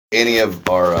any of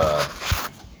our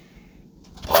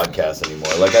podcasts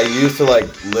anymore. Like I used to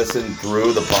listen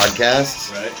through the podcasts,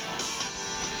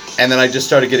 Right. and then I just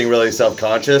started getting really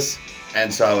self-conscious,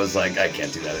 and so I was like, I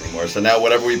can't do that anymore. So now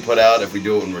whatever we put out, if we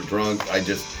do it when we're drunk, I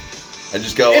just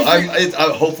go.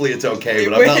 Hopefully it's okay,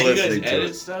 but I'm not listening you guys to edit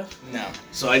it. stuff? No.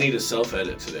 So I need to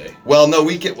self-edit today. Well, no,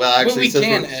 we can. Well, actually, we since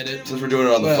can we're, edit. since we're doing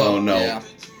it on the phone, no, Yeah.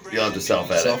 you'll have to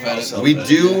self-edit. Self-edit. We Self-edit,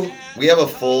 do. yeah. We have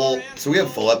we have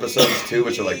full episodes too,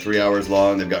 which are like 3 hours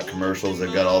long. They've got commercials.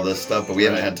 They've got all this stuff, but we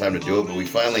haven't had time to do it. But we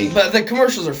finally But the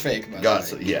commercials are fake, by the got. way.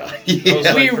 So, yeah. Oh, it's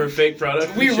yeah. We- like for fake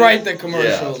product. We and shit? write the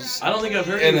commercials. I don't think I've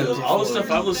heard And any of those. then All the before.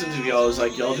 stuff I've listened to y'all is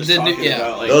like y'all just The- talking yeah.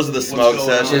 about like Those are the what's smoke going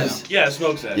on. sessions. Yeah,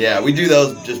 smoke sessions. Yeah, we do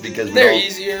those just because we They're don't-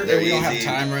 easier. they're and we don't have easy.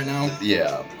 time right now.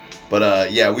 Yeah,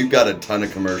 but yeah, we've got a ton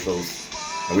of commercials,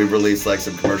 and we've released like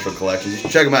some commercial collections. You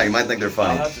should check them out. You might think they're I'll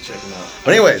funny. have to check them out.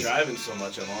 But anyways. I'm driving so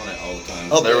much, I'm on it all the time.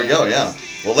 Oh, there we go. Yeah.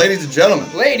 Well, ladies and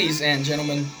gentlemen, Ladies and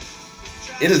gentlemen,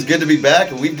 it is good to be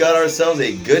back, and we've got ourselves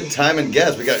a good time and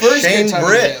guest. We got first Shane good time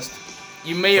Britt. guest.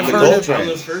 You may have The heard Gold of Train. I'm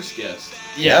the first guest.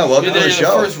 Yeah, welcome to They're the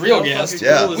show. first real How guest. fucking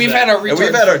Yeah. cool is We've that? had our And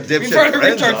we've had our dipshit we've had our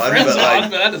friends retard on, friends but, like- on,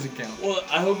 but that doesn't count. Well,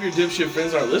 I hope your dipshit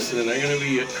friends aren't listening. They're gonna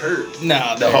be hurt.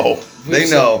 No, No, they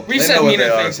we've know. We've They said know what meaner they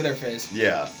are. things to their face.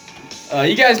 Yeah,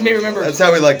 You guys may remember. that's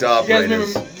how we like to You guys operate. may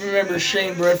is- remember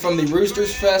Shane Britt from the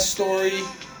Roosters Fest story,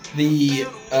 the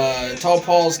Tall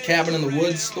Paul's Cabin in the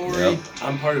Woods story. Yep.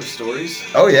 I'm part of stories.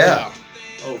 Oh yeah.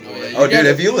 Oh boy. Oh, You dude, got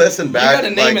if you listen You back, got a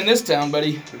name like, in this town,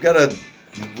 buddy.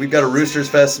 we've got a Roosters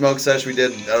Fest smoke session we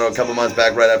did, I don't know, a couple months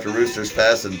back right after Roosters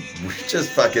Fest, and we're just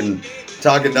fucking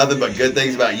talking nothing but good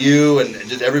things about you and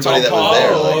just everybody that was there.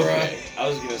 Tall Paul. Like, Okay. I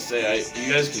was gonna say,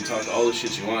 you guys can talk all the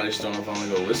shit you want. I just don't know if I'm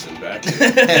gonna go listen back.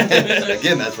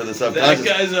 again, that's for the That subconscious.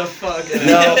 guy's a fucking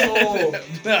No. asshole.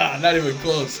 Nah, not even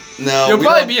close. No, You'll we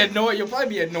probably don't- be annoyed. You'll probably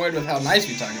be annoyed with how nice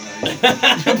we talk about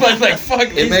you. You'll probably be like, "Fuck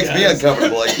It these makes me guys."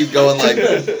 uncomfortable. I keep going like,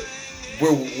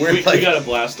 we're We like, got a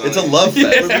blast on it's it. a love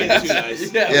Yeah. fest. We're being too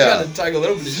nice. Yeah, we Yeah. gotta talk a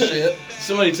little bit of shit.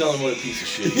 Somebody tell him what a piece of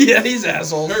shit. Yeah, these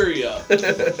assholes. Hurry up.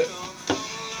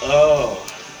 Oh,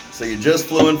 So you just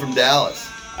flew in from Dallas.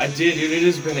 I did, dude. It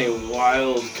has been a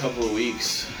wild couple of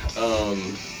weeks.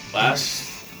 Last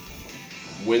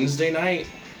Wednesday night,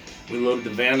 we loaded the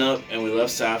van up and we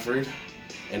left Safford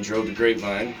and drove to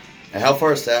Grapevine. And how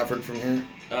far is Stafford from here?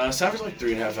 Safford's like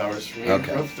 3.5 hours from here.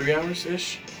 Okay. About 3 hours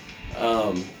ish.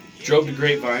 Drove to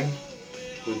Grapevine.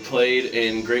 We played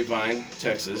in Grapevine,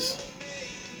 Texas,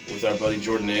 with our buddy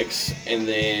Jordan Nix, and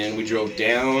then we drove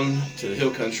down to the Hill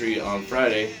Country on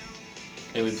Friday,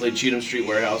 and we played Cheatham Street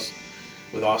Warehouse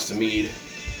with Austin Mead.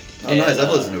 Oh, nice. And, I've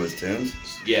listened to his tunes.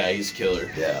 Yeah, he's killer.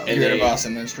 Yeah. And You heard of they-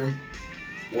 Austin Lindstrom?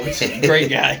 What? Great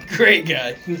guy. Great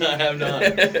guy. No, I have not.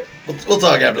 We'll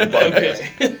talk after the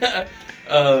podcast.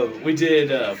 Okay. We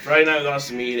did Friday night with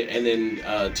Austin Mead, and then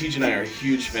TJ and I are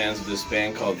huge fans of this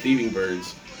band called Thieving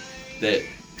Birds that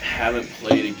haven't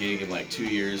played a gig in like 2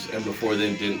 years, and before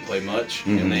then didn't play much,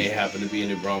 Mhm. and they happened to be in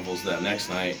New Braunfels that next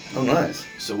night, Oh, nice.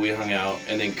 so we hung out,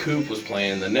 and then Coop was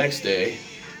playing the next day,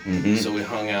 Hmm. so we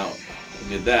hung out and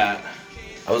did that,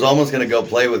 I was almost gonna go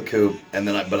play with Coop, and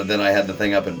then I had the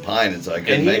thing up in Pine, and so I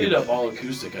couldn't and he make ended it. up all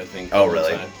acoustic, I think. Oh, the whole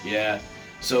really? time. Yeah.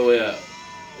 So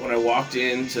when I walked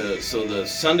so the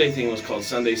Sunday thing was called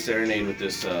Sunday Serenade with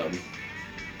this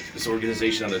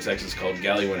organization out of Texas called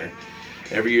Galley Winter.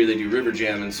 Every year they do River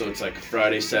Jam, and so it's like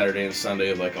Friday, Saturday, and Sunday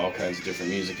of like all kinds of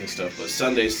different music and stuff. But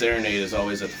Sunday Serenade is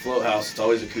always at the Float House. It's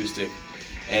always acoustic,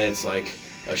 and it's like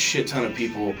a shit ton of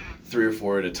people, 3 or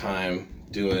 4 at a time,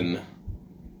 doing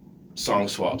song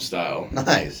swap style.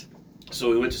 Nice. So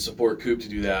we went to support Coop to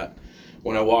do that.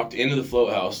 When I walked into the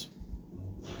Float House,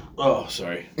 oh,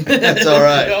 sorry. That's all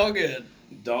right. All good.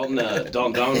 Dalton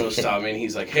Domino stopped me and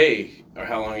he's like, "Hey, or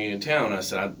how long are you in town?" I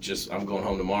said, I'm going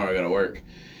home tomorrow. I gotta work."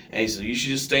 And he said, "You should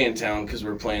just stay in town because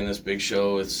we're playing this big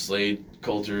show with Slade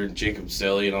Coulter, Jacob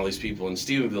Stelly, and all these people in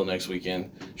Stephenville next weekend.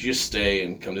 You just stay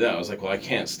and come to that." I was like, "Well, I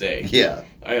can't stay. Yeah.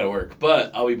 I gotta work, but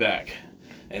I'll be back."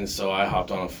 And so I hopped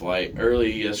on a flight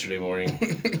early yesterday morning,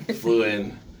 flew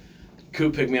in.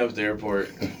 Coop picked me up at the airport,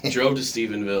 drove to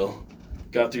Stephenville,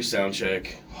 got through sound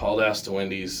check, hauled ass to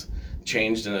Wendy's,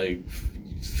 changed in a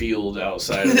field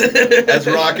outside of That's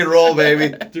rock and roll,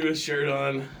 baby. threw a shirt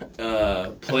on,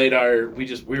 played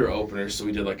we were openers, so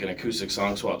we did like an acoustic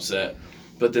song swap set,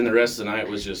 but then the rest of the night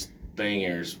was just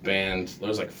bangers, band. There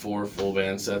was like 4 full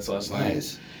band sets last night.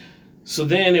 Nice. So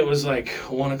then it was like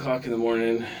 1 o'clock in the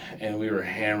morning, and we were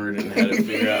hammered and had to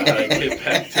figure out how to get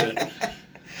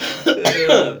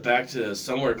back to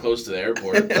somewhere close to the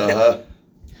airport. Uh-huh.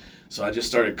 So I just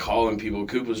started calling people.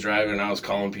 Coop was driving, and I was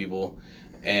calling people.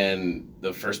 And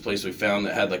the first place we found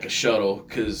that had like a shuttle,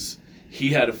 because he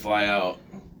had to fly out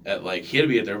at he had to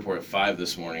be at the airport at 5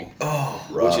 this morning,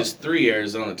 Rough. which is 3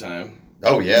 Arizona time.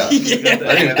 Oh, yeah. I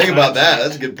didn't even think about that.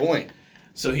 That's a good point.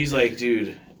 So he's like,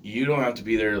 dude, you don't have to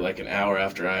be there like an hour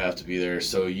after I have to be there,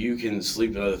 so you can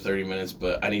sleep another 30 minutes,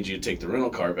 but I need you to take the rental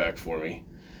car back for me.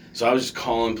 So I was just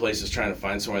calling places trying to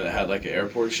find somewhere that had like an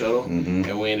airport shuttle,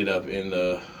 and we ended up in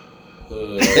the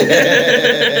hood.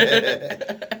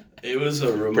 It was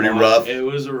a Ramada. Pretty rough. It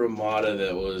was a Ramada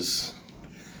that was...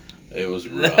 It was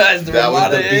rough. That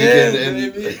was the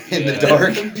beacon in the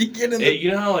dark.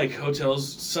 You know how like hotels,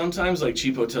 sometimes like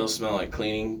cheap hotels smell like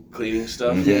cleaning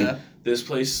stuff? Mhm. Yeah. This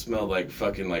place smelled like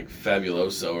fucking like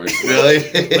Fabuloso or something. Really?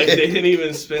 Like they didn't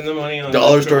even spend the money on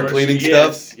Dollar store commercial. cleaning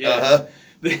Yes, stuff? yes. Uh-huh.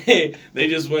 They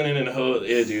just went in and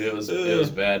yeah, dude, it was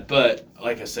bad. But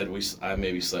like I said, I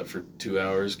maybe slept for 2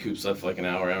 hours. Coop slept for like an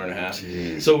hour and a half.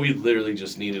 Jeez. So we literally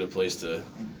just needed a place to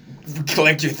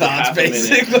collect your thoughts, half a minute.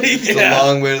 basically. It's a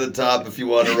long way to the top if you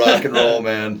want to rock and roll,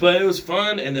 man. But it was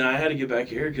fun, and then I had to get back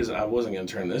here because I wasn't going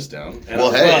to turn this down. And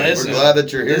Well, hey, Well, we're this is- glad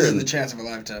that you're here. This is and the chance of a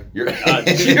lifetime. you're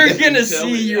You're gonna Tell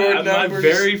see me, your my numbers.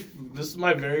 This is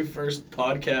my very first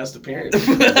podcast appearance.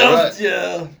 Well, Right.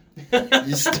 yeah.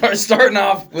 You starting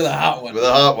off with a hot one. with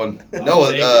a hot one. No,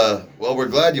 I'll take it. well, we're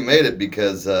glad you made it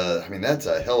because, I mean, that's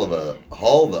a hell of a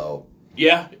haul, though.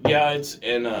 Yeah, I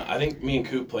think me and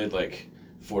Coop played like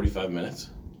 45 minutes.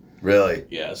 Really?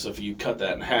 Yeah, so if you cut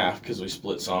that in half because we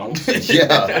split songs,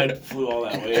 Yeah. I flew all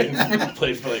that way and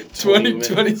played for like 20 minutes.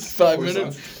 25 Four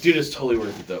minutes. songs. Dude, it's totally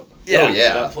worth it though. Yeah. Oh,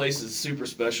 yeah. That place is super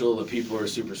special. The people are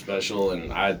super special,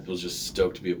 and I was just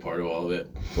stoked to be a part of all of it.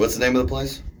 What's the name of the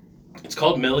place? It's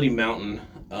called Melody Mountain.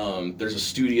 There's a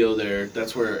studio there.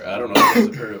 That's where, I don't know if you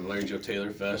guys have heard of Larry Joe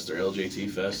Taylor Fest or LJT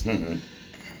Fest. Mhm.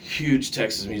 Huge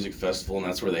Texas music festival, and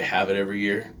that's where they have it every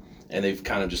year. And they've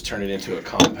kind of just turned it into a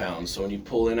compound. So when you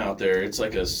pull in out there, it's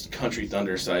like a Country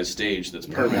Thunder sized stage that's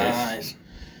permanent. Nice.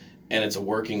 And it's a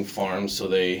working farm, so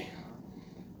they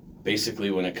basically,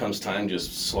 when it comes time,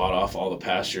 just slot off all the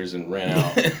pastures and rent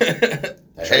out.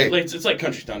 Hey. It's like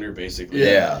Country Thunder, basically.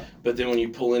 Yeah. But then when you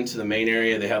pull into the main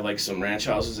area, they have like some ranch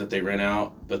houses that they rent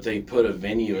out, but they put a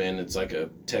venue in. It's like a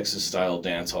Texas-style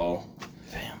dance hall.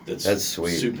 Damn. That's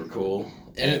sweet. Super cool.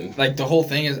 And like the whole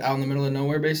thing is out in the middle of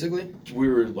nowhere, basically, We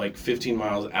were like 15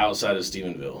 miles outside of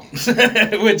Stephenville.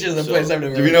 which is a So, place I've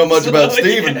never. Do you know much about So,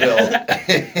 yeah.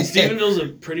 Stephenville? Stephenville's a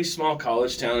pretty small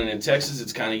college town, and in Texas,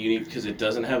 it's kind of unique because it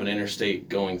doesn't have an interstate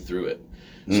going through it.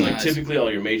 So, like, Nice. typically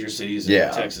all your major cities in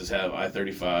Yeah. Texas have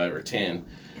I-35 or 10.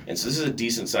 And so this is a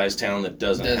decent-sized town that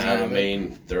doesn't Doesn't have a have it.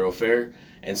 main thoroughfare.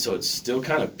 And so it's still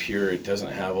kind of pure. It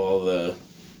doesn't have all the...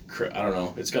 I don't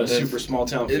know. It's got a The- super small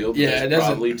town it- feel. But yeah, it there's doesn't-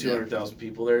 probably 200,000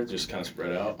 people there, just kind of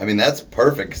spread out. I mean, that's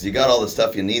perfect because you got all the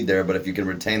stuff you need there, but if you can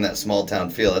retain that small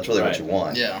town feel, that's really what Right. you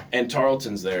want. Yeah. And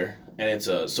Tarleton's there, and it's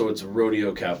a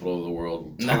rodeo capital of the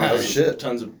world. Nice. Oh, shit.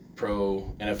 Tons of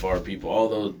pro NFR people.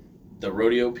 All the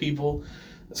rodeo people.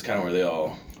 That's kind of where they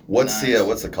all What's Nice.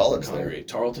 what's the college there? congregate.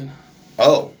 Tarleton.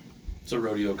 Oh, It's a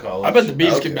rodeo college. I bet the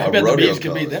Beavs Okay, could. a I bet the rodeo Beavs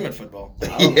could beat college. them at football. I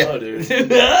don't Yeah. know, dude.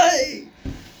 Hey.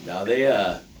 No,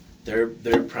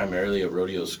 they're primarily a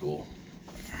rodeo school.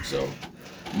 So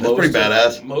That's pretty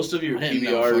badass. Most of your I didn't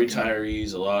know PBR fucking-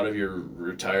 retirees, a lot of your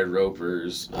retired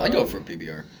ropers. I go for a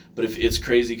PBR. But if it's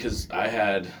crazy because I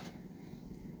had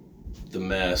the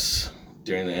mess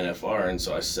during the NFR, and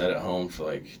so I sat at home for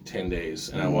like 10 days,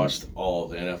 and I watched all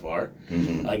the NFR.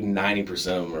 Mhm. Like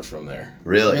 90% of them are from there.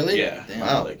 Really? Really? Yeah. Damn.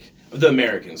 Wow. Like the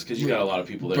Americans, because you got a lot of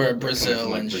people there. that are coming Brazil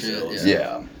from, like, and Brazil shit, and yeah.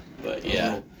 stuff. Yeah. But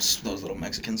yeah, Those little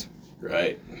Mexicans.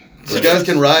 right. Those guys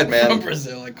can ride, From man.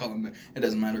 Brazil, I call them. It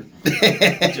doesn't matter. Dude,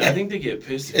 I think they get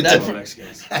pissed at That's- the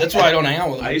Mexicans. That's why I don't hang out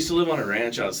with them. I used to live on a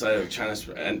ranch outside of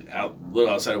live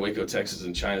outside of Waco, Texas,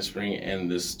 in China Spring, and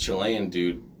this Chilean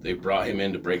dude, they brought him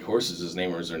in to break horses. His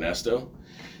name was Ernesto,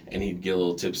 and he'd get a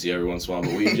little tipsy every once in a while.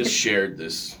 But we just shared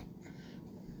this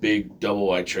big double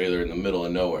wide trailer in the middle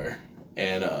of nowhere,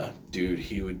 and dude,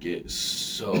 he would get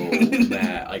so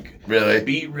mad, like Really?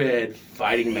 beet red,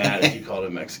 fighting mad if you called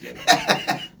him Mexican.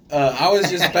 I was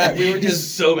just back. We were He's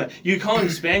just. so mad. You call him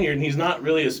Spaniard, and he's not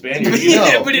really a Spaniard. But He's-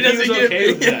 yeah, but he doesn't was get- okay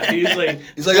with that. He's like,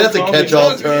 He's like, that's a "Don't call me catch-all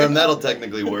Mexican." term. That'll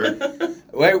technically work.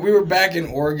 We were back in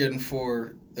Oregon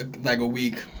for like a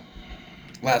week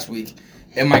last week,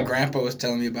 and my grandpa was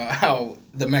telling me about how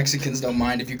the Mexicans don't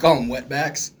mind if you call them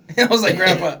wetbacks. And I was like,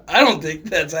 Grandpa, I don't think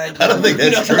that's accurate. I don't think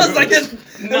that's I was true. like, it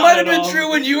Not might have at been all. true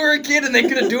when you were a kid and they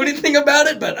couldn't do anything about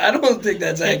it, but I don't think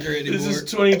that's accurate anymore. This is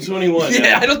 2021. yeah,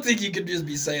 now. I don't think you could just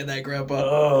be saying that, Grandpa.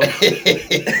 Oh,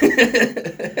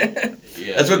 That's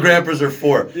yeah. what grandpas are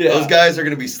for. Yeah. Those guys are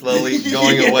going to be slowly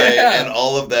going away, Yeah. and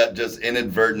all of that just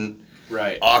inadvertent,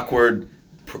 Right. awkward,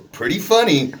 pretty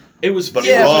funny It was But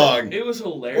Yeah, wrong. It was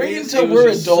hilarious. Wait until It was we're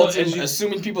just adults so- and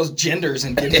assuming people's genders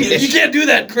and getting you can't do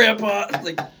that, Grandpa.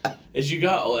 Like, as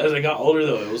I got older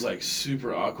though, it was like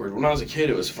super awkward. When I was a kid,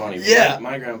 it was funny. But Yeah.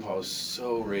 my grandpa was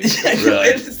so racist. Really?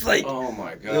 it's like Oh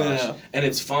my gosh! Yeah. And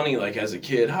it's funny, like as a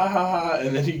kid, ha ha ha,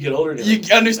 and then you get older, and you're you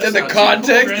like, understand the "That's not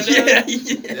too cool, context. Granddad."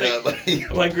 Yeah. Yeah,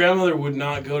 like, My grandmother would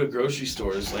not go to grocery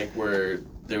stores like where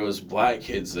there was black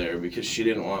kids there because she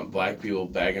didn't want black people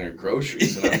bagging her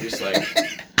groceries, and I'm just like,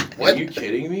 What? Are you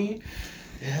kidding me?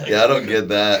 yeah, I don't get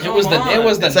that. It was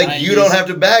the It's like you 90s. don't have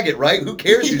to bag it, right? Who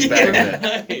cares who's bagging it?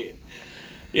 Right.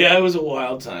 Yeah, it was a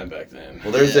wild time back then.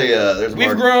 Well, there's a We've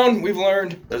Mark, grown, we've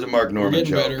learned. there's a Mark Norman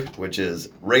getting joke, better. which is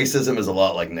racism is a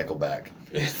lot like Nickelback.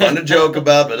 It's fun to joke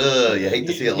about, but you hate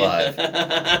to see it live.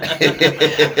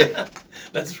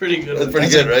 That's pretty good. That's pretty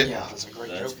good, right? Yeah, that's a great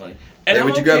That's joke. funny. Hey, I'm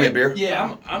would you grab me a beer?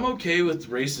 Yeah. I'm okay with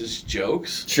racist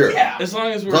jokes. Sure. Yeah. As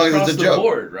long as we're As long as across it's a the joke.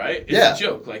 board, right? It's Yeah. a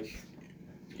joke. Like,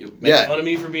 you make Yeah. fun of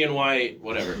me for being white,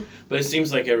 whatever. But it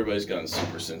seems like everybody's gotten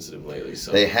super sensitive lately.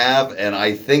 So They have, and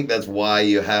I think that's why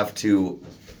you have to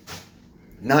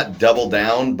not double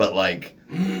down, but like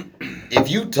if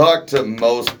you talk to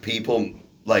most people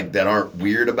like that aren't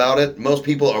weird about it, most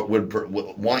people would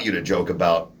want you to joke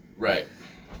about. right.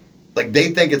 Like they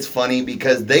think it's funny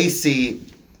because they see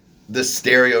the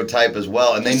stereotype as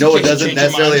well, and they Just know in it case you doesn't change your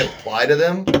necessarily mind. apply to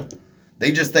them.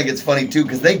 They just think it's funny too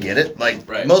because they get it. Like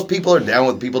Right. most people are down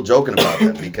with people joking about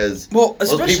them because Well,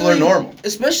 most especially people are normal.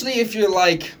 Especially if you're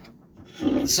like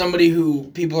somebody who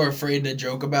people are afraid to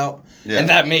joke about, Yeah. and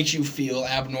that makes you feel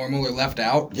abnormal or left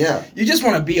out. Yeah. You just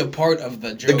want to be a part of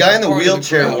the joke. The guy in the part of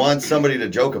wheelchair crowd. wants somebody to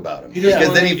joke about him doesn't because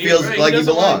want then he to- feels right, like he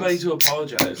doesn't want belongs. anybody to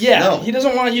apologize. Yeah, No. he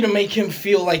doesn't want you to make him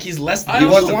feel like he's less than He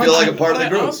you. wants to feel like a part of the I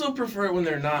group. also prefer it when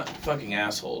they're not fucking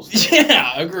assholes.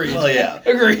 Yeah, agreed. Well, yeah.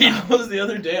 Agreed. I was the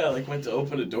other day. I like went to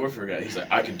open a door for a guy. He's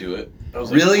like, I could do it. I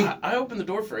was Really? like, I opened the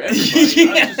door for everybody.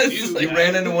 not Yes, just you. like- You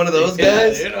ran into one of those Yeah,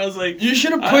 guys? dude, I was like, You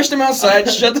should have pushed him outside,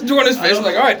 shut the door in his face, and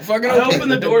like, all right, fucking I open open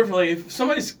the door for like if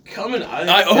somebody's coming.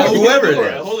 I oh, hold whoever the it door.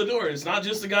 is. I hold the door. It's not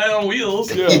just the guy on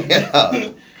wheels.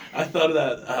 Yeah. I thought of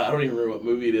that. I don't even remember what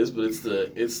movie it is, but it's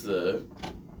the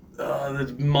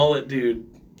mullet dude.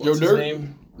 What's Joe his Dirt?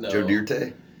 name? No. Joe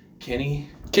Dirt? Kenny.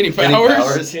 Kenny Kenny Powers.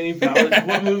 Powers. Kenny Powers.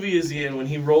 What movie is he in when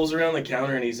he rolls around the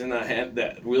counter and he's in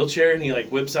that wheelchair and he like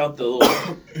whips out the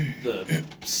little the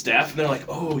staff and they're like,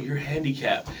 "Oh, you're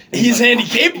handicapped." And He's like,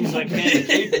 handy-capable. He's like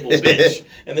handy-capable, bitch.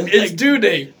 And then It's like, due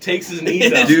date. takes his knees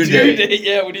It's out. Due due date. date.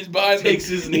 Yeah, when he's behind Takes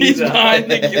his he's knees out. behind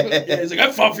the yeah, he's like,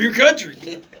 I fought for your country.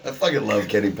 I fucking love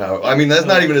Kenny Powers. I mean, that's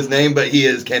not even his name, but he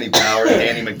is Kenny Powers,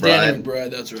 Danny Danny McBride.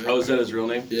 McBride, that's right. Oh, is that his real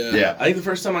name? Yeah. Yeah. I think the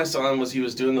first time I saw him was he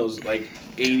was doing those like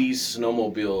 80s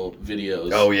snowmobile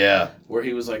videos. Oh, yeah. Where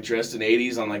he was like dressed in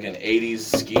 80s on like an 80s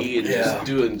ski and Yeah. just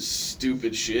doing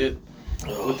stupid shit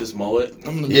with his mullet.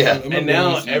 I'm gonna- Yeah. I'm gonna And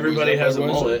now listen to everybody Boys has a That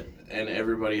Boys. mullet and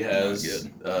everybody has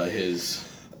Not his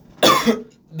The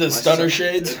my stunner son-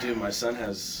 shades. Dude, my son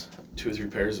has 2 or 3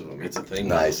 pairs of them. It's a thing.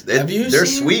 Nice. Have you They're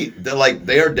seen- sweet. They're like,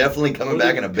 they are definitely coming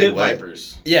back in a big Pit way.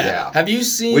 Vipers. Yeah. Yeah. Have you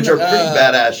seen? Which are pretty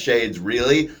badass shades,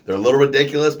 really. They're a little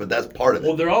ridiculous, but that's part of it.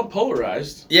 Well, they're all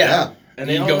polarized. Yeah. And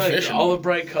You they all go have like fishing. olive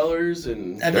bright colors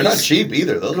and Have They're you not s- cheap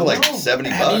either. Those are like No. $70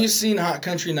 Have you bucks. seen Hot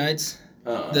Country Nights?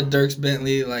 uh, The Dierks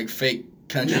Bentley like fake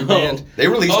country No. band. They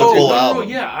released oh, a full no, album.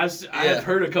 yeah. Yeah. I've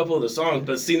heard a couple of the songs,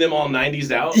 but seen them all 90s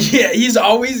out. Yeah, he's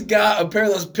always got a pair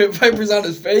of those pit vipers on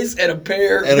his face and a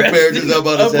pair And a pair resting just up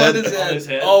on his head. On his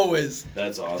head. Always.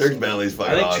 That's awesome. Dirk Bentley's I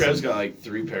fucking think awesome. Trev's got like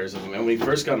 3 pairs of them. And when he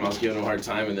first got them, I was giving him a hard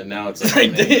time, and then now it's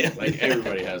Like, like, damn. like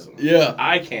everybody has them. Yeah.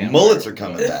 I can't. Mullets wear are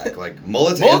them. coming back. Like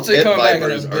mullets, Mullets and are pit coming back in a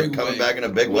vipers are big coming way. back in a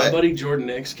big My way. buddy Jordan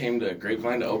Nix came to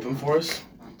Grapevine to open for us.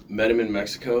 Met him in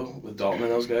Mexico with Dalton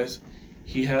and those guys.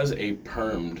 He has a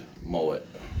permed mullet.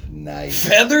 Nice.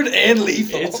 Feathered and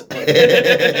lethal.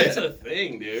 It's a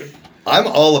thing, dude. I'm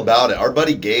all about it. Our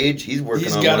buddy Gage, he's working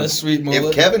He's on got one. a sweet mullet.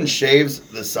 If Kevin shaves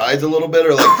the sides a little bit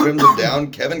or like trims them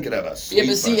down, Kevin could have a sweet Yeah,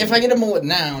 but see, fucking- if I get a mullet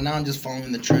now I'm just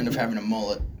following the trend of having a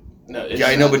mullet. No, Yeah,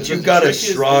 I know, but you've got a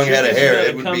strong head of hair.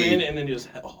 It would come be in and then just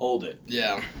hold it.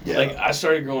 Yeah. yeah. Like I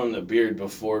started growing the beard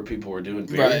before people were doing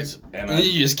beards, and And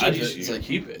you just keep it. just It's like-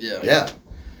 keep it. Yeah. yeah.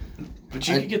 But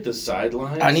you I- could get the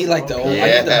sidelines. I need like the old.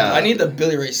 Yeah. I need the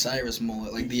Billy Ray Cyrus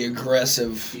mullet, like the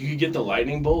aggressive. You could get the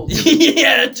lightning bolt.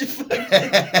 Yeah, just,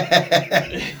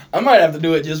 I might have to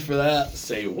do it just for that.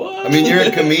 Say what? I mean, you're a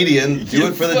comedian. Do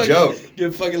it for the joke.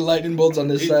 Get fucking lightning bolts on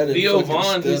this side. and Theo fucking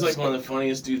Vaughn, he's steps. like one of the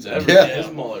funniest dudes ever. Yeah. His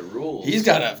mullet rules. He's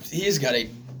got a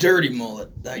dirty mullet.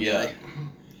 That Yeah. guy.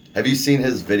 Have you seen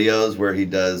his videos where he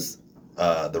does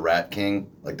the Rat King,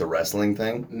 like the wrestling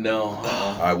thing? No.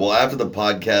 All right. Well, after the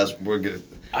podcast, we're gonna.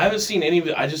 I haven't seen any of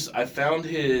it. I found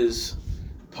his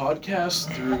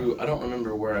podcast through, I don't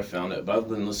remember where I found it, but I've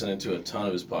been listening to a ton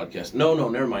of his podcasts. No,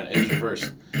 never mind. It's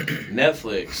reversed.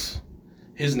 Netflix.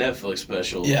 His Netflix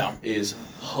special is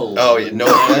hilarious. Oh, yeah, No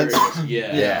Offense?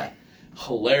 Yeah.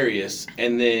 Hilarious.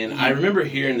 And then I remember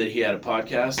hearing that he had a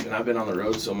podcast, and I've been on the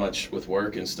road so much with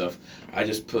work and stuff. I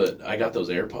got those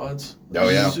AirPods. Oh,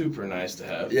 yeah. Super nice to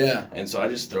have. Yeah. And so I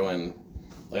just throw in,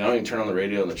 like, I don't even turn on the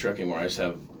radio in the truck anymore. I just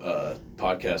have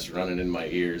podcasts running in my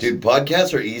ears. Dude,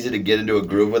 podcasts are easy to get into a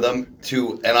groove with them,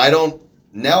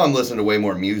 now I'm listening to way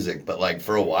more music, but like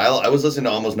for a while, I was listening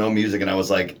to almost no music, and I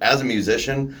was like, as a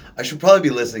musician, I should probably be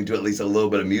listening to at least a little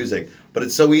bit of music. But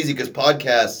it's so easy because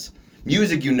podcasts,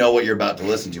 music, you know what you're about to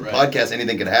listen to. Right. Podcasts,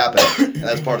 anything can happen, and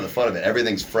that's part of the fun of it.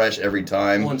 Everything's fresh every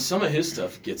time. Well, and some of his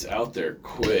stuff gets out there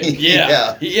quick.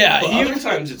 Yeah. But other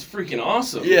times it's freaking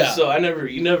awesome. Yeah. So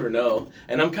you never know.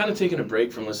 And I'm kind of taking a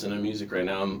break from listening to music right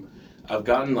now. I've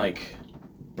gotten like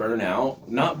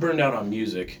not burned out on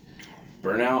music.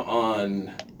 Burnout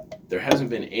on, there hasn't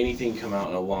been anything come out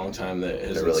in a long time that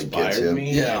has really inspired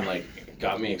me and like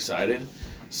got me excited.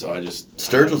 So I just...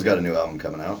 Sturgill's got a new album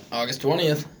coming out. August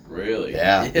 20th. Really?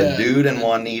 Yeah. The Dude and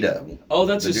Juanita. Oh,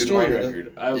 that's his story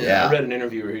record. I read an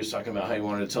interview where he was talking about how he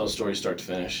wanted to tell a story start to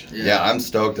finish. Yeah, I'm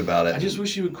stoked about it. I just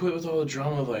wish he would quit with all the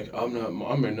drama of like,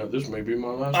 this may be my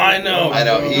last I know.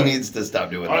 He needs to stop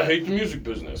doing that. I hate the music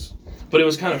business. But it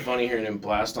was kind of funny hearing him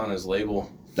blast on his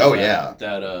label.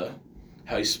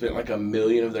 How he spent like $1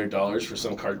 million of their dollars for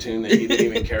some cartoon that he didn't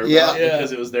even care about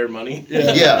because it was their money.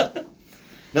 Yeah.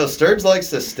 No, Sturge likes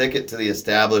to stick it to the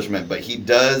establishment, but he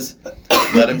does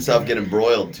let himself get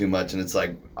embroiled too much. And it's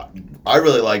like, I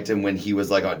really liked him when he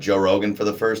was like on Joe Rogan for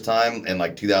the first time in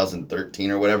like 2013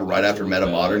 or whatever, right after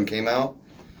Metamodern came out.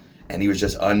 And he was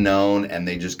just unknown, and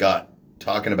they just got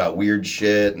talking about weird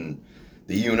shit and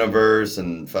the universe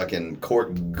and fucking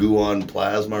court gluon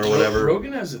plasma or whatever.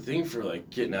 Rogan has a thing for like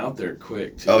getting out there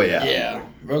quick too. Oh yeah. Yeah.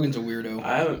 Rogan's a weirdo.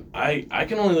 I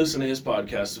can only listen to his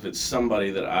podcast if it's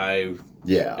somebody that I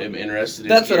am interested in.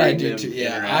 That's what I do too.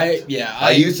 Yeah.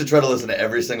 I used to try to listen to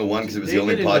every single one because it was the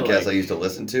only podcast I used to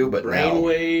listen to, but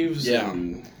brainwaves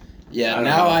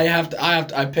now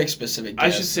I pick specific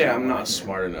guests. I should say I'm not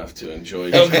smart enough to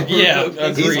enjoy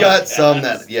he's got some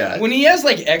that when he has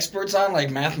like experts on like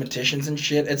mathematicians and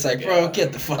shit, it's like, bro,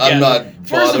 get the fuck out. I'm not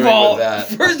First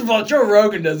with of all, Joe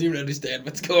Rogan doesn't even understand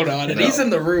what's going on, and he's in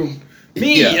the room.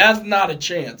 That's not a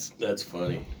chance. That's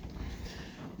funny.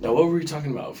 Now, what were we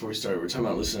talking about before we started? We were talking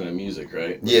about listening to music,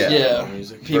 right? Yeah.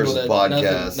 Music. People versus that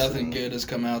podcasts. Nothing good has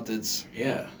come out that's...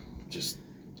 Yeah. Just,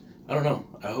 I don't know.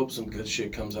 I hope some good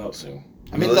shit comes out soon.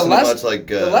 I mean, the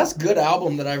last good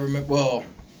album that I remember... Well,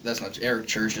 that's not... Eric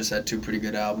Church just had 2 pretty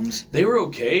good albums. They were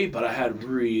okay, but I had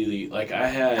really... Like, I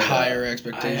had... Higher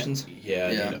expectations?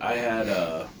 Dude, I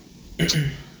had...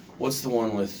 what's the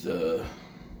one with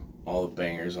all the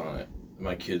bangers on it?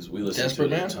 My kids, we listened to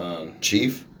it a ton.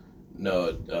 Chief?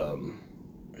 No,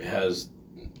 it has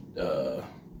the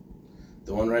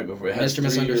one right before it has Mr.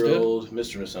 Misunderstood.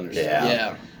 Mr. Misunderstood.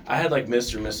 Yeah. I had like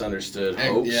Mr. Misunderstood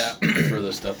hopes for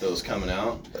the stuff that was coming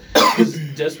out because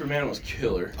Desperate Man was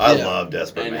killer. I love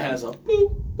Desperate Man. Man. And it has a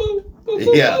boop boop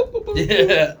boop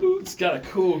boop. It's got a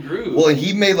cool groove. Well, and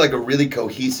he made like a really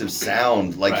cohesive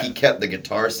sound. Like he kept the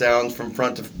guitar sounds from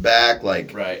front to back.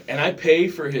 Like and I pay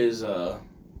for his.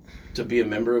 To be a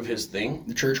member of his thing.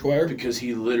 The church choir? Because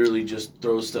he literally just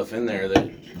throws stuff in there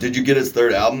that... Did you get his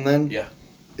 3rd album then? Yeah.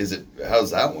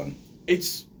 How's that one?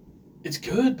 It's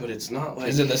good, but it's not like...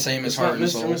 Is it the same as Heart and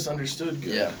Soul? Mr. Misunderstood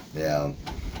good. Yeah.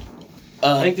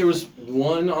 I think there was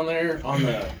one on there on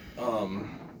the...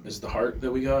 is the Heart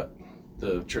that we got?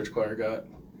 The church choir got?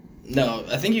 No,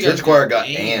 I think you church choir got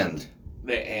And.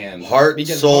 The And. Heart,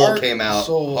 Soul came out.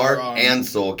 Heart and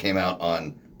Soul came out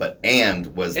on... But And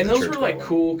was and the those church were like choir.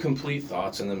 cool, complete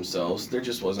thoughts in themselves. There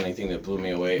just wasn't anything that blew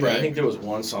me away. Right. I think there was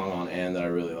one song on And that I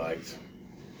really liked.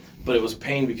 But it was a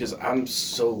pain because I'm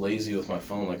so lazy with my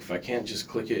phone. Like, if I can't just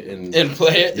click it and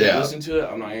play it, listen to it,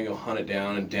 I'm not going to go hunt it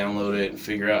down and download it and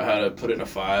figure out how to put it in a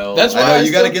file. That's why I know,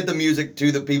 you got to get the music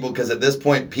to the people, because at this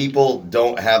point, people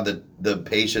don't have the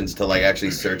patience to, like, actually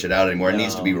search it out anymore. It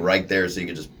needs to be right there so you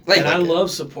can just... And I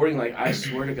love supporting, like, I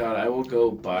swear to God, I will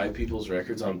go buy people's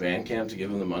records on Bandcamp to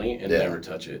give them the money and never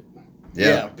touch it.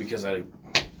 Yeah. Because I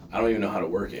don't even know how to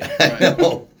work it. I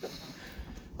know.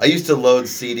 I used to load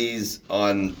CDs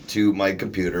onto my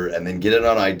computer and then get it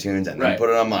on iTunes and then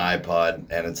put it on my iPod,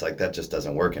 and it's like, that just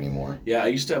doesn't work anymore. Yeah, I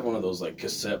used to have one of those like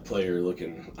cassette player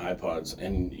looking iPods,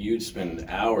 and you'd spend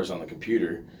hours on the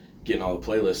computer getting all the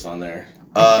playlists on there.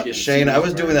 Shane, I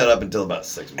was doing that up until about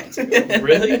 6 months ago.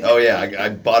 Really? Oh yeah, I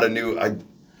bought a new...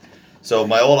 So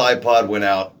my old iPod went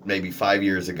out maybe 5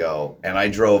 years ago, and I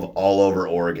drove all over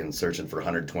Oregon searching for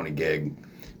 120 gig.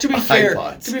 To be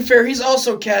fair, he's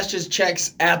also cashed his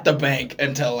checks at the bank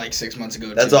until like 6 months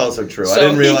ago. That's also true. I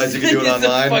didn't realize you could do it online.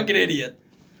 He's a fucking idiot.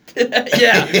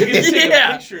 Yeah, You can take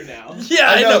a picture now. Yeah,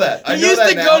 I know that. He used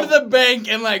to go to the bank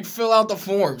and like fill out the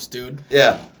forms, dude.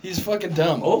 Yeah, He's fucking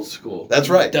dumb. Old school. that's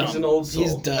right. Dumb. He's an old soul.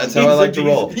 He's dumb. That's how I like to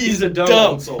roll. He's a dumb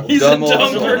old soul. He's Dumb a old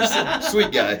dumb soul. person.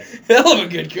 Sweet guy. Hell of a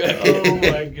good cook. Oh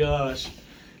my gosh.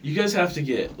 You guys have to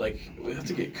get we have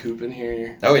to get Coop in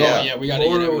here. Oh yeah. Oh yeah, we gotta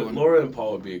get everyone. Laura and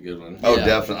Paul would be a good one. Oh, Yeah.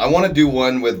 definitely. I want to do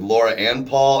one with Laura and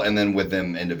Paul, and then with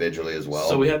them individually as well.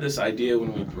 So we had this idea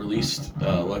when we released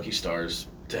Lucky Stars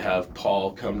to have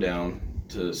Paul come down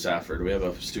to Safford. We have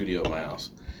a studio at my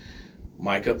house.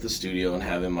 Mic up the studio and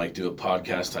have him like do a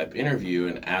podcast type interview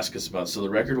and ask us about. So the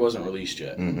record wasn't released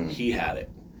yet. Mhm. He had it.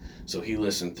 So he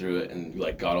listened through it and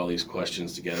like got all these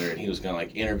questions together, and he was gonna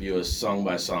like interview us song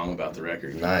by song about the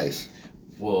record. Nice.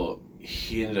 Well,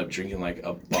 he ended up drinking like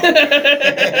a bottle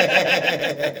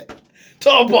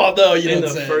Tall ball though, you in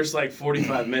don't the say. first like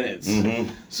 45 minutes.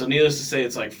 Mm-hmm. So needless to say,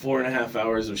 it's like 4.5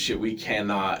 hours of shit we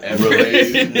cannot ever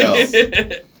Release.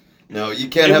 release. No, you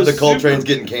can't It have the was Coltrane's super-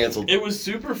 getting canceled. It was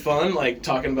super fun, like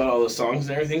talking about all the songs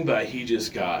and everything, but he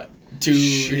just got Too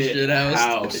shit shithoused.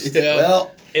 housed. Yeah.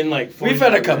 Well, in like 45 We've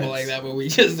had a couple minutes. like that, but we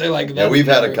just they're like yeah, we've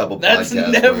had a couple That's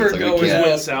podcasts. never where it's like, we going can't well.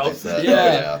 Went south. fix that. Yeah. Oh,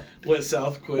 yeah. Went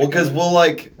south quick. Well, because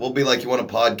we'll be like, you want a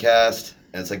podcast?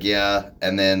 And it's like, yeah.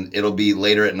 And then it'll be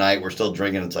later at night. We're still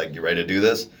drinking. It's like, you ready to do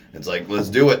this? It's like, let's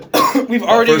do it. We've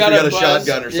already First got we a got a buzz.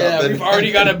 shotgun or Yeah, something. we've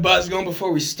already got a buzz going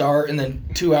before we start, and then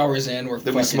 2 hours in, we're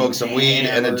Then we fucking smoke some weed, and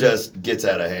it hammered. just gets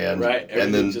out of hand. right, And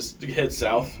everything then just head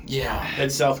south. Yeah.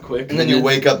 Head south quick. and then you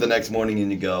wake up the next morning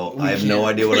and you go, We I have no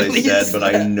can't idea what I release said, but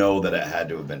I that. know that it had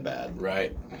to have been bad.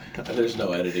 Right. There's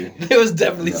no editing. There was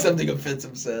definitely No. something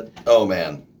offensive said. Oh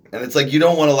man. And it's like you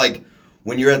don't want to like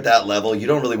when you're at that level, you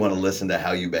don't really want to listen to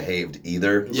how you behaved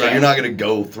either. So Right. you're not gonna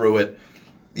go through it,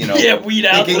 you know. Yeah, weed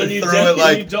out. thinking Well, you, through definitely, it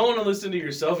like you don't want to listen to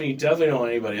yourself, and you definitely don't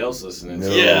want anybody else listening. No.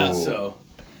 To Yeah. it. So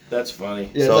that's funny.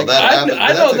 Yeah, So like, that I, happened, I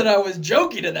but know that's a- that I was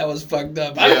joking and that was fucked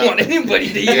up. I Yeah. don't want anybody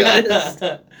to hear Yeah.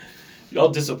 this. You're all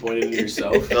disappointed in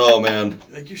yourself. Oh man.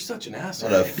 Like, you're such an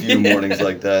asshole. What a few mornings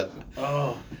like that.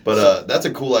 Oh. But that's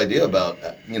a cool idea about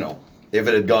you know, if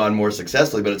it had gone more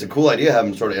successfully, but it's a cool idea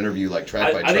having sort of interview like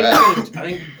track by I track.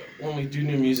 think when we do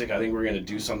new music, I think we're gonna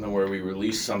do something where we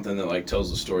release something that like tells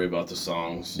the story about the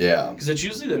songs. Yeah. Because it's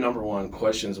usually the number one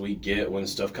questions we get when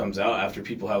stuff comes out after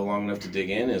people have long enough to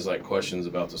dig in is like questions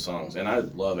about the songs, and I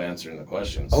love answering the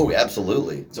questions. Oh,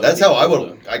 absolutely. So That's I how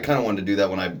think I kind of wanted to do that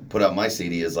when I put out my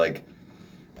CD. Is like,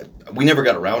 we never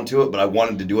got around to it, but I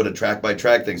wanted to do it a track by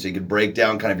track thing, so you could break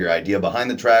down kind of your idea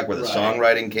behind the track, where the Right.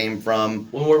 songwriting came from.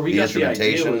 Well, where we the got the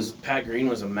idea instrumentation. was Pat Green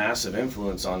was a massive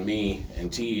influence on me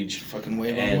and Tej, Fucking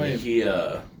wave on and wave. he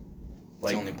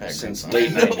like only Pat Green since song.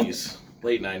 late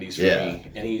 '90s for Yeah. me,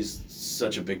 and he's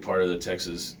such a big part of the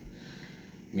Texas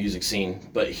music scene.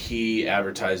 But he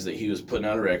advertised that he was putting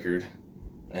out a record,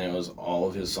 and it was all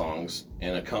of his songs,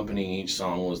 and accompanying each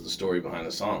song was the story behind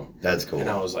the song. That's cool. And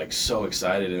I was like so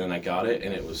excited, and then I got it,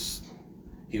 and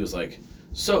he was like,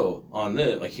 so on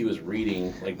this, like he was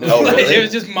reading like Oh, Like, really? it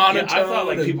was just yeah, monotone. I thought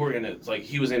like and- people were gonna like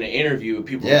he was in an interview and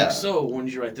people were Yeah. like, so when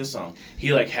did you write this song?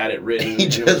 He like had it written. He and it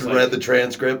just was, like, read the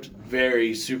transcript.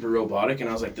 very super robotic, and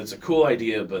I was like, that's a cool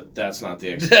idea, but that's not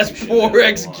the execution. That's that poor I want."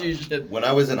 execution. When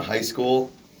I was in high school,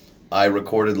 I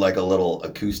recorded like a little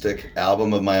acoustic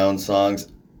album of my own songs.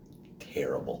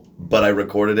 Terrible. But I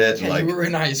recorded it. Yeah, and, like, you were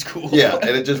in high school. yeah, and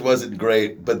it just wasn't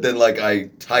great. But then like I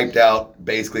typed out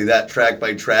basically that track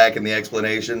by track and the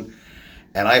explanation.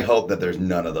 And I hope that there's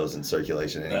none of those in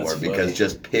circulation anymore That's because funny.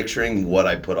 just picturing what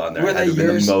I put on there Were had they to have been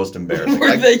the yours? most embarrassing. Were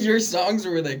I- they your songs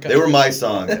or were they? they were my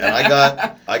songs, and I got a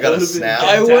That would've been snap.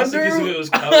 I fantastic wonder- if it was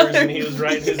covers and he was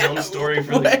writing his own story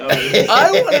for the Wait, covers.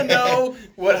 I want to know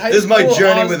what high This is my school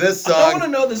journey Aus- with this I song. want to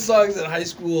know the songs that high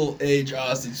school age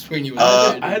Austin Sweeney was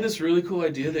writing. I had this really cool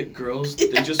idea that girls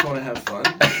they just want to have fun.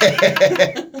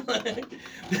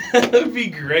 That would be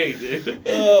great, dude.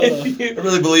 I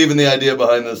really believe in the idea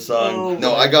behind this song. Oh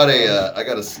No, my I got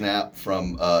a snap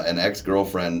from an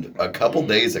ex-girlfriend a couple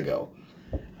days ago.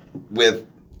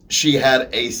 She had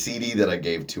a CD that I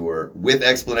gave to her with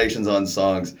explanations on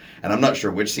songs, and I'm not sure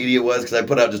which CD it was because I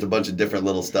put out just a bunch of different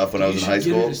little stuff when I was in high You should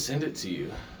get her school. to send it to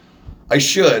you. I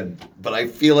should, but I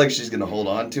feel like she's going to hold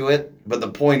on to it. But the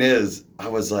point is, I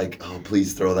was like, oh,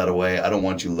 please throw that away. I don't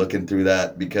want you looking through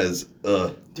that because,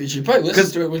 Dude, she probably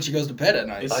listens to it when she goes to bed at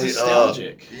night. It's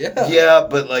nostalgic. Yeah,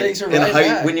 but like takes her right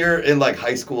back. when you're in like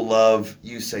high school love,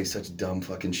 you say such dumb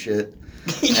fucking shit.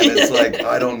 And it's like,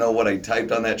 I don't know what I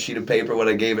typed on that sheet of paper when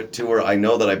I gave it to her. I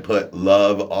know that I put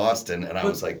love Austin, and I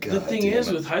was like, God, the thing is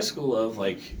with high school love,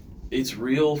 like, it's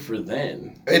real for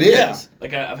then. It is.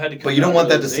 Like, I've had to come But you don't to want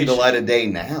that to see the realization. light of day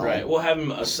now. Right. Well,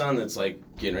 having a son that's, like,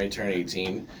 getting ready to turn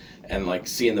 18 and, like,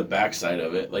 seeing the backside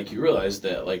of it, like, you realize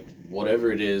that, like,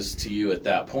 whatever it is to you at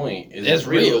that point is as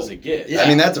real as it gets. Yeah. I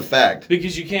mean, that's a fact.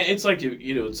 Because you can't, it's like,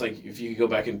 you know, it's like if you go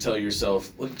back and tell yourself,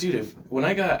 look, dude, when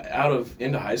I got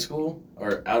into high school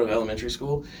or out of elementary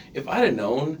school, if I'd have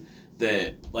known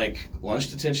that, like, lunch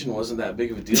detention wasn't that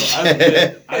big of a deal,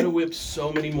 I'd have whipped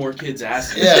so many more kids'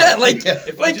 asses. Yeah, like,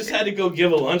 If I just had to go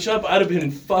give a lunch up, I'd have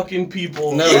been fucking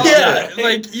people. No, yeah,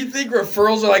 like, you think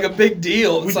referrals are like a big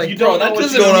deal. It's like, You bro, don't know that what's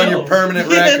doesn't going on mean- your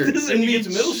permanent Yeah, record. it doesn't Then you get mean to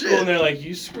middle school shit. and they're like,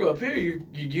 you screw up here,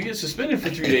 you get suspended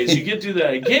for 3 days. You get to do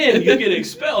that again, you get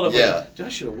expelled. I'm Yeah. like, I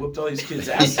should have whooped all these kids'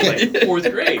 asses in, like, fourth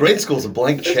grade. Grade school's a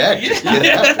blank check. Just get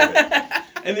after it.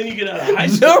 And then you get out of high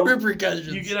No school.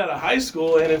 repercussions. You get out of high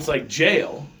school and it's like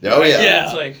jail. Oh, yeah. Yeah.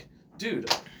 It's like,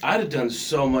 dude, I'd have done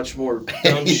so much more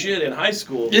dumb shit in high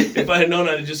school if I had known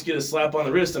I'd just get a slap on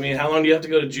the wrist. I mean, how long do you have to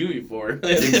go to juvie for?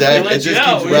 They Exactly. let It you just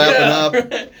out. keeps wrapping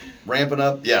Yeah. up. Ramping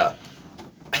up. Yeah.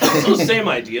 So same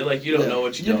idea. Like, you don't know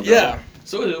what you don't know. Yeah.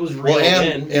 So it was real Well,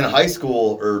 and then. in high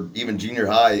school or even junior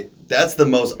high, that's the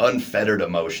most unfettered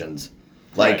emotions.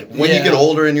 Like, Right. when you Yeah. get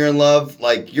older and you're in love,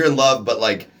 like, you're in love, but,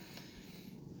 like,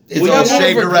 it's Well, all you have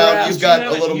shaved more around. grasp. You've got a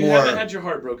haven't- little you more. haven't had your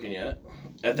heart broken yet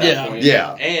at that Yeah. point.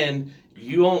 Yeah. And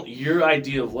your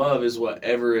idea of love is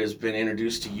whatever has been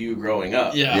introduced to you growing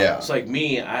up. Yeah. Yeah. It's like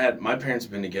me, my parents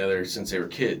have been together since they were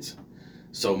kids.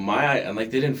 So and like,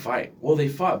 they didn't fight. Well, they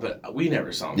fought, but we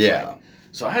never saw them Yeah. fight.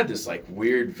 So I had this, like,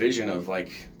 weird vision of,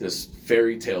 like, this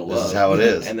fairy tale love. This is how it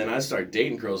is. And then I start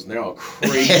dating girls, and they're all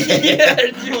crazy. Yeah.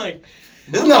 You're like,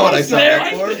 Isn't that what I signed They're,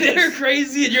 up for? they're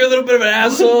crazy and you're a little bit of an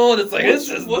asshole. And it's like,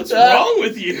 what's wrong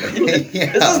with you?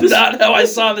 Yeah. This is not how I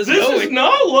saw this This going. is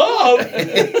not love.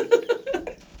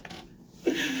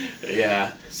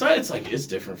 Yeah. So it's like, it's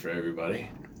different for everybody.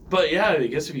 But yeah, I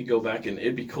guess if you go back and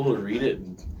it'd be cool to read it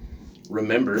and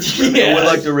remember. I would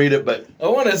like to read it, but I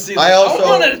want to see. I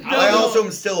wanna also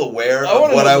am still aware I of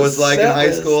wanna what know I the was like in set high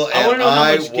list. school, I want and to know how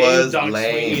I much games was Doc Sweeney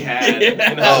lame. had. Yeah.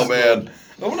 in high Oh school. man.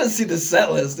 I want to see the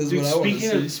set list. Is Dude, what I want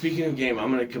to see. speaking of game, I'm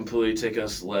gonna completely take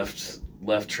us left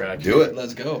track. Do it.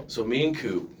 Let's go. So me and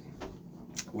Coop,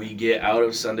 we get out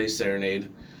of Sunday Serenade.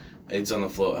 It's on the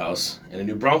Float House, and in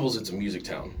New Braunfels, it's a music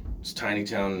town. It's a tiny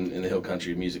town in the hill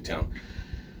country, music town.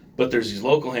 But there's these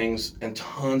local hangs, and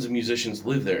tons of musicians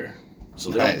live there. So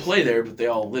they don't Nice. play there, but they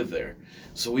all live there.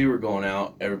 So we were going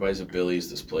out. Everybody's at Billy's,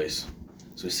 this place.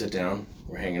 So we sit down.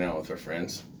 We're hanging out with our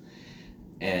friends,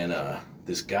 and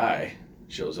this guy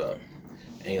shows up,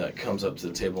 and he, like, comes up to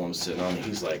the table I'm sitting on, and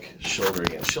he's like shoulder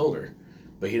against shoulder,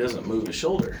 but he doesn't move his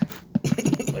shoulder.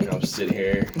 Like, I'm sitting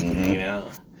here hanging out,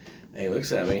 and he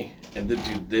looks at me, and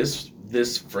dude,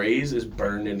 this phrase is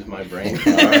burned into my brain.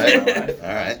 All right.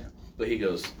 All right. But he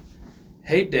goes,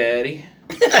 "Hey, Daddy."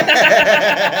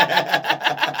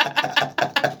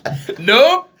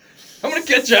 Nope. I'm gonna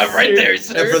catch you up right there,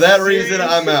 sir. And for that reason,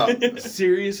 I'm out.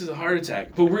 Serious as a heart attack.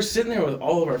 But we're sitting there with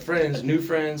all of our friends, new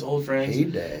friends, old friends. Hey,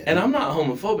 Dad. And I'm not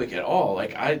homophobic at all.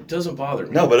 Like, it doesn't bother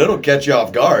me. No, but it'll catch you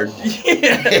off guard.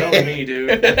 Tell me, dude.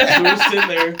 So we're sitting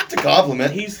there. It's a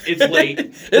compliment. It's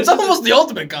late. It's almost the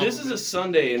ultimate compliment. This is a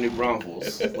Sunday in New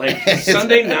Braunfels. Like,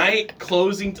 Sunday night,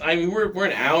 closing. I mean, we're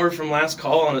an hour from last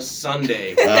call on a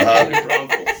Sunday Uh-huh. in New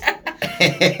Braunfels.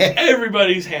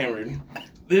 Everybody's hammered.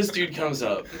 This dude comes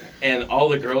up, and all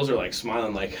the girls are, like,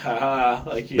 smiling, like, ha ha.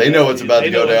 Like, They know what's about to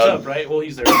go they know down. what's up, right? Well,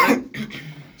 he's their friend.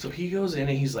 So he goes in,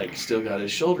 and he's, like, still got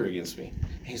his shoulder against me.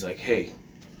 And he's like, "Hey,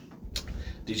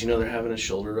 did you know they're having a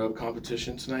shoulder rub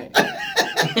competition tonight?"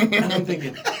 And I'm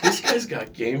thinking, this guy's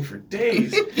got game for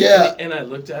days. Yeah. And I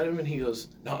looked at him, and he goes,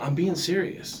 "No, I'm being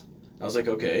serious." I was like,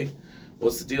 "Okay,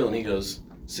 what's the deal?" And he goes,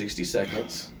 60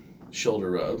 seconds,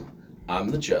 shoulder rub. I'm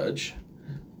the judge,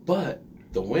 but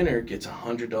the winner gets a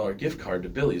 $100 gift card to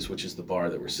Billy's, which is the bar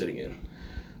that we're sitting in,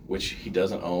 which he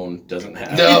doesn't own, doesn't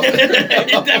have. No. He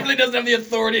definitely doesn't have the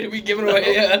authority to be giving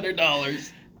away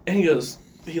 $100. And he goes,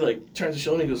 he, like, turns his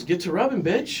shoulder and he goes, "Get to rubbing,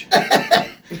 bitch."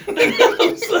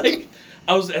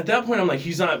 I was at that point, I'm like,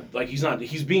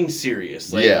 he's being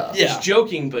serious. Like, Yeah. he's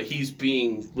joking, but he's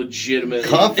being legitimate.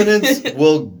 Confidence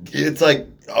will, it's like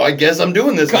Oh, I guess I'm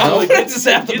doing this now. Confidence is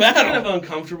half the It's battle. kind of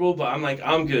uncomfortable, but I'm like,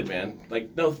 I'm good, man. Like,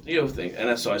 no, you know, thing.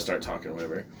 And so I start talking or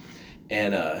whatever.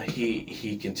 And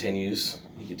he continues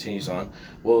on.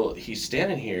 Well, he's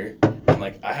standing here, and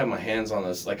like I have my hands on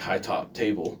this like high top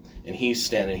table, and he's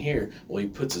standing here. Well, he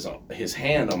puts his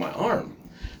hand on my arm,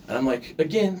 and I'm like,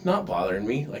 again, not bothering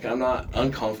me. Like I'm not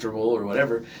uncomfortable or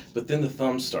whatever. But then the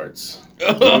thumb starts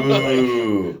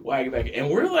Ooh. wagging back, and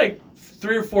we're like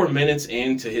 3 or 4 minutes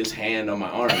into his hand on my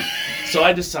arm. So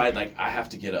I decide like I have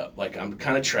to get up. Like I'm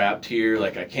kind of trapped here.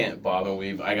 Like I can't bob and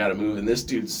weave. I gotta move, and this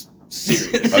dude's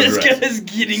serious. This guy is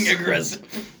getting aggressive.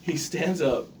 He stands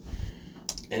up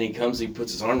and he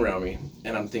puts his arm around me,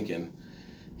 and I'm thinking,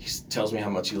 he tells me how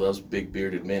much he loves big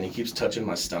bearded men. He keeps touching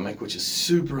my stomach, which is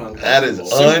super uncomfortable. That is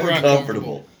Super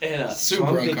uncomfortable. And, Super so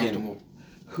I'm uncomfortable. thinking,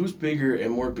 who's bigger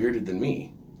and more bearded than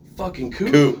me? Fucking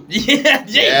Coop. Coop.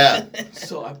 Yeah.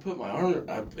 So I put my arm,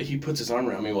 he puts his arm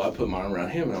around me, well I put my arm around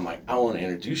him, and I'm like, I want to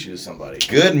introduce you to somebody.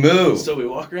 Good move. So we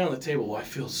walk around the table. Well, I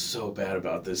feel so bad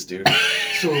about this, dude.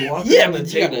 So we walk Yeah, around the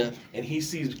but you table, gotta- and he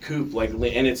sees Coop, like, and dude,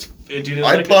 it was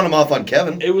I'd like pawn him off on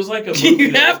Kevin. it was like a movie.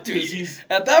 You have to. 'cause he's-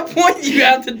 At that point, you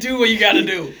have to do what you got to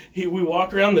do. we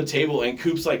walk around the table, and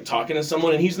Coop's like talking to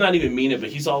someone, and he's not even mean it, but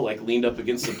he's all like leaned up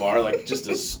against the bar, like just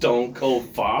a stone cold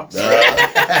fox.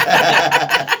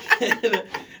 And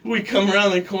we come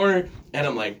around the corner, and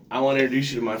I'm like, I want to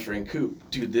introduce you to my friend Coop.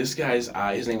 Dude, this guy's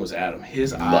eye, his name was Adam.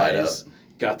 His Light eyes up.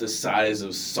 got the size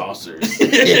of saucers.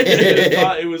 I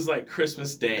thought it was like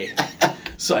Christmas Day.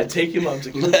 So I take him up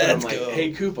to Coop, and I'm Let's like, go.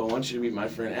 hey, Coop, I want you to meet my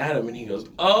friend Adam. And he goes,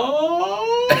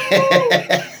 oh.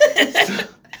 So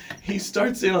he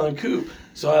starts in on Coop.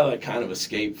 So I like kind of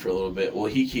escape for a little bit. Well,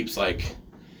 he keeps like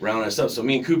rounding us up. So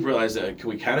me and Coop realized that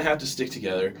we kind of have to stick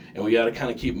together, and we got to kind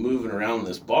of keep moving around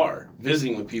this bar,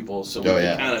 visiting with people, so we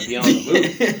can kind of be on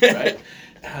the move, right?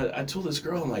 I told this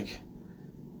girl, I'm like,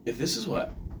 if this is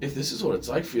what it's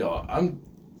like for y'all,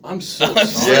 I'm so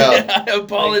sorry. Yeah. I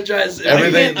apologize.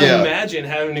 Everything- I can't yeah. imagine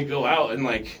having to go out and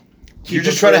like. keep You're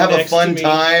just a trying to friend have a next to fun me.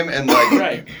 time and like.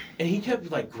 Right. And he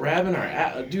kept like grabbing our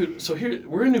ass. Dude, so here,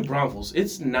 we're in New Braunfels.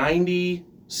 It's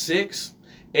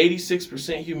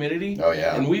 86% humidity. Oh,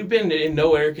 yeah. And we've been in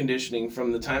no air conditioning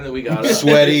from the time that we got up.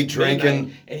 Sweaty, It's midnight,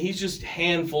 drinking. And he's just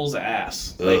handfuls of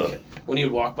ass. Ugh. Like, when he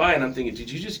would walk by, and I'm thinking, did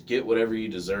you just get whatever you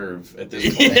deserve at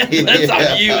this point? Yeah, that's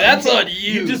Yeah. on you. That's on you.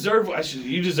 You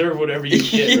deserve whatever you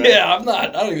get, right? Yeah, I'm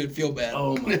not. I don't even feel bad.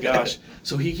 Oh my gosh.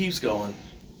 So he keeps going.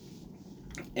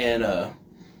 And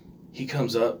he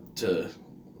comes up to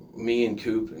me and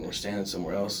Coop, and we're standing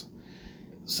somewhere else.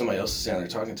 Somebody else is standing there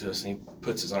talking to us, and he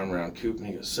puts his arm around Coop, and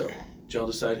he goes, so, did y'all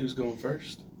decide who's going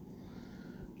first?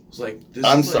 I was like, this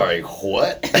I'm is like- sorry,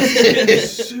 what?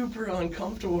 it's super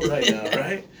uncomfortable right now,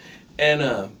 right? And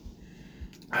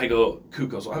I go,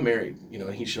 Coop goes, well, I'm married, you know,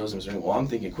 and he shows him his ring. Well, I'm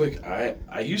thinking, quick, I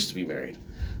used to be married.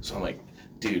 So I'm like,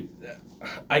 dude,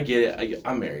 I get it.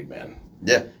 I'm married, man.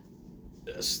 Yeah.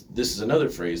 This is another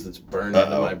phrase that's burned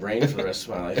into my brain for the rest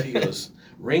of my life. He goes,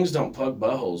 rings don't plug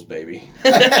buttholes, baby.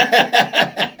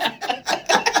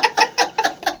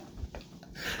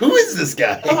 Who is this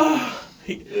guy?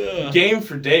 Game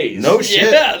for days. No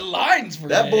shit. Yeah, lines for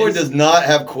That boy days. does not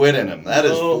have quit in him. That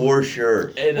is No. for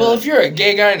sure. And, Well, if you're a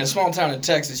gay guy in a small town in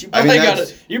Texas, you I mean, probably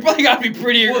that's- gotta be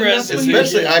pretty Well, that's aggressive. what he-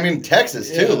 Especially, I mean, Texas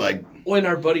too. Yeah. Like, when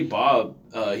our buddy Bob,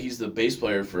 he's the bass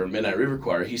player for Midnight River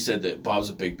Choir, he said that Bob's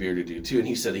a big bearded dude too, and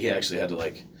he said that he actually had to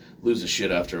like lose his shit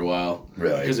after a while.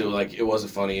 Really? Because it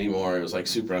wasn't funny anymore. It was like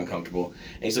super uncomfortable.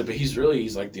 And he said, but he's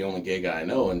like the only gay guy I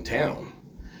know in town.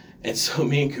 And so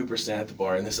me and Cooper stand at the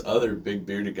bar, and this other big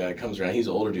bearded guy comes around. He's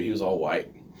an older dude. He was all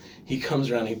white. He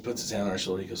comes around, he puts his hand on our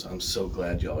shoulder. He goes, I'm so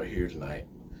glad y'all are here tonight.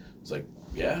 I was like,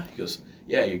 yeah? He goes,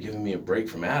 yeah, you're giving me a break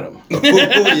from Adam. oh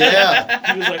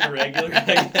yeah. He was like a regular,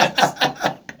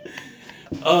 I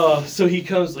guess. So he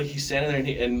comes, like, he's standing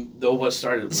there, and what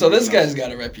started... So this guy's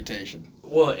got a reputation.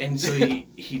 Well, and so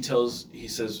he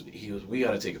says, we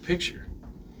got to take a picture.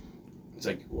 It's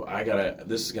like, well,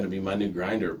 this is going to be my new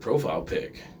Grindr profile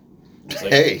pic. It's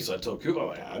like, Hey. So I told Coop, I'm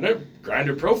like, I know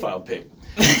Grindr profile pic.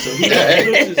 So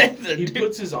he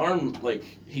puts his arm, like,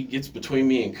 he gets between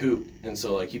me and Coop, and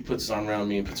so, like, he puts his arm around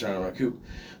me and puts his arm around Coop.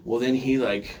 Well, then he,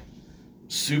 like,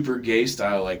 super gay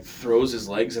style, like, throws his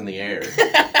legs in the air.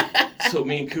 So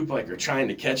me and Coop, like, are trying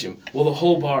to catch him. Well, the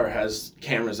whole bar has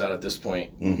cameras out at this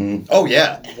point. Mm-hmm. Oh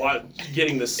yeah.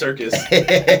 Getting the circus.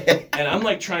 And I'm,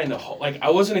 like, trying to, I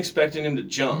wasn't expecting him to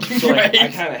jump. So, like, I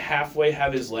Right. kind of halfway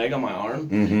have his leg on my arm.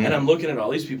 Mhm. And I'm looking at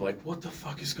all these people like, what the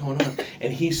fuck is going on?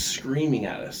 And he's screaming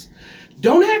at us.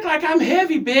 Don't act like I'm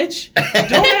heavy, bitch.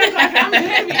 Don't act like I'm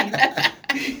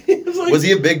heavy. It was like, Was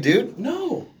he a big dude?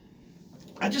 no.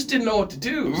 I just didn't know what to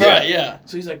do. Right, yeah.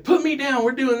 So he's like, put me down.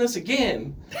 We're doing this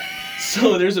again.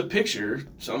 So there's a picture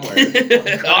somewhere.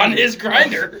 On his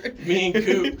grinder. Me and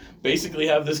Coop basically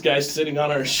have this guy sitting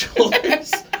on our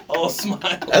shoulders, all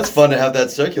smiling. That's fun to have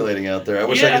that circulating out there. I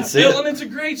wish I could see Phil, it. and it's a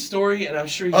great story, and I'm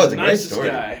sure he's Oh, it's the a great nicest story.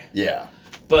 guy. Yeah.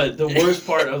 But the worst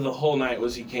part of the whole night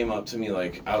was he came up to me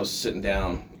like I was sitting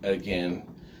down again,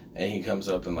 and he comes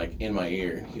up and like in my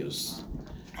ear, he goes,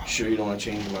 "Sure you don't want to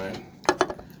change your mind?"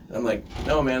 And I'm like,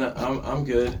 "No, man, I'm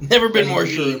good." Never been And more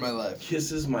he sure in my life.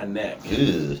 Kisses my neck,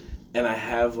 Ugh. and I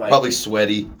have like Probably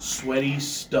sweaty. sweaty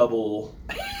stubble,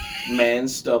 man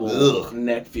stubble Ugh.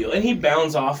 neck feel, and he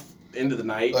bounds off into the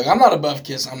night. Look, I'm not above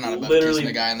kissing. I'm not above Literally- kissing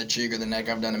a guy on the cheek or the neck.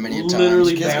 I've done it many a times.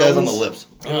 Literally Kiss guys on the bounds. lips.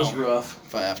 It was Oh. rough,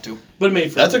 If I have to. but it made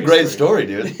for That's a great story,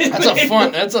 dude. That's a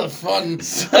fun. That's a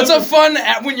fun.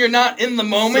 When you're not in the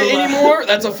moment So, anymore.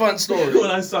 That's a fun story.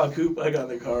 When I saw Coop, I got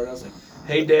in the car and I was like,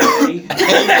 "Hey, Daddy."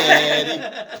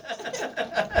 Hey,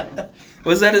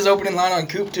 Was that his opening line on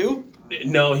Coop too?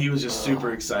 No, he was just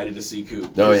super excited to see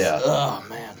Coop. Oh, yeah. Oh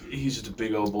man. He's just a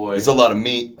big old boy. It's a lot of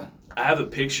meat. I have a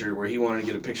picture where he wanted to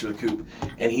get a picture of Coop,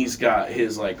 and he's got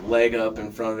his like leg up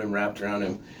in front of him, wrapped around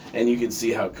him, and you can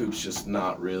see how Coop's just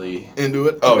not really, Into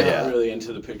it. Oh, not yeah. really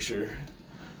into the picture.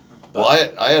 Well,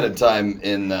 I had a time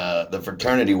in the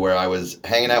fraternity where I was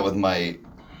hanging out with my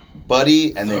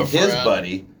buddy and then The his frat.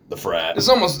 buddy, the frat. This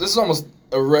is almost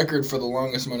a record for the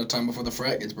longest amount of time before the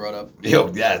frat gets brought up. Yo,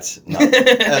 that's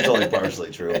only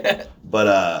partially true.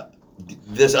 But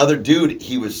this other dude,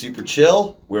 he was super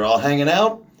chill. We were all hanging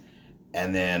out.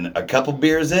 And then a couple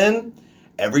beers in,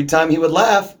 every time he would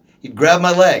laugh, he'd grab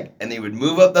my leg and he would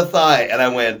move up the thigh. And I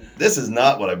went, this is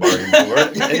not what I bargained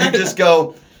for. And you just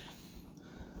go,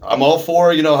 I'm all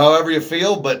for, however you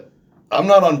feel, but I'm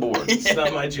not on board. It's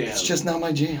not my jam. It's just not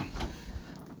my jam.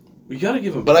 We gotta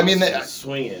give him. But I mean,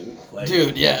 swinging, like,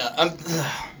 Dude, yeah.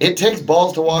 It takes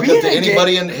balls to walk Being up to a gay-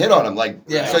 anybody and hit on him. Like,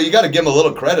 Yeah. so you got to give them a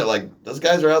little credit. Like, those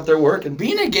guys are out there working.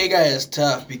 Being a gay guy is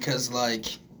tough because like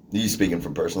You speaking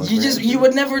from personal you experience?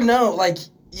 would never know. Like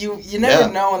you never Yeah.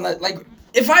 know, and that like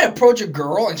if I approach a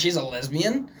girl and she's a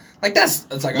lesbian, like it's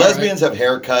like Lesbians have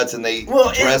haircuts and they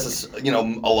Well, dress, a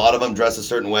lot of them dress a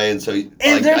certain way, and so and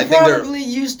like, they're I think probably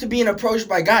used to being approached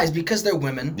by guys because they're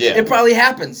women. Yeah. It probably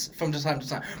happens from time to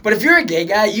time. But if you're a gay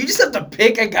guy, you just have to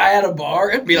pick a guy at a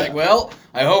bar and be like, well,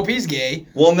 I hope he's gay.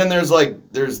 Well, and then there's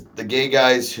the gay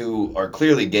guys who are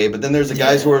clearly gay, but then there's the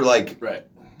guys who are like, right,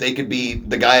 they could be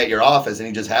the guy at your office and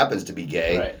he just happens to be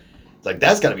gay. right. It's like,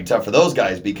 that's got to be tough for those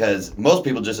guys because most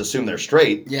people just assume they're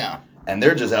straight Yeah. and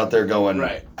they're just out there going,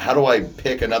 Right. how do I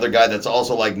pick another guy that's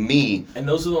also like me? And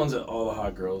those are the ones that all the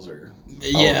hot girls are.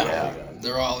 Yeah. yeah.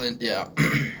 They're all in. Yeah.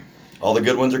 All the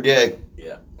good ones are gay.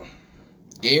 Yeah.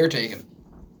 Gay or taken.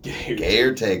 Gay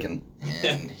or taken.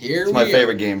 And here It's my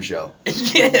favorite game show.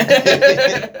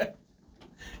 Yeah.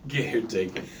 Get your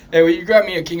taken. Hey, will you grab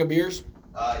me a king of beers?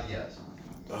 Yes.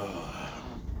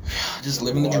 Just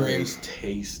living the Water dream. is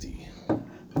tasty.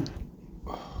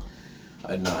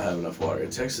 I did not have enough water. In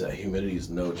Texas, that humidity is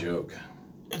no joke.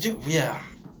 Dude, yeah.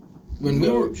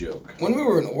 No joke. When we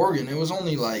were in Oregon, it was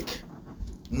only like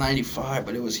 95,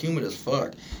 but it was humid as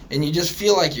fuck. And you just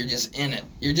feel like you're just in it.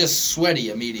 You're just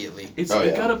sweaty immediately. It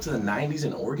yeah. got up to the 90s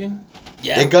in Oregon?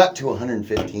 Yeah. It got to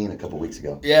 115 a couple weeks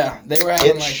ago. Yeah, they were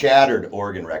having It like shattered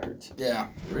Oregon records. yeah.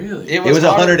 Really? It was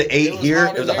hotter- 108 here.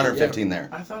 hotter It was there, 115 there.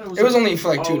 I thought It was only for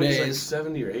like 2 always, days.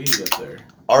 70 or 80 up there.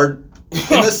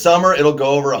 In the summer, it'll go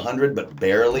over 100, but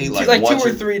barely. Yeah. Like, Like 2 once or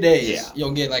you're- 3 days, Yeah.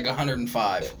 you'll get like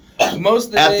 105. Most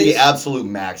of the At days, the absolute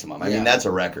maximum. I Yeah. mean, that's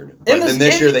a record. in But then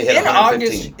this year they hit in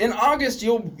 115. August, in August,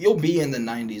 you'll be in the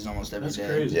 90s almost every That's day.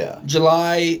 crazy. Yeah.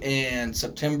 July and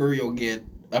September, you'll get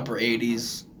upper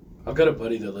 80s. I've got a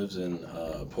buddy that lives in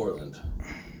Portland.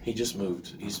 He just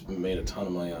moved. He's made a ton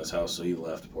of money on his house, so he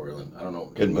left Portland. I don't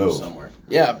know. Good he moved move. somewhere.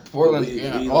 Yeah, Portland.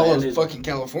 We All those landed- fucking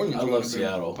Californians. I would love have been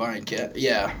Seattle. Buying cat.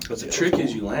 Yeah. But the trick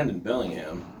is you land in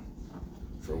Bellingham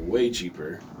for way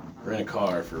cheaper. Rent a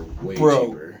car for way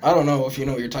cheaper. I don't know if you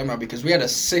know what you're talking about because we had a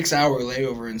 6-hour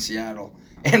layover in Seattle,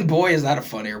 and boy, is that a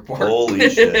fun airport! Holy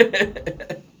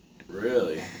shit.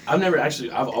 Really? I've always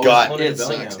God, flown into It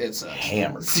Bellingham. sucks. It sucks.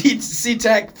 Hammered.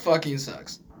 SeaTac fucking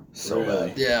sucks. So Really?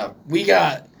 bad.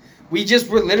 Yeah, we just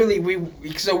were literally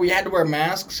so we had to wear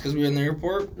masks because we were in the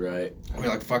airport. Right. We were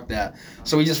like, fuck that.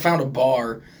 So we just found a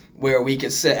bar where we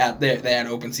could sit at there. They had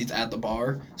open seats at the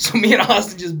bar. So me and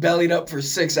Austin just bellied up for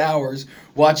 6 hours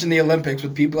watching the Olympics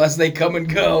with people as they come and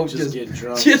go. Just get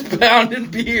drunk. Just pounding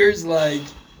beers like,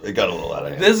 It got a little out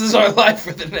of hand. this is our life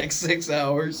for the next 6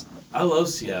 hours. I love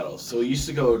Seattle. So we used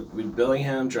to go, we'd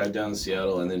Bellingham, drive down to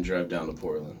Seattle, and then drive down to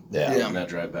Portland. Yeah. Yeah. And that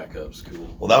drive back up is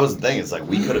cool. Well, that was the thing. It's like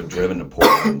we could have driven to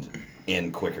Portland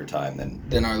in quicker time than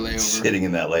Then our layover. sitting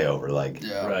in that layover. Like,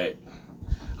 Yeah. Right.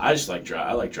 I just like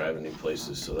I like driving new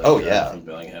places. So that Oh, drive yeah. From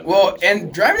Bellingham. Well, is and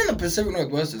cool. driving in the Pacific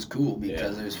Northwest is cool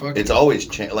because there's fucking. it's always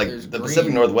like There's the green.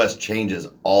 Pacific Northwest changes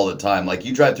all the time. Like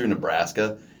you drive through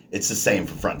Nebraska, it's the same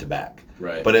from front to back.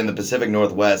 Right. But in the Pacific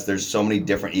Northwest, there's so many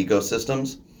different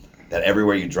ecosystems that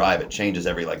everywhere you drive, it changes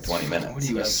every like 20 minutes. What are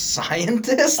you, a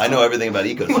scientist? I know everything about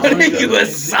ecosystems. What are you, a Yeah.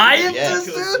 scientist,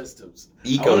 dude? Ecosystems.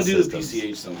 I want to do the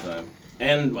Ecosystems. PCH sometime.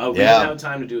 And we Yeah. don't have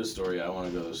time to do Astoria. I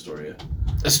want to go to Astoria.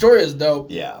 Astoria is dope.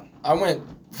 Yeah. I went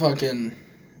fucking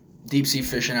deep sea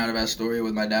fishing out of Astoria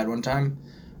with my dad one time.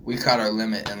 We caught our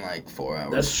limit in like 4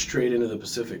 hours. That's straight into the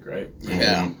Pacific, right?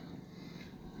 Yeah. Mhm.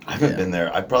 I haven't Yeah. been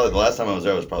there. The last time I was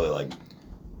there was probably like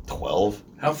 12.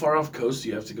 How far off coast do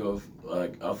you have to go,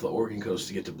 like off the Oregon coast,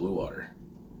 to get to blue water?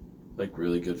 Like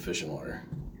really good fishing water.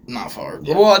 Not far.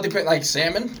 Yeah. Well, it depends. Like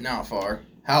salmon, not far.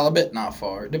 Halibut, not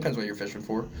far. It depends what you're fishing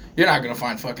for. You're not gonna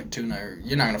find fucking tuna. Or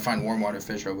you're not gonna find warm water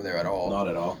fish over there at all. Not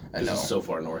at all. I 'Cause know. It's so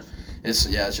far north. It's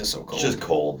just so cold. It's just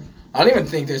cold. I don't even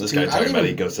think there's This tuna. guy's I talking don't, about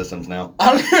even, ecosystems now.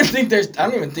 I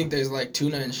don't even think there's like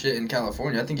tuna and shit in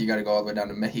California. I think you got to go all the way down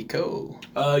to Mexico.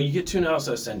 You get tuna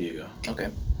outside San Diego. Okay.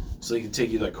 So they can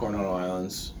take you like Coronado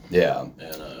Islands Yeah.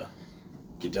 and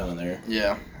get down in there.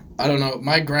 Yeah. I don't know.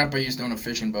 My grandpa used to own a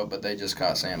fishing boat, but they just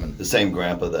caught salmon. The same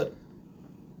grandpa that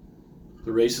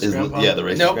The racist is. grandpa? Yeah, the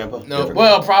racist Nope. grandpa? No. Different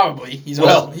Well, probably. He's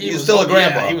Well, old. he's was still a old.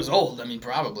 grandpa. Yeah, he was old. I mean,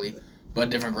 probably. But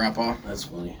different grandpa. That's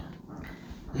funny.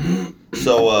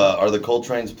 So, are the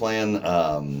Coltrane's playing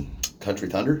Country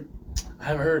Thunder? I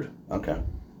haven't heard. Okay.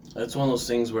 That's one of those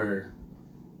things where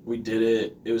we did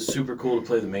it. It was super cool to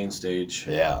play the main stage.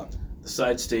 Yeah. The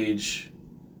side stage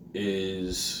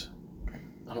is,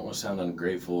 I don't want to sound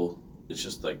ungrateful. It's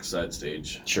just like side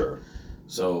stage. Sure.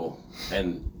 So,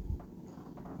 and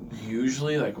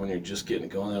usually, like when you're just getting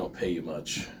going, they don't pay you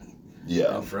much.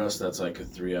 Yeah. And for us, that's like a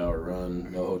 3-hour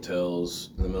run, no hotels,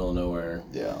 in the middle of nowhere.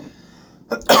 Yeah.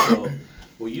 So,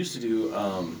 we used to do,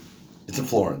 It's in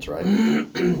Florence, right?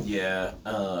 yeah,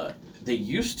 they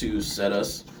used to set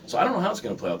us. So I don't know how it's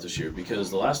going to play out this year because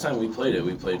the last time we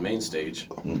played main stage,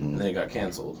 and then it got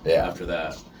canceled. Yeah. After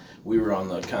that, we were on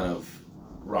the kind of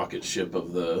rocket ship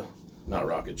of the, not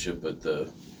rocket ship, but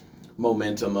the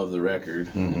momentum of the record,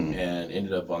 and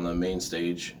ended up on the main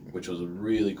stage, which was a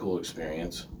really cool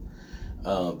experience.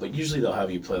 But usually they'll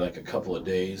have you play like a couple of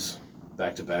days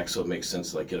back to back, so it makes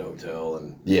sense to like get a hotel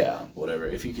and Yeah. whatever.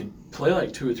 If you could play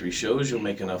like 2 or 3 shows, you'll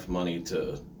make enough money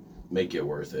to make it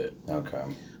worth it. Okay.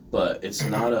 But it's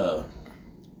not a.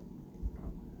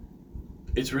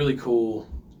 It's really cool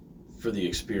for the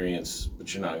experience,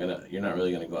 but you're not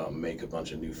really gonna go out and make a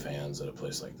bunch of new fans at a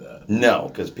place like that. No,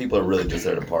 because people are really just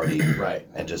there to party Right.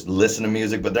 and just listen to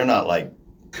music, but they're not like,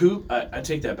 Coop, I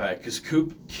take that back because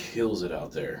Coop kills it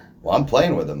out there. well, I'm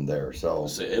playing with them there, so.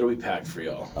 So it'll be packed for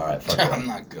y'all. All right, fuck I'm it.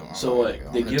 not going. So what,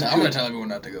 they give I'm gonna you- tell everyone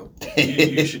not to go.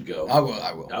 You should go. I will.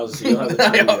 I will. I was you'll have the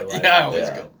time of your life. Yeah, I always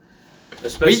Yeah. go.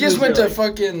 Especially We just if went you're to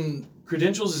like- fucking.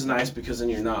 Credentials is nice because then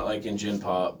you're not like in Gin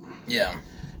Pop. Yeah.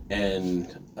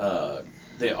 And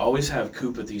they always have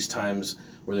Coop at these times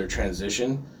where they're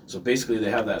transition. So basically,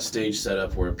 they have that stage set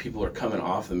up where people are coming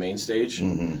off the main stage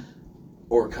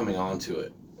or coming onto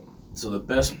it. So the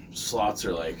best slots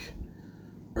are like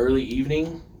early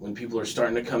evening when people are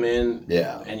starting to come in.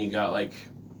 Yeah. And you got like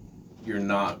you're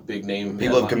not big name.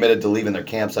 People have committed to leaving their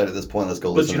campsite at this point. Let's go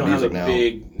but listen you to don't have a music now.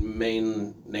 big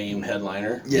main name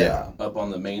headliner. Yeah. Up on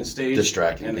the main stage,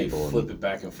 Distracting and they people flip it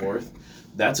back and forth.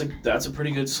 That's a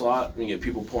pretty good slot when you get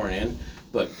people pouring in.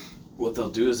 But what they'll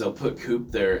do is they'll put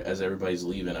Coop there as everybody's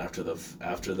leaving after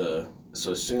the.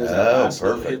 So as soon as that last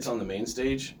note perfect. hits on the main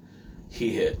stage, he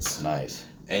hits, Nice.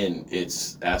 and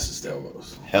it's asses to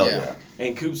elbows. Hell Yeah. yeah.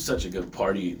 And Coop's such a good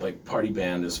party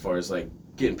band as far as like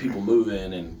getting people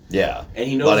moving and Yeah.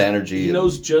 he A knows lot of energy. He and-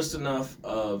 knows just enough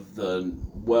of the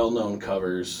well-known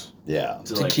covers Yeah.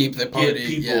 To keep the party, get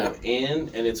people yeah. in,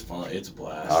 and it's fun. It's a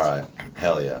blast. All right.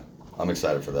 Hell yeah. I'm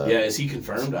excited for that. Yeah, is he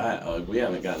confirmed? We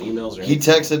haven't gotten emails or He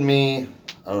anything. texted me,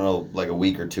 I don't know, like a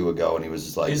week or two ago, and he was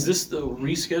just like, Is this the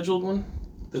rescheduled one?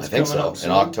 I That's think coming so. up In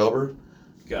soon? October?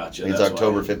 Gotcha. It's that's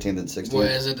October why. 15th and 16th. What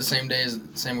is it? The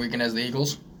same weekend as the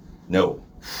Eagles? No.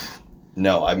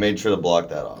 No, I made sure to block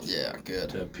that off. Yeah,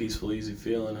 good. That peaceful, easy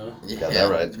feeling, huh? Yeah, Got that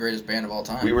right. The greatest band of all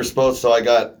time. We were supposed, so I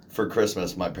got, for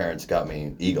Christmas, my parents got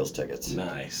me Eagles tickets.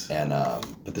 Nice. And,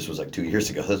 but this was like 2 years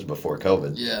ago. This was before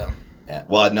COVID. Yeah. And,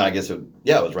 well, no, I guess it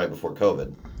was right before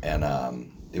COVID. And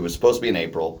it was supposed to be in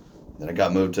April. Then it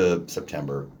got moved to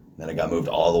September. Then it got moved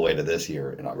all the way to this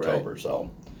year in October. So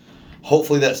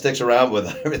hopefully that sticks around with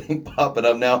everything popping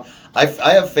up now. I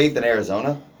have faith in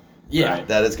Arizona. Yeah.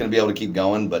 That it's going to be able to keep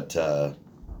going, but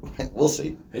we'll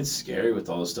see. It's scary with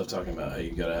all this stuff talking about how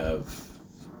you gotta have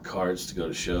cards to go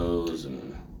to shows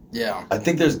and. Yeah. I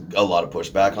think there's a lot of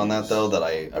pushback on that, though, that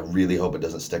I really hope it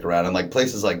doesn't stick around. And, like,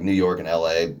 places like New York and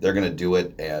L.A., they're going to do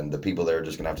it, and the people there are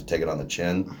just going to have to take it on the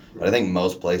chin. But I think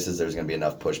most places, there's going to be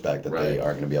enough pushback that they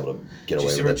aren't going to be able to get away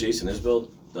with it. Did you see what Jason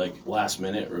Isbell, like, last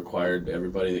minute required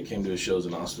everybody that came to his shows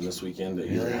in Austin this weekend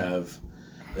to either have,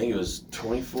 I think it was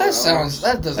 24 hours. That sounds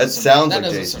like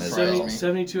doesn't Jason surprise Isbell. me.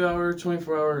 72 hour,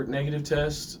 24-hour negative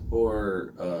test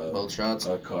or Both shots.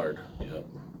 a card. Yep.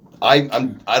 I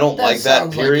don't That like that,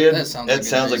 sounds period. like- that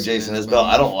sounds like a Jason Jason Isbell. Isbell.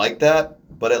 I don't like that,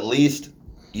 but at least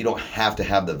you don't have to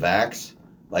have the vax.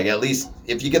 Like, at least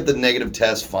if you get the negative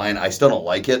test, fine. I still don't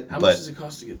like it, How much but does it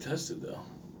cost to get tested, though?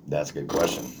 that's a good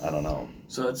question. I don't know.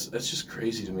 So that's just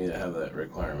crazy to me to have that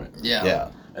requirement. Yeah.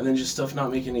 Yeah. And then just stuff not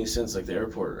making any sense, like the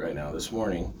airport right now. This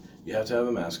morning, you have to have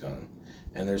a mask on.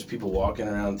 And there's people walking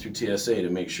around through TSA to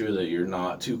make sure that you're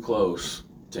not too close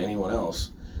to anyone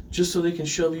else, just so they can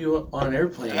shove you on an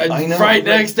airplane. I know. Right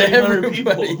next to 300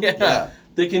 everybody. people. Yeah.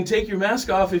 They can take your mask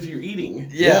off if you're eating.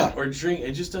 Yeah. Or drink.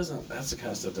 It just doesn't, that's the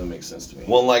kind of stuff that makes sense to me.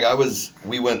 Well, like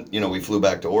we flew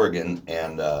back to Oregon,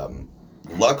 and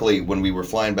luckily when we were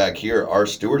flying back here, our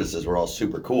stewardesses were all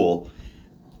super cool,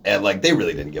 and like they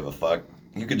really didn't give a fuck.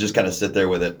 You could just kind of sit there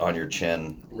with it on your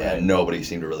chin, Right. and nobody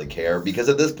seemed to really care, because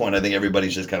at this point, I think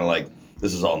everybody's just kind of like,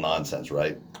 this is all nonsense,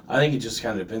 right? I think it just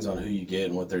kind of depends on who you get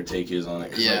and what their take is on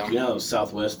it. 'Cause, Yeah. like, you know,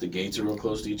 Southwest, the gates are real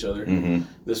close to each other. Mm-hmm.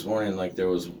 This morning, like, there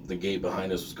was the gate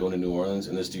behind us was going to New Orleans,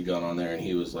 and this dude got on there and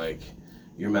he was like,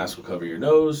 your mask will cover your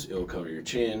nose, it will cover your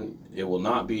chin, it will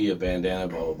not be a bandana,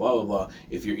 blah, blah, blah, blah, blah.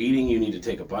 If you're eating, you need to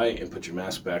take a bite and put your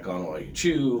mask back on while you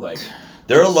chew. Like,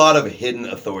 There are a lot of hidden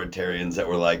authoritarians that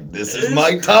were like, this is It's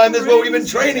my time, this is what we've been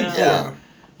crazy. training for. Yeah.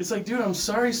 it's like, dude, I'm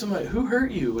sorry, somebody, who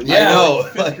hurt you? And Yeah. I know.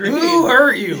 fifth Like, grade. Who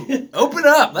hurt you? Open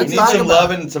up. you Let's need talk some about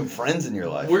love and some friends in your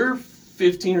life. We're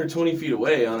 15 or 20 feet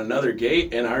away on another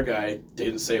gate, and our guy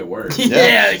didn't say a word. it.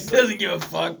 Yeah, he doesn't give a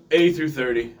fuck. A through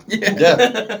 30. Yeah.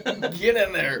 Yeah. Get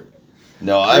in there.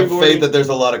 No, I have Rewarding. faith that there's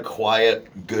a lot of quiet,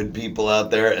 good people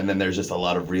out there, and then there's just a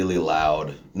lot of really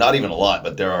loud. Not even a lot,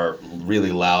 but there are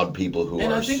really loud people who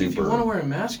And are I think super. if you want to wear a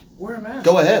mask, wear a mask.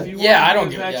 Go ahead. If you Yeah, want I to don't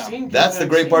get give- a yeah. vaccine, get That's a the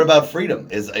great vaccine. part about freedom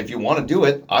is if you want to do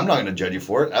it, I'm not going to judge you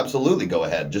for it. Absolutely, go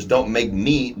ahead. Just don't make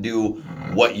me do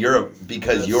what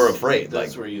because you're afraid.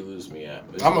 That's Like, where you lose me at.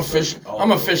 It's I'm just officially like all I'm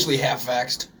the officially rules. half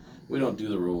vaxxed. We don't do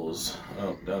the rules.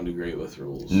 I don't do great with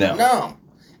rules. no. No.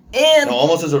 And No,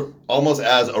 almost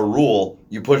as a rule,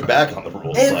 you push back on the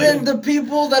rules. and Like, then the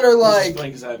people that are It's like just funny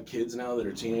because I have kids now that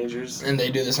are teenagers, and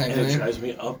they do the same and it thing. drives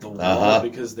me up the wall Uh-huh.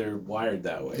 because they're wired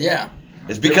that way. Yeah.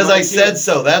 it's because They're I my said kids.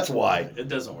 so. That's why. It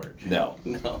doesn't work. No.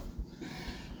 No.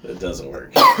 It doesn't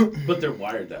work. But they're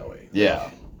wired that way. Yeah.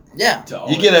 Yeah. To You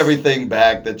always- get everything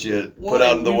back that you put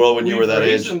out in the world when you were that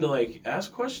raised age. them to like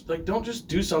ask questions. Like, don't just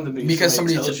do something Because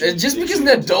somebody tells you just that because you an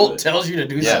can do adult it. tells you to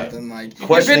do Yeah. something like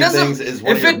Questioning if it things doesn't is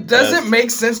one if of your it doesn't best-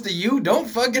 make sense to you, don't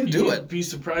fucking do You'd it. be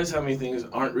surprised how many things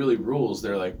aren't really rules.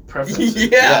 They're like preferences.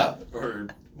 Yeah. Or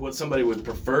what somebody would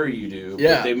prefer you do.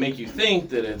 Yeah. But they make you think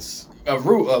that it's A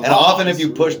rule. And often, if you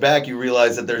push back, you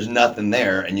realize that there's nothing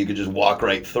there, and you could just walk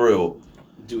right through.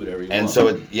 do whatever you And want. so,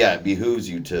 it behooves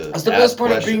you to. That's the ask best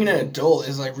part of questions. being an adult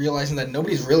is like realizing that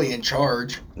nobody's really in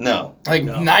charge. No. Like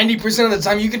No. 90% of the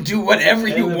time, you can do whatever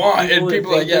you the want, and that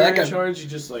people are like, think yeah, they're that in guy. charge. You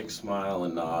just like smile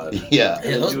and nod. Yeah.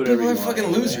 Yeah, those do whatever people are you want fucking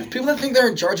anyway. losers. People that think they're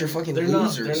in charge are fucking They're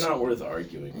losers. not. They're not worth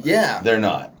arguing with. Yeah, They're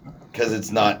not. Because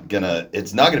it's not gonna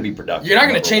be productive. you're not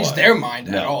gonna number change one. their mind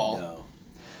at No. all. No.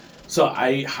 So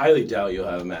I highly doubt you'll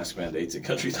have mask mandates at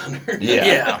Country Thunder. Yeah.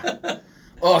 Yeah.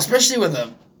 Well, especially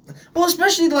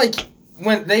especially like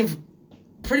when they've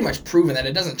pretty much proven that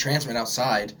it doesn't transmit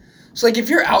outside. So like if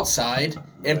you're outside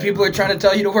and Right. people are trying to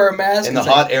tell you to wear a mask, In the it's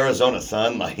like, hot Arizona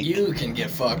sun, like. you can get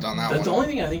fucked on that That's the one.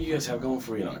 only thing I think you guys have going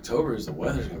for you in October is the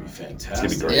weather's gonna be fantastic.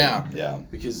 It's gonna be great. Yeah. Yeah.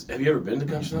 Because have you ever been to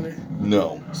Country Thunder?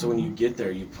 No. So when you get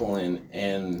there, you pull in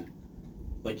and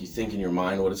like you think in your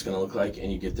mind what it's gonna look like, and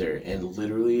you get there, and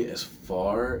literally as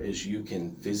far as you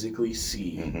can physically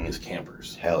see Mhm. is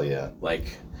campers. Hell yeah.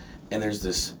 Like, and there's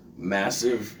this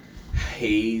massive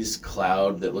haze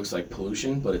cloud that looks like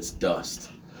pollution, but it's dust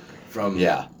from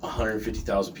Yeah.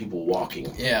 150,000 people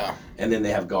walking. Yeah. And then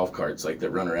they have golf carts like that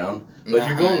run around. But if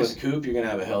you're going Nice. with Coop, you're gonna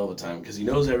have a hell of a time because he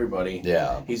knows everybody.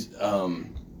 Yeah. He's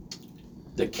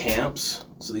the camps.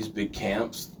 So these big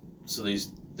camps. So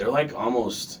they're like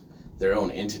almost their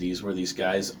own entities where these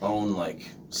guys own like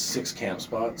 6 camp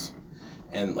spots,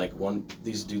 And like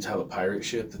these dudes have a pirate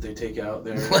ship that they take out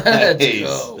there. Let's Nice.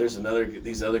 go. There's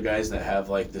these other guys that have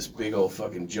like this big old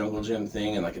fucking jungle gym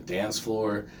thing and like a dance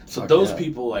floor. So Fuck those yeah.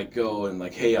 people like go and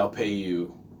like, hey, I'll pay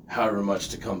you however much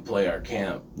to come play our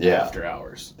camp after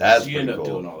hours. That's so you end pretty up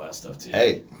cool. doing all that stuff too.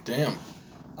 Hey, Damn.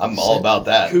 I'm all about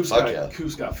that. Coop's Fuck yeah.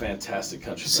 got fantastic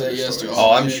country Say thunder yes to stories. all.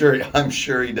 Oh, I'm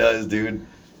sure he does, dude.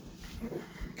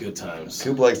 Good times.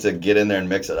 Coop likes to get in there and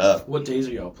mix it up. What days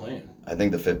are y'all playing? I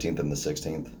think the 15th and the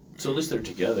 16th. So at least they're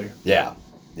together. Yeah.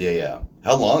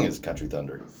 How long is Country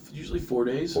Thunder? Usually 4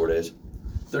 days. 4 days?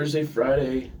 Thursday,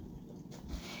 Friday,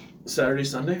 Saturday,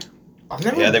 Sunday.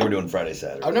 Yeah, they were doing Friday,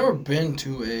 Saturday. I've never been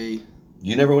to a.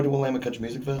 You never went to Willamette Country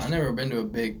Music Fest? I've never been to a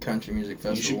big country music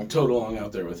You festival. should tote along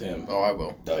out there with him. Oh, I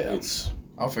will. Oh, yeah.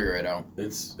 I'll figure it out.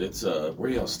 It's where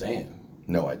y'all staying?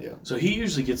 No idea. So he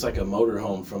usually gets like a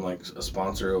motorhome from like a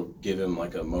sponsor will give him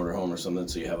like a motorhome or something.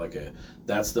 So you have like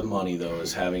that's the money though,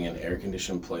 is having an air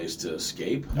conditioned place to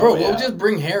escape. Bro, Oh, yeah. we'll just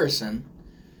bring Harrison.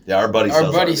 Yeah, our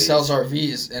buddy sells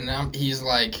RVs, and he's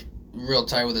like real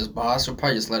tight with his boss. He'll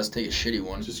probably just let us take a shitty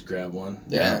one. Just grab one.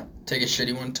 Yeah. Take a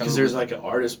shitty one. Because there's like an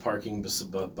artist parking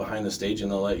behind the stage,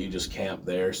 and they'll let you just camp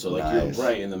there. So like Nice. you're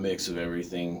right in the mix of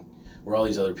everything, where all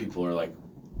these other people are like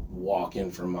walking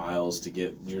for miles to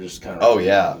get. You're just kind of Oh,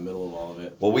 yeah. in the middle of all of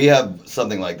it. Well, we have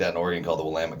something like that in Oregon called the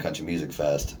Willamette Country Music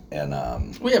Fest,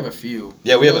 and We have a few.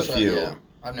 yeah, we have a few. Yeah.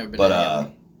 I've never been But to any of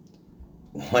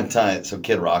them. one time, so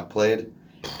Kid Rock played,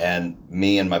 and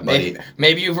me and my buddy,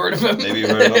 Maybe you've heard of him. maybe you've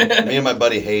heard of him. Me and my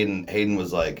buddy Hayden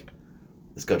was like,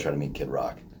 "Let's go try to meet Kid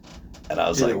Rock," and I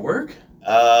was Did like, it work?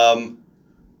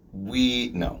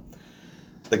 no,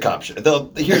 the cop showed.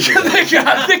 Here's the thing.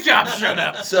 the cops showed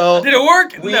up. So Did it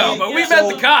work? We- No, but we so-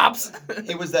 met the cops.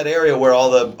 it was that area where all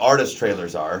the artist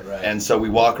trailers are, Right. and so we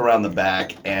walk around the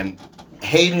back, and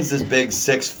Hayden's this big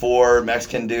 6'4"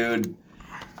 Mexican dude.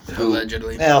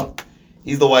 Allegedly. Well,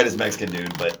 he's the whitest Mexican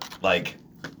dude, but like,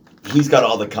 he's got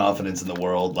all the confidence in the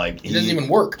world. Like He doesn't even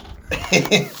work.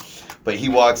 But he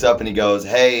walks up and he goes,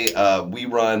 "Hey, we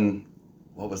run.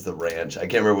 What was the ranch? I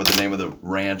can't remember what the name of the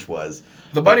ranch was.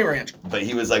 The Bunny Ranch. But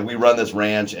he was like, we run this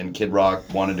ranch, and Kid Rock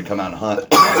wanted to come out and hunt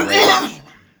on the ranch,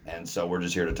 and so we're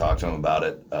just here to talk to him about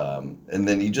it." And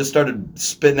then he just started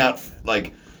spitting out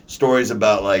like stories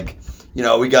about like,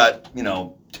 we got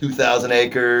 2,000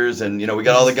 acres, and we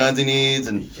got all the guns he needs,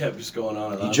 and He kept just going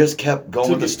on and on. he just kept going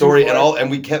Took with the it too story far. and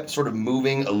we kept sort of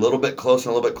moving a little bit closer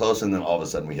and a little bit closer, and then all of a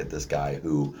sudden we hit this guy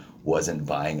who wasn't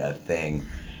buying a thing,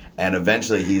 and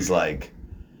eventually he's like,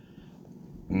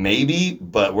 maybe,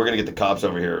 but we're gonna get the cops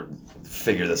over here,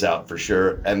 figure this out for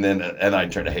sure. And I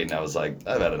turned to Hayden, I was like,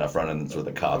 I've had enough run-ins with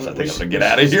the cops. I think I'm gonna get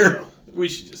out of here. We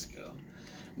should just go.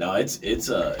 No, it's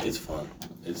fun.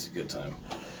 It's a good time.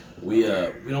 We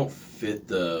don't fit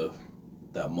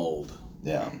that mold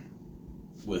Yeah.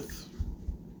 with.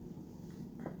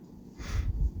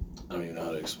 I don't even know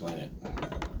how to explain it.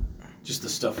 Just the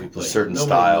stuff we play. A certain Nobody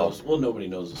style. knows- nobody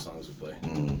knows the songs we play.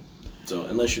 Mm. So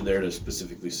unless you're there to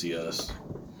specifically see us.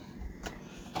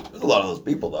 There's a lot of those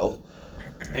people though.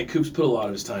 Hey, Coop's put a lot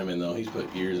of his time in though. He's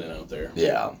put years in out there.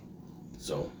 Yeah.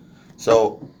 So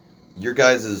So your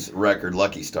guys' record,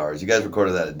 Lucky Stars, you guys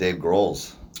recorded that at Dave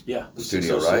Grohl's yeah, the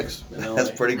studio, right? 606 in LA.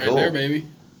 That's pretty Right cool. there, baby.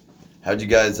 How'd you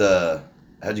guys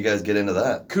get into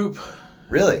that? Coop.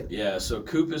 Really? Yeah, so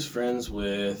Coop is friends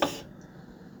with.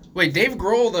 Wait, Dave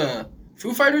Grohl, the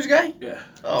Foo Fighters guy? Yeah.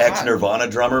 Oh, Ex-Nirvana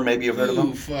drummer, maybe you've heard of Who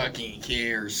him? fucking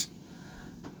cares?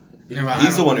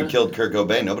 He's the one who killed Kurt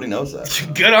Cobain. Nobody knows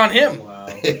that. Good on him. Wow.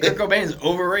 Kurt Cobain's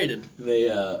overrated.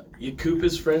 Coop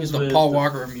is friends He's the with Paul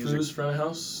Walker of music. Foo's front of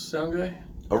house sound guy.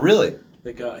 Oh, really?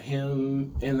 They got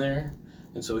him in there,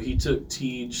 and so he took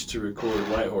Teej to record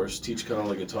Whitehorse. Teej cut on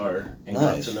the guitar and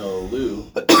Nice. got to know Lou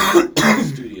in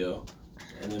the studio.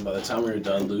 And then by the time we were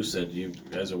done, Lou said, "You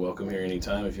guys are welcome here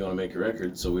anytime if you want to make a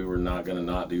record." So we were not going to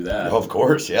not do that. Oh, of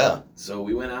course, yeah. So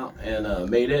we went out and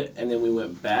made it, and then we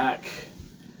went back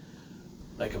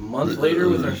like a month later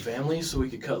with our family so we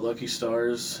could cut Lucky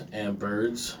Stars and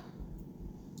Birds.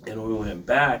 And when we went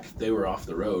back, they were off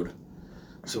the road.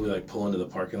 So we like pull into the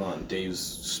parking lot and Dave's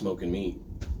smoking meat.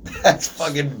 That's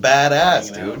fucking badass,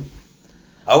 Hanging out. dude.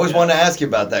 I always Yeah. wanted to ask you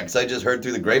about that because I just heard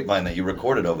through the grapevine that you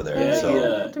recorded over there. Yeah, so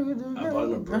I bought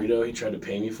him a burrito. He tried to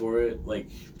pay me for it. Like,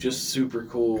 just super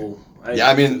cool. Yeah,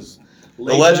 I mean, just the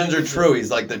laid legends back. are true. He's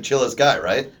like the chillest guy,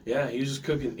 right? Yeah, he was just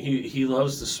cooking. He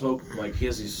loves to smoke. Like, he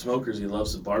has these smokers. He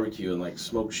loves to barbecue and like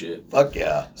smoke shit. Fuck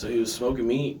yeah. So he was smoking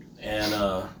meat, and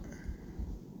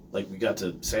like we got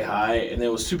to say hi, and it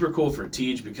was super cool for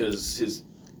Teej because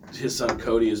his son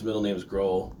Cody, his middle name is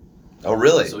Grohl, Oh,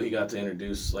 really? So he got to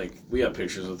introduce, like, we have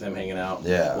pictures with him hanging out.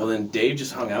 Yeah. Well, then Dave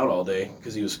just hung out all day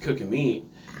because he was cooking meat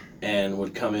and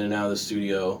would come in and out of the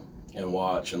studio and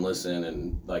watch and listen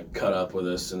and, like, cut up with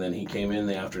us. And then he came in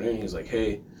the afternoon. He was like,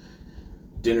 hey,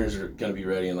 dinner's going to be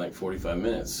ready in, like, 45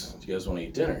 minutes. Do you guys want to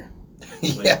eat dinner?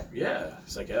 Yeah. Yeah.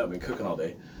 He's like, yeah, I've been cooking all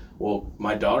day. Well,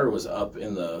 my daughter was up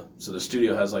in so the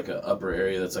studio has, like, a upper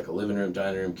area that's, like, a living room,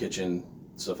 dining room, kitchen,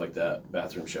 stuff like that,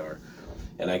 bathroom, shower.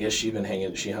 And I guess she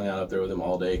hung out up there with him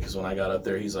all day, because when I got up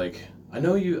there, he's like, I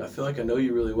feel like I know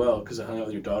you really well, because I hung out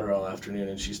with your daughter all afternoon,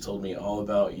 and she's told me all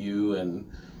about you and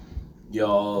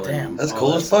y'all. Damn. That's all cool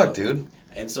that as fuck, stuff. dude.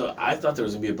 And so I thought there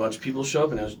was going to be a bunch of people show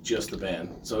up, and it was just the band.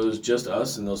 So it was just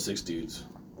us and those 6 dudes.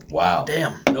 Wow.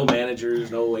 Damn. No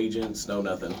managers, no agents, no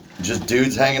nothing. Just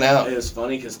dudes hanging out. It was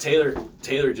funny because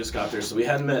Taylor just got there, so we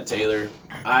hadn't met Taylor.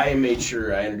 I made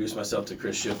sure I introduced myself to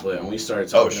Chris Shiflett, and we started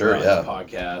talking about his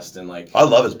podcast and, like, I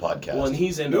love his podcast. well, and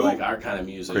he's into like our kind of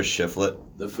music. Chris Shiflett.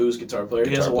 The Foos guitar player.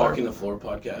 He has a Guitar player. Walking the Floor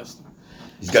podcast.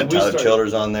 He's got So we Tyler started-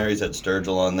 Childers on there. He's had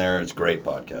Sturgill on there. It's a great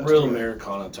podcast. Real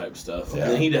Americana type stuff. Yeah.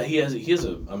 And he has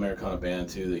an Americana band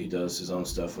too that he does his own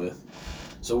stuff with.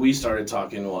 So we started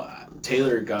talking. Well,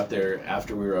 Taylor got there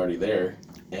after we were already there,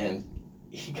 and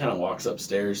he kind of walks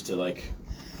upstairs to, like,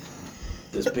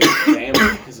 this big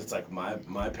family, because it's like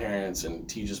my parents and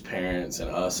Tija's parents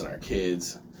and us and our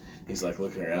kids. He's like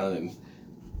looking around, and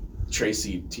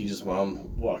Tracy, Tija's mom,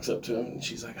 walks up to him, and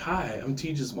she's like, "Hi, I'm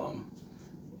Tija's mom."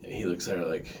 And he looks at her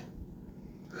like,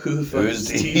 "Who the fuck Who's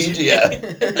is Tij?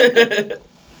 Tija?"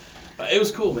 It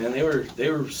was cool, man. They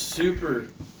were super,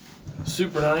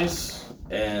 super nice.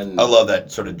 And I love that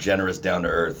sort of generous, down to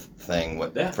earth thing. we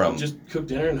just cooked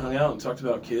dinner and hung out and talked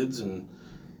about kids and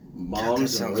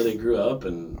moms and where they grew up,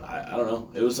 and I don't know.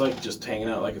 It was like just hanging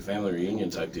out, like a family reunion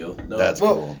type deal. No, That's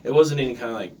cool. It wasn't any kind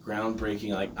of like groundbreaking.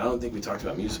 Like, I don't think we talked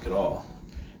about music at all.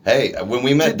 Hey, when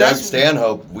we met Dude, Doug that's-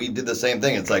 Stanhope, we did the same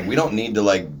thing. It's like we don't need to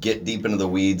like get deep into the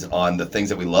weeds on the things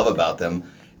that we love about them.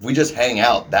 If we just hang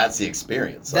out, that's the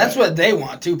experience. That's Like, what they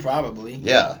want too, probably.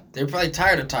 Yeah. They're probably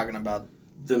tired of talking about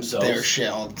Themselves. their shit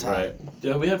all the time. Right.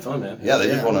 Yeah, we had fun, man. Yeah, they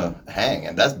just Yeah. want to hang,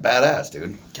 and that's badass,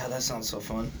 dude. God, that sounds so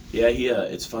fun. Yeah,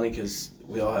 it's funny because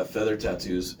we all have feather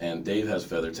tattoos, and Dave has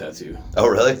feather tattoo. Oh,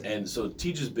 really? And so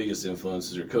Tija's biggest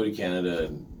influences are Cody Canada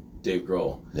and Dave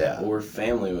Grohl. Yeah. Well, we're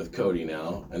family with Cody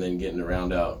now, and then getting to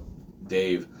round out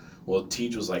Dave. Well,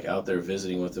 Tej was like out there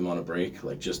visiting with him on a break,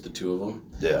 like just the two of them.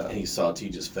 Yeah. And he saw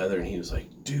Tej's feather, and he was like,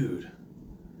 "Dude,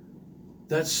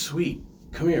 that's sweet.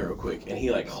 Come here real quick." And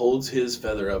he like holds his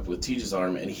feather up with Tej's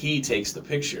arm, and he takes the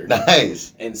picture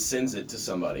Nice. and sends it to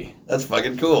somebody. That's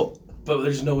fucking cool. But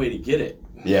there's no way to get it.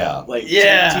 Yeah. Like,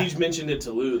 Yeah. Tej mentioned it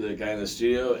to Lou, the guy in the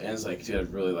studio, and it's like, "Dude,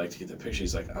 I'd really like to get the picture."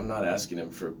 He's like, "I'm not asking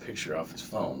him for a picture off his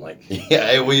phone. Like, Yeah,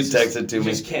 hey, will you text it to you me?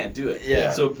 just can't do it."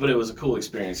 Yeah. So, but it was a cool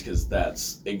experience because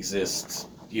exists,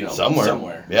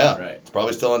 Somewhere. Yeah. Right. It's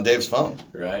probably still on Dave's phone.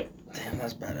 Right. Damn,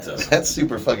 that's badass. So That's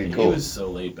super fucking he cool. was so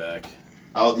laid back.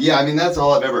 Oh, yeah, I mean, that's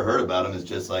all I've ever heard about him is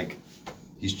just like,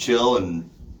 he's chill and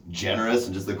generous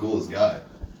and just the coolest guy.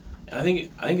 I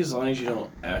think as long as you don't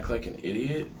act like an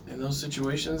idiot in those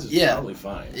situations, it's Yeah. probably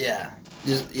fine. Yeah.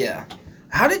 Yeah.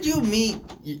 How did you meet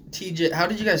TJ? How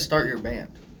did you guys start your band?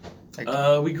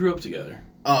 We grew up together.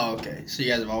 Oh, okay. So you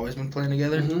guys have always been playing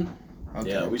together? Mm-hmm. Okay.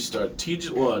 Yeah, we started. Tej's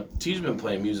been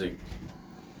playing music.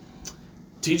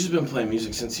 Tej's been playing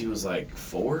music since he was like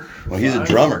 4. or Well, he's a 5.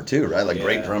 drummer too, right? Like, Yeah.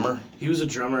 great drummer. He was a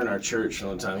drummer in our church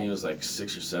from the time he was like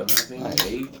 6 or 7, I think, Nice.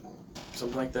 8,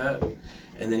 something like that.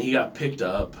 And then he got picked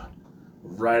up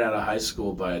right out of high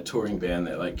school by a touring band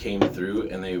that like came through,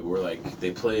 and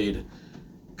they played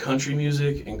country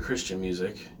music and Christian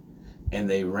music, and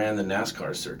they ran the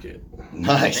NASCAR circuit.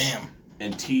 Nice. Damn.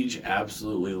 And Tej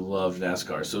absolutely loved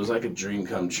NASCAR, so it was like a dream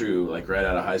come true. Like right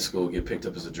out of high school, get picked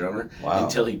up as a drummer. Wow.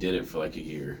 Until he did it for like a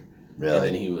year. Really? And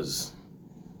then he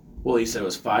said it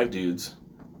was 5 dudes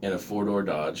in a 4-door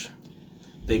Dodge.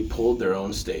 They pulled their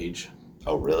own stage,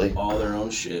 Oh, really? all their own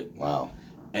shit, Wow.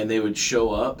 and they would show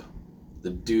up. The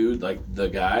dude, like the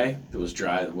guy that was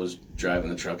driving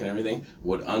the truck and everything,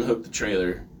 would unhook the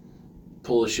trailer,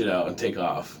 pull the shit out, and take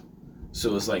off. So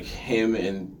it was like him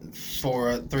and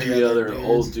 3 other dudes.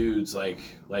 old dudes, like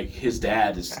his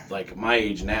dad is like my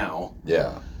age now,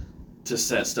 Yeah. to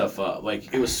set stuff up.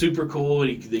 Like, it was super cool.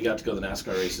 They got to go to the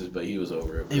NASCAR races, but he was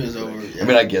over it. He was pretty over quick. it. I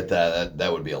mean, I get that.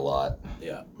 That would be a lot.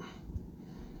 Yeah.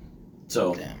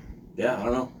 So, Damn. yeah, I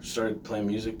don't know. Started playing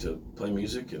music to play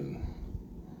music, and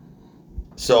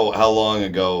So, how long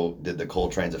ago did the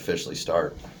Coltrane's officially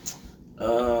start?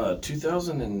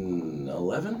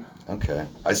 2011? Okay.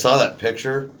 I saw that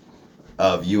picture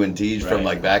of you and Tej from Right.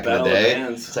 like back in Battle the of day.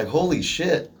 Bands. It's like, holy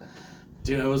shit.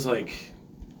 Dude, I was like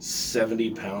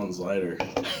 70 pounds lighter.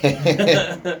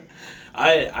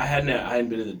 I hadn't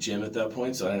been to the gym at that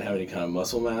point, so I didn't have any kind of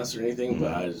muscle mass or anything.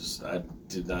 But I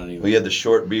did not even. Well, you had the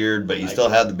short beard, but you still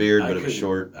had the beard, but it was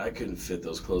short. I couldn't fit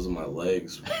those clothes on my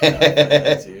legs.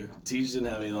 Teach didn't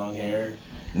have any long hair.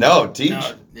 No, Teach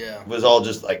yeah. was all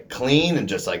just like clean and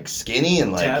just like skinny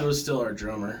and like. Tad was still our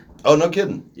drummer. Oh, no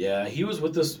kidding. Yeah, he was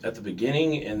with us at the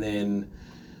beginning, and then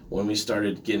when we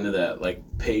started getting to that like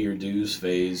pay your dues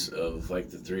phase of like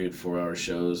the 3 and 4 hour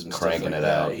shows and cranking stuff like it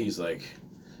that, out, he's like,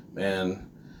 man,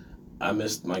 I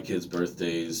missed my kids'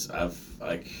 birthdays. I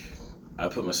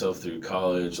put myself through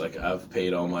college. Like I've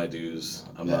paid all my dues.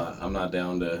 I'm not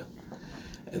down to.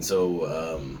 And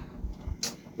so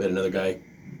we had another guy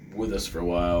with us for a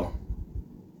while,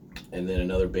 and then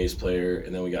another bass player,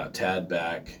 and then we got Tad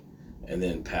back, and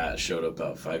then Pat showed up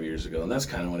about 5 years ago, and that's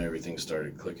kind of when everything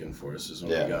started clicking for us. Is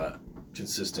when we got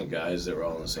consistent guys that were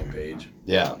all on the same page.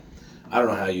 Yeah. I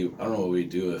don't know what we'd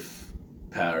do if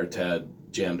Pat or Tad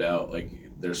jammed out. Like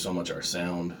there's so much our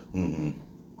sound. Mm-hmm.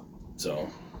 So.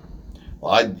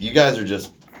 Well, you guys are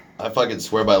just. I fucking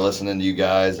swear by listening to you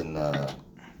guys, and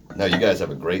no, you guys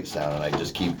have a great sound, and I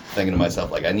just keep thinking to myself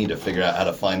like I need to figure out how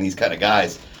to find these kind of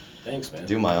guys. Thanks, man.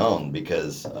 Do my own,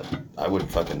 because I would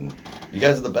fucking. You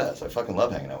guys are the best. I fucking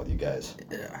love hanging out with you guys.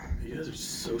 Yeah. You guys are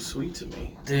so sweet to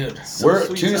me, dude. We're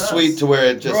too sweet to where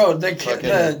it just. Bro, the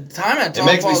time at Tom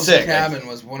Paul's cabin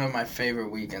was one of my favorite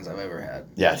weekends I've ever had.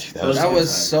 Yeah, dude, that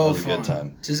was so fun. A good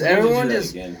time. Just everyone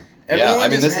just. Yeah, I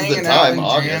mean, this is the time.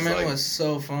 August was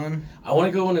so fun. I want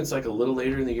to go when it's like a little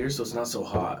later in the year, so it's not so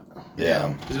hot.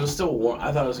 Yeah. Because it was still warm.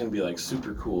 I thought it was gonna be like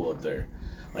super cool up there.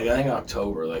 Like I think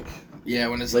October, like. Yeah,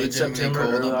 when it's late September,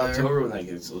 cold early up October, there. when like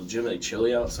it's legitimately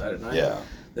chilly outside at night. Yeah.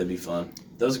 That'd be fun.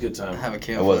 That was a good time. Have a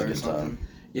campfire or something. Time.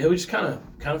 Yeah, we just kind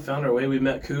of found our way. We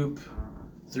met Coop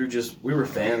through we were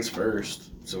fans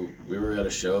first, so we were at a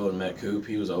show and met Coop.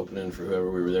 He was opening for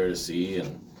whoever we were there to see,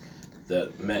 and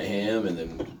that met him, and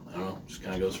then I don't know, just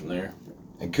kind of goes from there.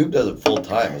 And Coop does it full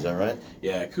time, is that right?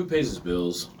 Yeah, Coop pays his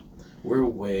bills. We're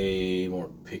way more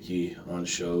picky on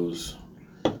shows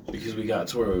because we got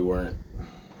to where we weren't.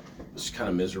 It's kind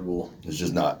of miserable. It's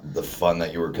just not the fun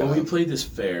that you were kind of. When we played this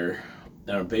fair,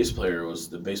 and our bass player at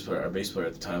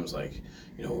the time was like,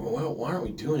 you know, why aren't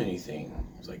we doing anything?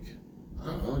 It's like, I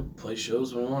don't know, we play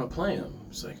shows when we want to play them.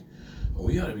 It's like, well,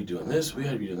 we got to be doing this, we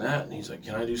got to be doing that. And he's like,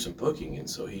 can I do some booking? And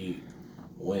so he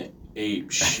went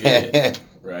ape shit,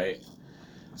 right?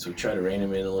 So we tried to rein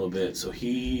him in a little bit. So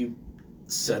he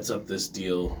sets up this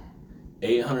deal,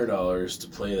 $800 to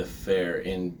play the fair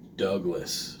in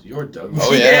Douglas. You know where Douglas?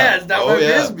 Oh yeah, yeah, is that where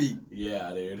Bisbee?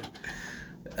 Yeah, dude.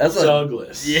 That's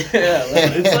Douglas. Yeah,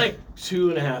 it's like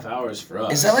 2.5 hours for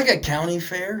us. Is that like a county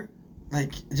fair?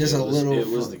 Like just little. It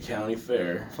was the county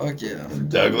fair. Fuck yeah.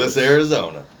 Douglas,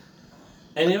 Arizona.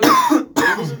 And it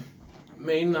was a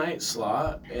main night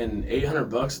slot, and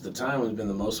 $800 at the time would have been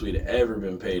the most we'd ever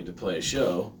been paid to play a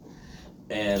show.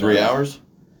 And 3 hours.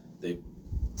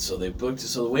 So they booked it.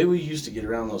 So the way we used to get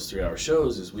around those 3 hour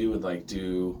shows is we would like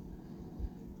do.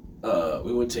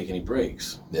 We wouldn't take any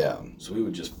breaks. Yeah. So we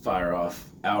would just fire off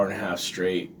 1.5 hours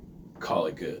straight, call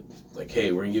it good. Like,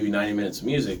 hey, we're gonna give you 90 minutes of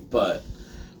music, but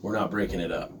we're not breaking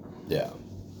it up. Yeah.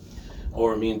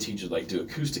 Or me and Teach would like do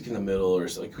acoustic in the middle, or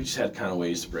like we just had kind of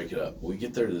ways to break it up. We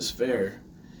get there to this fair,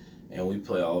 and we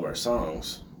play all of our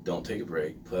songs. Don't take a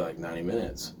break. Play like 90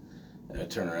 minutes. And I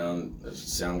turn around, there's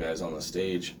sound guys on the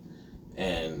stage,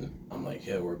 and I'm like,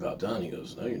 yeah, we're about done. He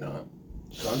goes, no, you're not.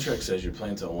 Contract says you're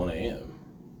playing till 1 a.m.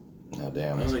 Oh,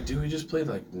 damn. I was like, dude, we just played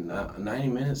like 90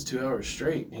 minutes, 2 hours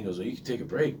straight. And he goes, well, you can take a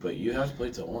break, but you have to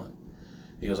play till 1.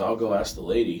 He goes, I'll go ask the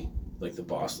lady, like the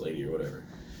boss lady or whatever.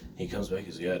 He comes back and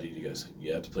goes, yeah, dude,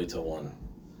 you have to play till 1.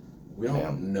 We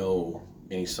don't know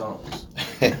any songs.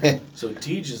 So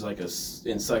Teach is like a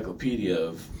encyclopedia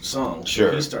of songs.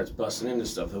 Sure. He starts busting into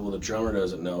stuff that, well, the drummer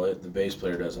doesn't know it, the bass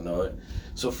player doesn't know it.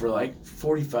 So for like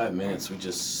 45 minutes, we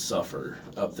just suffer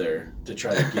up there to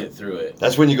try to get through it.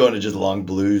 That's when you go into just long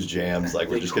blues jams. Like,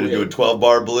 we're just going to do a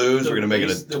 12-bar blues. We're going to make it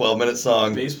a 12-minute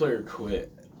song. The bass player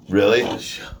quit. Really?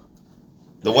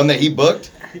 The one that he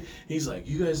booked? He's like,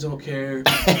 you guys don't care.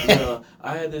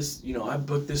 I had this, I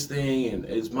booked this thing, and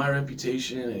it's my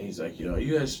reputation. And he's like,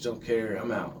 you guys don't care.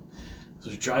 I'm out.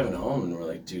 So we're driving home, and we're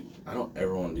like, dude, I don't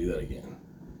ever want to do that again.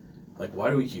 Like,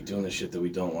 why do we keep doing the shit that we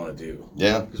don't want to do?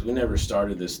 Yeah. Because we never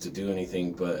started this to do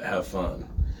anything but have fun.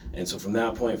 And so from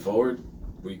that point forward,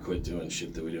 we quit doing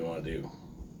shit that we didn't want to do.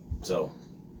 So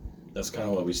that's kind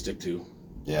of what we stick to.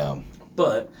 Yeah.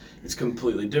 But it's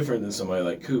completely different than somebody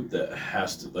like Coop that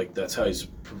has to, like, that's how he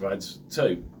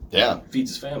Yeah.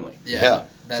 feeds his family. Yeah.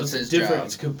 That's so his different. job.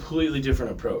 It's a completely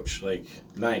different approach, like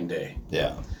night and day.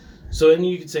 Yeah. So, and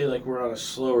you could say like we're on a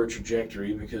slower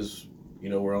trajectory because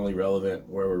we're only relevant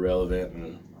where we're relevant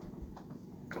and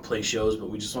play shows, but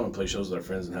we just want to play shows with our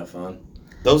friends and have fun.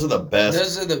 Those are the best.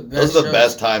 Those are the best. Those are the shows.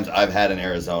 best times I've had in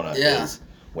Arizona. Yeah. Is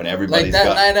when everybody's like that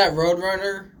got. night at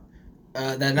Roadrunner,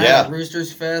 that night Yeah. at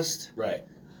Roosters Fest. Right.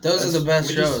 Those are the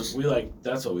best shows.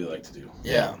 That's what we like to do.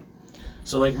 Yeah.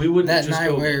 So like we wouldn't That just night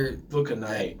go where book a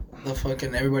night. the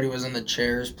fucking everybody was in the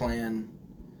chairs playing,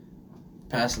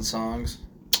 passing songs.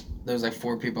 There was like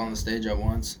 4 people on the stage at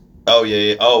once. Oh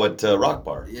yeah. Oh, at Rock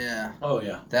Bar. Yeah. Oh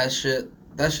yeah. That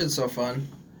shit's so fun.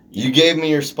 You gave me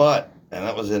your spot, and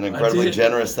that was an incredibly did.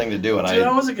 generous thing to do. And Dude,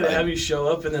 I wasn't gonna have you show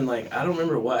up, and then like I don't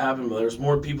remember what happened, but there was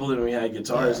more people than we had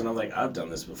guitars, and I'm like, I've done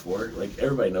this before. Like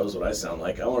everybody knows what I sound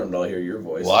like. I want them to all hear your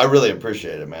voice. Well, I really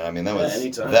appreciate it, man. I mean, that was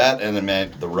anytime. that, and then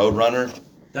man, the Roadrunner.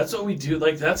 That's what we do.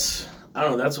 Like that's I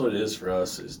don't know. That's what it is for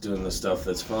us. Is doing the stuff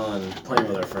that's fun, playing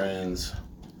with our friends.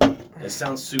 It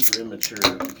sounds super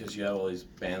immature because you have all these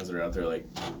bands that are out there like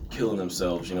killing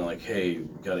themselves. Like, hey,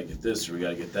 we gotta get this or we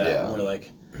gotta get that, Yeah. and we're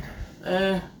like,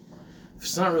 if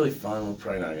it's not really fun, we're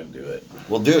probably not gonna do it.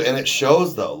 Well, dude, and it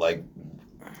shows though. Like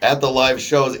at the live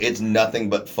shows, it's nothing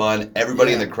but fun.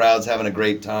 Everybody in the crowd's having a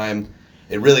great time.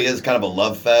 It really is kind of a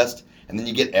love fest. And then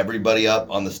you get everybody up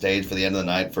on the stage for the end of the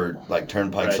night for like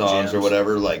Turnpike Right, songs or jams.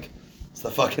 whatever. Like it's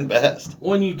the fucking best.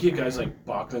 When you get guys like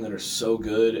Bachman that are so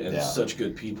good and Yeah. such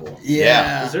good people.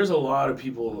 Yeah. Because there's a lot of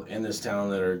people in this town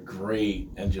that are great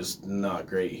and just not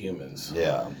great humans.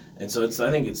 Yeah. And so I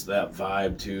think it's that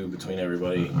vibe too between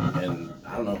everybody. And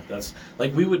I don't know, that's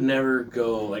like we would never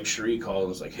go like Cherie called and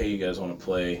was like, hey, you guys want to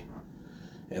play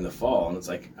in the fall? And it's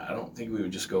like, I don't think we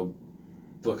would just go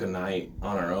book a night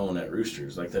on our own at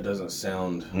Roosters. Like that doesn't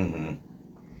sound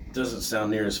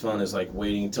near as fun as like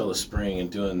waiting until the spring and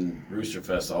doing Rooster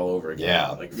Fest all over again. Yeah.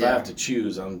 Like if I have to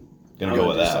choose, I'm Gonna go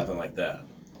with do that. something like that.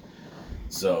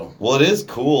 So Well, it is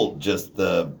cool, just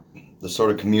the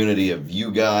sort of community of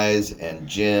you guys and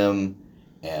Jim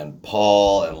and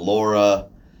Paul and Laura,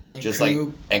 And just Coop.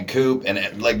 like and Coop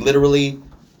and like literally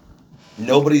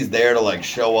nobody's there to like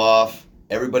show off.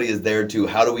 Everybody is there to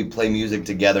how do we play music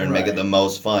together and make it Right. the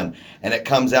most fun, and it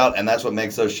comes out, and that's what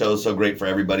makes those shows so great for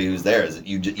everybody who's there. Is that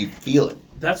you feel it.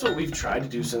 that's what we've tried to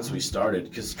do since we started.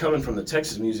 Because coming from the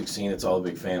Texas music scene, it's all a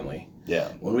big family. Yeah.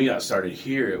 When we got started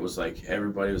here, it was like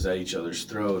everybody was at each other's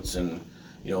throats, and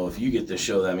if you get this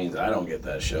show, that means I don't get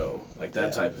that show, like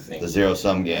that type of thing. The zero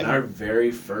sum game. In our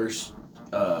very first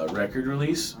record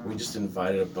release, we just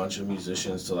invited a bunch of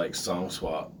musicians to like song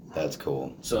swap. That's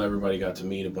cool. So everybody got to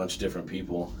meet a bunch of different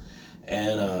people.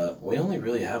 And we only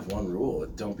really have one rule: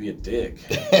 don't be a dick.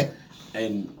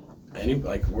 And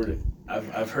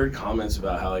I've heard comments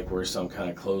about how like we're some kind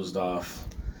of closed off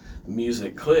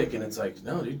music clique, and it's like,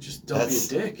 no, dude, just don't be a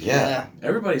dick. Yeah.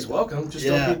 Everybody's welcome, just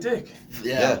don't be a dick.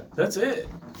 Yeah. That's it.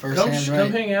 First Come hand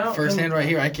right. hang out. First come- hand right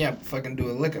here. I can't fucking do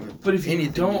a lick of it. But if you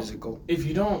Anything don't- musical. If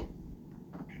you don't,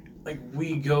 like,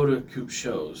 we go to Coop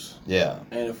shows. Yeah.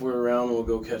 And if we're around, we'll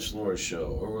go catch Laura's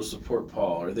show, or we'll support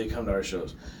Paul, or they come to our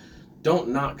shows. Don't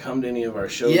not come to any of our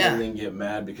shows Yeah. and then get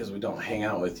mad because we don't hang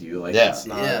out with you. Like, Yeah. it's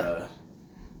not, Yeah.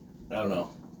 I don't know.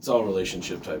 It's all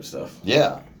relationship type stuff.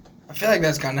 Yeah. I feel like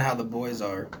that's kind of how the boys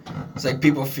are. It's like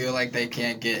people feel like they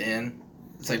can't get in.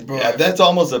 It's like, bro. Yeah, that's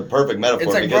almost a perfect metaphor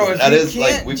It's like, because bro, if that you is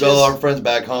like can't we tell just- our friends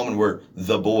back home and we're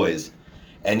the boys,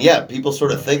 and yeah, people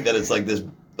sort of think that it's like this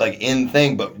like in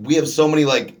thing, but we have so many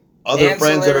like other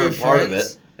friends that are a Ancillary part of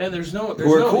friends. it. And there's no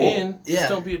Who are no cool. in. Yeah. Just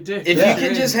don't be a dick. If Yeah. you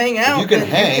can just hang out, If you can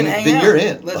then hang, then you're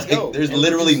in. Let's Like, go. There's And we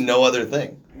literally just- no other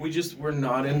thing. We're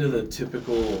not into the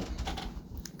typical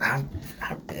I'm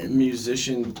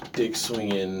musician dick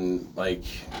swinging like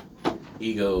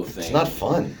ego thing. It's not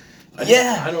fun.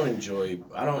 Yeah. I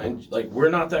don't like we're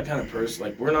not that kind of person.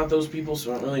 Like we're not those people,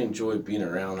 so I don't really enjoy being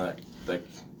around that. Like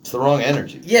It's the wrong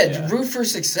energy. Yeah, root for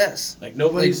success.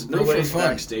 nobody's Like, root for fun.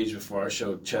 backstage before our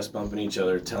show, chest bumping each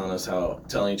other, telling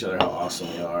each other how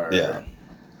awesome we are. Yeah.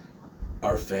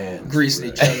 Our fans. Greasing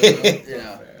We're each other up.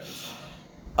 Yeah. fans.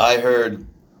 I heard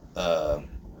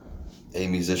a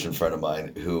musician friend of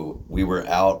mine who we were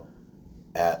out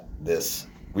at this.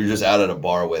 We were just out at a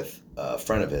bar with a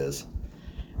friend of his,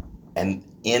 and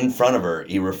in front of her,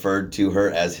 he referred to her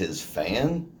as his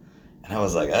fan. And I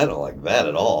was like, I don't like that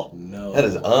at all. No. That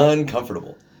is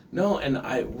uncomfortable. No, and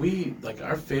we like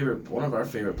one of our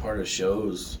favorite part of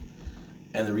shows,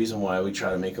 and the reason why we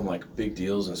try to make them like big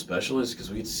deals and special is because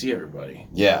we get to see everybody.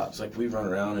 Yeah. It's like we run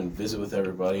around and visit with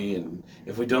everybody, and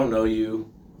if we don't know you,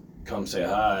 come say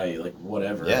hi, like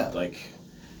whatever. Yeah. Like,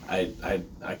 I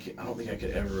don't think I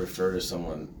could ever refer to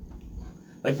someone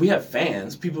like we have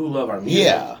fans, people who love our music.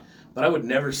 Yeah. But I would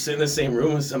never sit in the same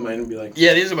room with somebody and be like,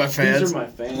 Yeah, these are my fans. These are my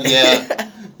fans. Yeah.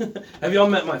 Have y'all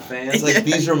met my fans? It's like,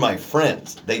 these are my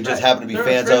friends. They just happen to be They're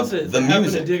fans our of friends the that happen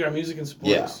music. to dig our music and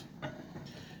support us.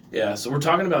 Yeah, so we're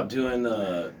talking about doing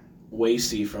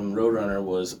Wasey from Roadrunner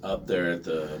was up there at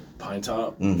the Pine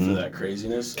Top for that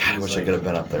craziness. God, I wish I could have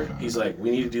been up there. He's like,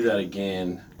 we need to do that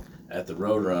again at the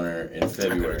Roadrunner in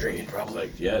February. I was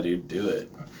like, yeah, dude, do it.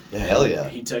 Yeah, hell yeah.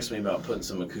 He texted me about putting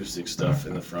some acoustic stuff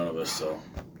in the front of us, so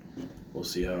we'll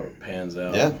see how it pans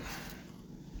out. Yeah.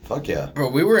 Fuck yeah. Bro,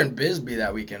 we were in Bisbee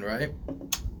that weekend, right?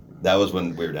 That was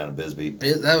when we were down in Bisbee.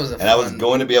 That was a And I was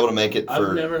going to be able to make it I've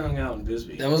for... never hung out in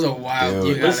Bisbee. That was a wild. Dude.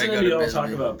 You gotta Listening go to to y'all Bisbee. talk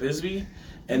about Bisbee,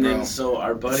 and Bro. then so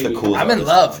our buddy... It's the coolest I'm in part of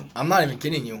love. town. I'm not even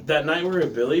kidding you. That night we were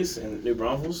at Billy's in New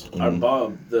Braunfels, our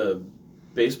Bob, the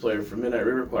bass player from Midnight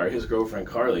River Choir, his girlfriend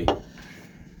Carly,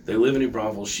 they live in New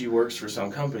Braunfels. She works for some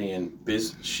company, and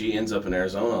she ends up in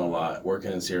Arizona a lot,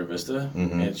 working in Sierra Vista,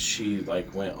 and she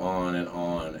like went on and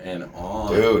on and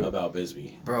on Dude. about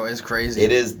Bisbee. Bro, it's crazy.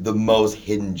 It is the most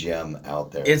hidden gem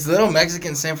out there. It's little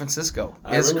Mexican San Francisco.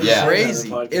 I It's remember saying that in the crazy.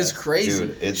 podcast. It's crazy.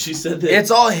 Dude, it's... She said that It's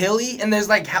all hilly, and there's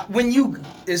like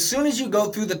as soon as you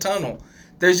go through the tunnel,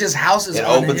 there's just houses. It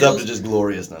on opens hills. up to just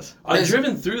gloriousness. I've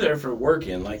driven through there for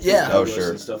working, like Yeah. through Douglas Oh, sure.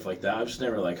 and stuff like that. I've just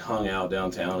never like hung out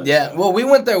downtown. And Yeah, stuff. well, we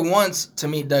went there once to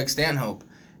meet Doug Stanhope,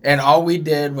 and all we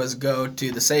did was go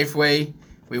to the Safeway.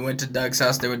 We went to Doug's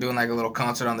house. They were doing like a little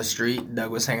concert on the street.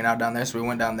 Doug was hanging out down there, so we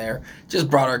went down there. Just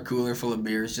brought our cooler full of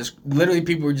beers. Just literally,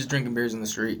 people were just drinking beers in the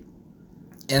street.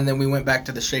 And then we went back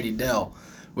to the Shady Dell,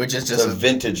 which is just It's a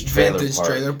vintage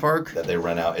trailer park. that they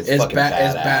rent out. It's It's fucking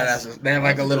badass. It's badass. They have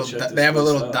like a little. Check this They have a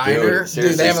place little out. diner. Dude,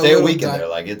 seriously, they have a stay a little week in di- there.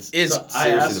 Like, it's It's So I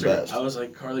seriously asked the her, best. I was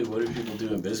like, Carly, what do people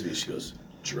do in Bisbee? She goes,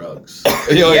 drugs. Oh,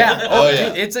 yeah. Oh, yeah.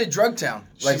 Dude, it's a drug town.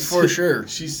 Like She for said- sure.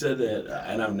 She said that,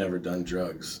 and I've never done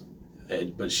drugs,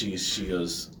 but she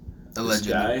goes, this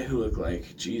Allegedly. guy who looked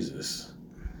like Jesus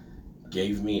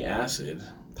gave me acid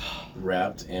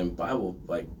wrapped in Bible,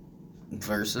 like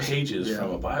Versus pages Yeah.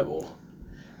 from a Bible.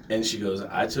 And she goes,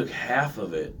 I took half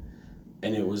of it,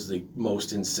 and it was the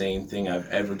most insane thing I've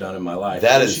ever done in my life.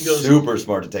 That And is she goes, super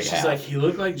smart to take She's half. like, he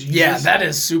looked like Jesus. Yeah, that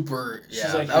is super. She's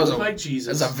Yeah, like, that he was looked like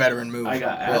Jesus. That's a veteran move. I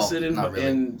got Well, acid not really.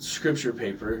 in scripture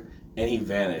paper, and he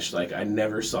vanished. Like, I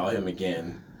never saw him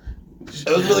again. It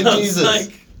was really I was Jesus.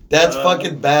 like, That's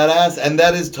fucking badass, and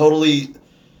that is totally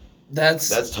That's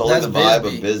totally the vibe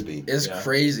of Bisbee. It's Yeah.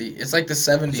 crazy. It's like the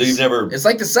 70s. So you've never It's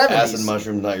like the 70s. acid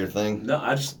mushrooms not your thing?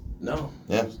 no, no.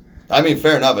 Yeah. I mean,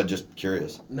 fair enough. I'm just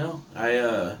curious. No,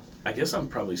 I guess I'm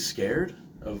probably scared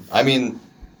of I mean,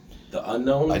 the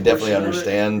unknown. I definitely portion of it.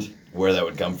 understand where that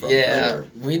would come from. Yeah, for sure.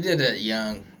 we did it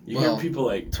young. You Well, hear people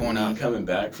like 20. not coming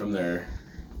back from their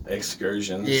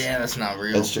excursions. Yeah, that's not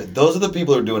real. That's true. Those are the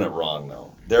people who are doing it wrong, though.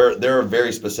 There are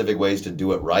very specific ways to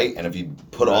do it right, and if you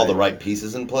put all the right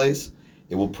pieces in place,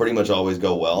 it will pretty much always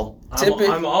go well.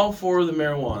 I'm all for the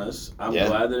marijuanas. I'm Yeah.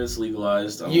 glad that it's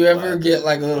legalized. I'm You ever glad get that-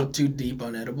 like a little too deep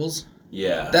on edibles?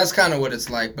 Yeah. That's kind of what it's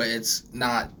like, but it's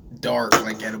not dark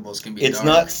like edibles can be. It's dark.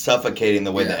 not suffocating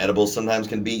the way Yeah. the edibles sometimes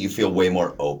can be. You feel way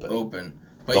more open. open.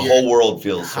 But The you're whole world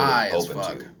feels sort high of as open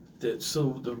fuck. to you.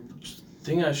 So the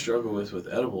thing I struggle with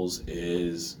edibles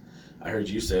is, I heard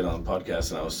you say it on the podcast,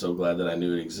 and I was so glad that I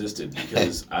knew it existed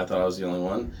because I thought I was the only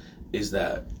one. Is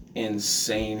that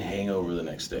insane hangover the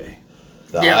next day?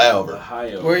 The Yeah. high The over.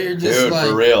 high over. Where you're just Dude, like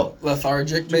for real.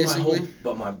 lethargic, Dude, basically.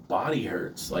 but my body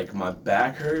hurts. Like my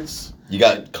back hurts. You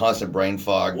got constant brain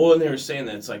fog. Well, and they were saying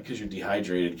that it's like because you're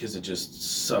dehydrated because it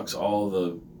just sucks all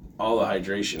the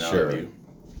hydration out Sure. of you.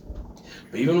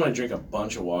 But even when I drink a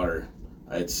bunch of water,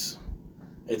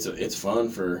 it's fun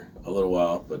for a little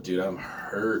while. But dude, I'm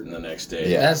hurting the next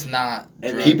day. Yeah. That's not.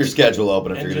 And drugs. Keep your schedule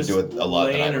open if And you're going to just do it a lot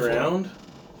the night laying before. around,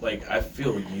 like I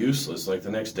feel useless. Like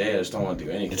the next day, I just don't want to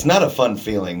do anything. It's not a fun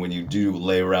feeling when you do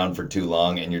lay around for too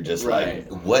long and you're just Right.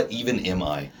 like, what even am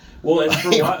I? Well, and for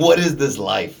a while, What is this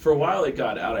life? for a while it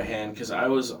got out of hand because I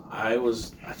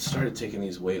started taking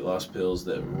these weight loss pills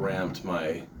that ramped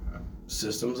my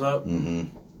systems up Hmm.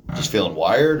 Just feeling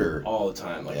wired or? all the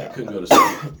time. Like I Yeah. couldn't go to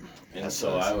sleep, and That so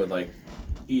sucks. I would like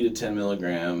eat a 10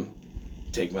 milligram,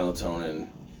 take melatonin,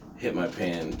 hit my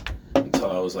pin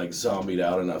until I was like zombied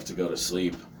out enough to go to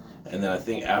sleep. And then I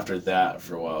think after that,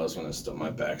 for a while, is when my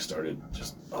back started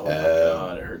just, oh my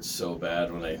God, it hurts so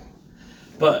bad when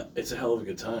but it's a hell of a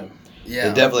good time.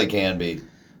 Yeah. It definitely can be.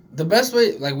 The best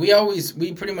way, like we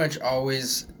pretty much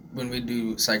always, when we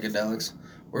do psychedelics,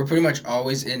 we're pretty much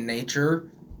always in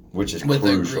nature Which is with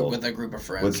crucial. a group of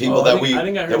friends. With people Oh, I that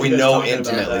think I heard that we you guys know talking about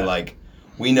intimately, that. like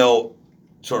we know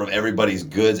sort of everybody's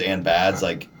goods and bads.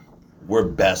 Like we're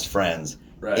best friends,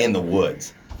 in the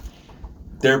woods.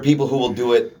 There are people who will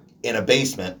do it in a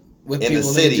basement With in the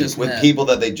people they city just with met. people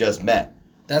that they just met.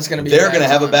 That's gonna be. They're gonna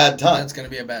have a bad time. That's gonna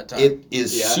be a bad time. It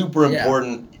is super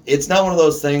important. It's not one of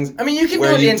those things. I mean, you can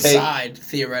where do it you inside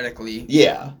theoretically.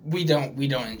 Yeah. We don't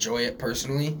enjoy it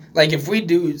personally. Like if we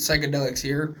do psychedelics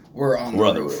here, we're on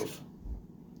the roof.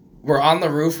 We're on the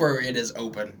roof where it is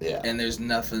open. Yeah. And there's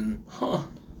nothing. Huh.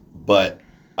 But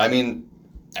I mean,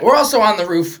 we're also on the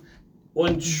roof.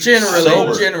 Generally I've a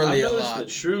noticed lot. that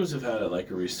shrooms have had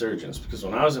like a resurgence because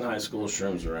when I was in high school,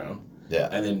 shrooms were around. Yeah.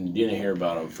 And then you didn't hear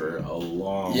about them for a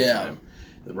long time.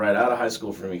 Right out of high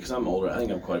school for me, because I'm older. I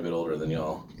think I'm quite a bit older than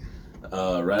y'all.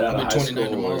 Right out of high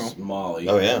school was Molly.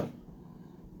 Oh yeah.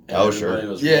 And sure. Everybody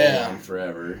was rolling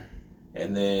forever.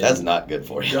 And then that's not good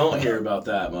for you. Don't hear about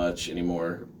that much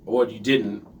anymore. Well, you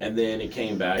didn't, and then it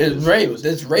came back. It's rape.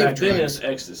 It's rape back then drugs. it's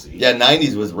ecstasy. Yeah,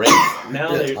 90s was rape.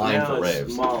 Now it's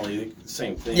raves. Molly,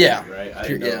 same thing. Yeah. Right. I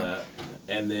didn't know that.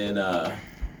 And then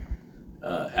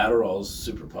Adderall's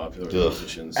super popular with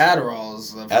musicians.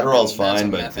 Adderall's fine,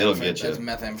 but it'll get you. That's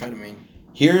methamphetamine.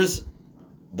 Here's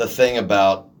the thing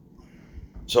about.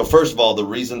 So first of all, the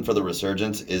reason for the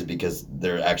resurgence is because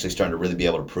they're actually starting to really be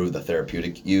able to prove the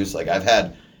therapeutic use. Like I've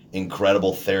had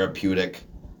incredible therapeutic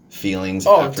feelings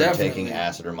after taking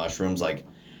acid or mushrooms. Like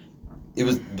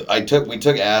we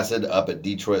took acid up at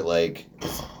Detroit Lake.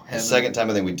 The second time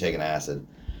I think we'd taken acid.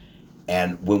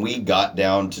 And when we got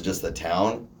down to just the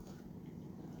town,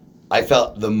 I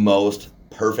felt the most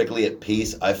perfectly at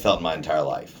peace I've felt in my entire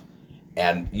life.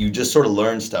 And you just sort of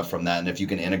learn stuff from that. And if you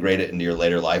can integrate it into your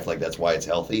later life, like that's why it's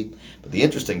healthy. But the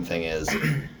interesting thing is,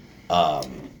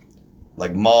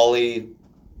 like Molly,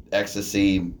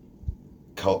 ecstasy,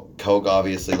 Coke,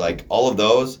 obviously, like all of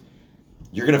those,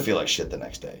 you're going to feel like shit the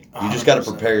next day. You just got to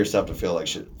prepare yourself to feel like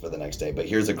shit for the next day. But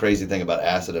here's the crazy thing about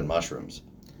acid and mushrooms.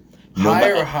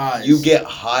 Higher highs. You get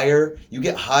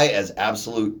high as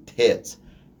absolute tits.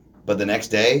 But the next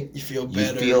day, you feel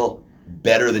better. You feel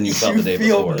better than you felt the day before.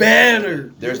 You feel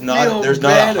better. There's not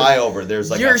a high over. There's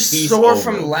like you're a peace sore over.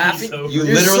 from laughing. You're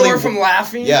literally sore from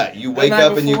laughing. Yeah, you wake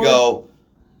up and you go,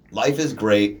 life is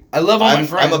great. I love all my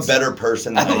friends. I'm a better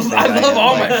person than I think I love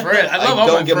all my friends. I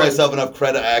don't give myself enough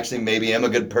credit. I actually maybe am a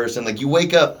good person. Like you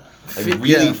wake up like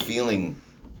really feeling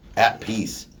at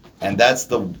peace. And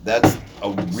that's a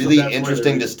really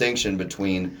interesting distinction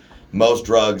between most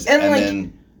drugs and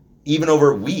then even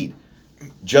over weed.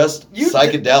 Just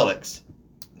psychedelics.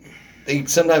 They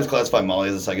sometimes classify Molly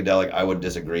as a psychedelic. I would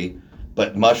disagree.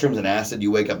 But mushrooms and acid,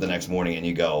 you wake up the next morning and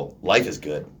you go, life is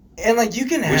good. And like you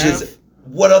can have... Which is,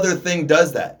 what other thing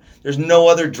does that? There's no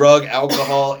other drug,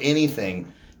 alcohol,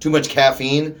 anything, too much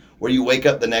caffeine, where you wake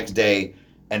up the next day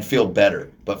and feel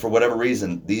better. But for whatever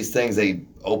reason, these things, they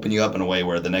open you up in a way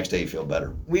where the next day you feel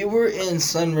better. We were in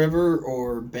Sun River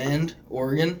or Bend,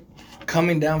 Oregon,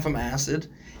 coming down from acid.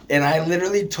 And I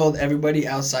literally told everybody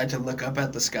outside to look up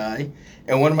at the sky.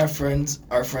 And one of my friends,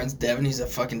 our friends, Devin, he's a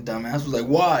fucking dumbass, was like,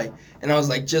 why? And I was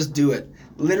like, just do it.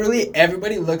 Literally,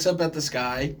 everybody looks up at the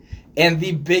sky, and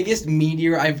the biggest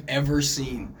meteor I've ever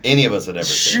seen. Any of us had ever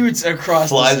seen. Shoots across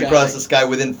the sky. Flies across the sky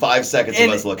within 5 seconds of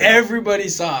us looking everybody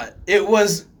saw it. It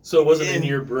was... So it wasn't in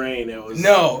your brain. It was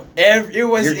it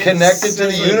was. You're connected to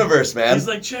the universe, man. He's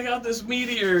like, check out this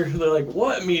meteor. They're like,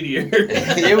 what meteor?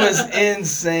 It was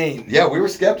insane. Yeah, we were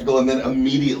skeptical, and then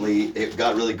immediately it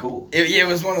got really cool. It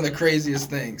was one of the craziest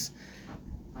things.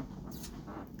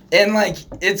 And like,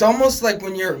 it's almost like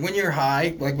when you're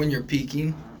high, like when you're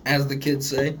peaking, as the kids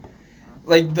say,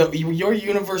 like your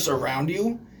universe around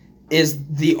you is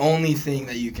the only thing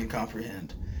that you can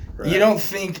comprehend. Right. You don't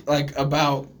think like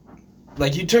about.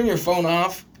 Like, you turn your phone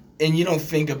off, and you don't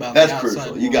think about the outside world. That's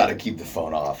crucial. You got to keep the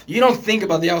phone off. You don't think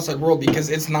about the outside world because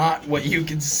it's not what you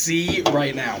can see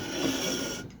right now.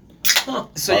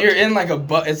 So you're in like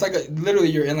literally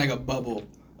you're in like a bubble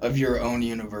of your own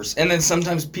universe. And then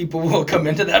sometimes people will come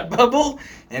into that bubble,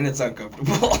 and it's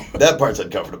uncomfortable. That part's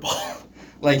uncomfortable.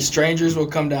 Like, strangers will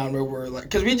come down where we're like...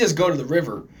 Because we just go to the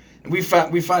river. We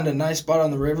find a nice spot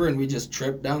on the river and we just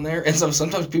trip down there. And so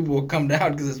sometimes people will come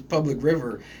down because it's a public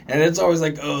river. And it's always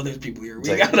like, oh, there's people here.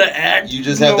 We gotta act You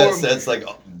just have that sense like,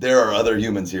 oh, there are other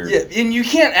humans here. Yeah, and you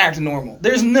can't act normal.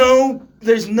 There's no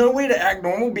way to act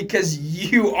normal because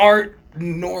you aren't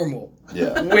normal.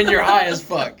 Yeah. When you're high as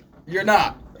fuck. You're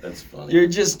not. That's funny. You're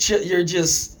just...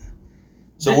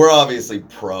 So we're obviously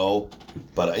pro,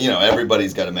 but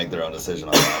everybody's got to make their own decision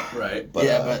on that. Right. But,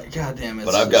 but goddamn it.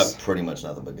 But I've got pretty much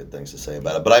nothing but good things to say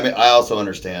about it. But I also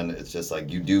understand it's just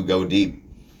like you do go deep,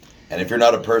 and if you're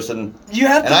not a person, you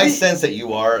have. And I sense that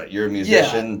you're a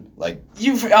musician. Yeah. Like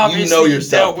you've obviously know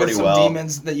yourself dealt with pretty some well.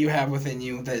 demons that you have within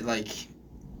you that like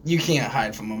You can't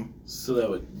hide from them. So that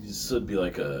would be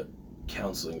like a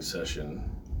counseling session.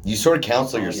 You sort of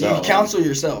counsel yourself. You counsel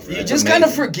yourself. Right. You just kind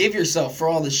of forgive yourself for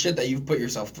all the shit that you've put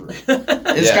yourself through.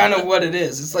 It's kind of what it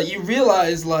is. It's like you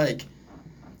realize, like,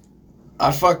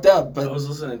 I fucked up, but... I was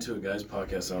listening to a guy's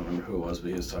podcast, I don't remember who it was, but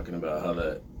he was talking about how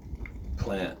that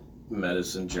plant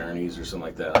medicine journeys or something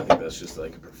like that. I think that's just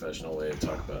like a professional way to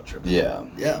talk about tripping. Yeah.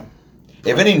 Yeah.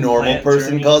 If any normal Plant person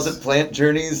journeys. calls it plant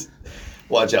journeys,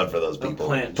 watch out for those people.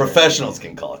 plant Professionals journey.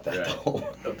 can call it that, Right.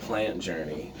 though. A plant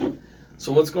journey.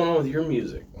 So what's going on with your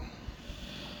music?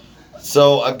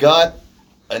 So I've got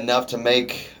enough to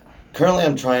make. Currently,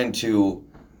 I'm trying to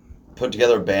put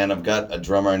together a band. I've got a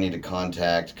drummer I need to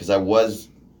contact because I was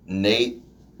Nate.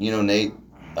 You know Nate?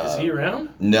 Is he around?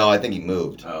 No, I think he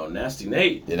moved. Oh, Nasty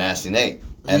Nate. The Nasty Nate.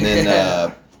 And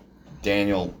then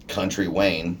Daniel Country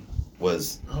Wayne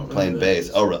was playing bass.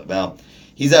 Oh, really? Well,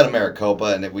 he's out of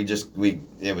Maricopa, and it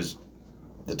was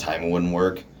the timing wouldn't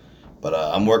work. But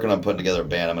I'm working on putting together a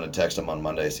band. I'm going to text him on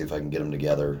Monday, see if I can get them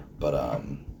together. But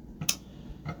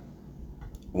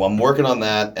well, I'm working on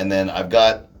that, and then I've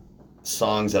got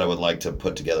songs that I would like to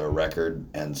put together a record.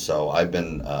 And so I've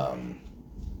been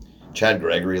Chad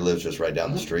Gregory lives just right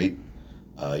down the street.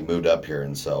 He moved up here,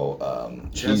 and so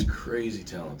Chad's crazy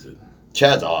talented.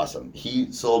 Chad's awesome.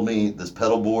 He sold me this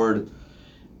pedal board,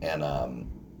 and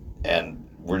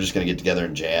we're just gonna get together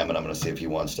and jam, and I'm gonna see if he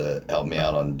wants to help me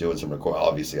out on doing some record.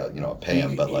 Obviously, I pay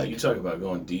him, but like, you talk about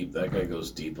going deep. That guy goes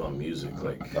deep on music,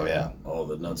 like oh yeah, all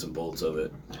the nuts and bolts of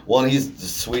it. well, and he's the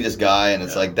sweetest guy, and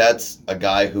it's like that's a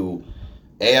guy who,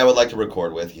 I would like to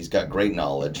record with. He's got great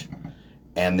knowledge,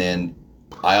 and then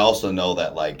I also know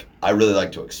that like I really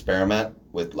like to experiment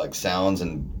with like sounds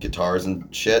and guitars and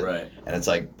shit, Right. and it's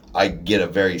like I get a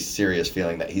very serious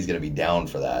feeling that he's gonna be down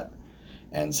for that.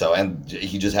 And so, and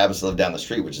he just happens to live down the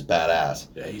street, which is badass.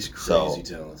 Yeah, he's crazy So,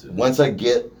 talented. Once I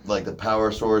get like the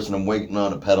power source and I'm waiting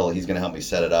on a pedal, he's gonna help me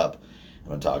set it up. I'm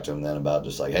gonna talk to him then about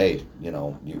just like, hey,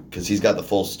 because he's got the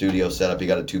full studio set up. He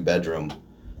got a 2-bedroom,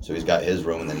 so he's got his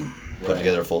room, and then he put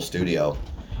together a full studio.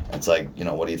 And it's like,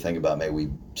 what do you think about maybe we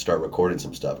start recording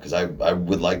some stuff? Because I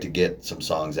would like to get some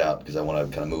songs out because I want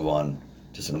to kind of move on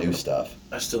to some new stuff.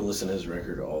 I still listen to his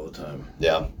record all the time.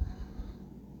 Yeah.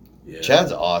 Yeah.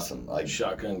 Chad's awesome. Like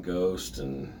Shotgun Ghost,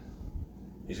 and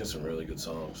he's got some really good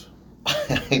songs.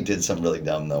 I did something really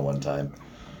dumb though one time.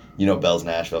 You know Bell's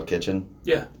Nashville Kitchen?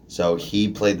 Yeah. So he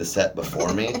played the set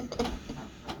before me,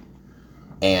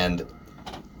 and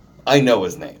I know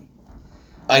his name.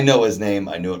 I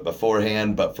knew it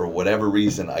beforehand, but for whatever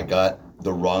reason, I got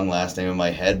the wrong last name in my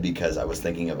head because I was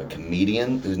thinking of a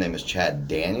comedian whose name is Chad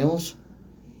Daniels.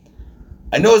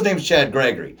 I know his name's Chad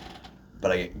Gregory,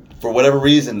 but for whatever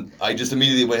reason, I just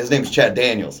immediately went, his name's Chad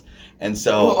Daniels. And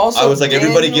so Well, also I was like,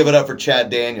 everybody Daniel- give it up for Chad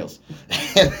Daniels.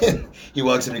 And then he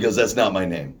walks in and he goes, that's not my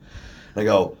name. And I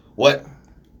go, what?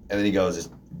 And then he goes, it's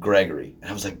Gregory.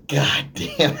 And I was like, God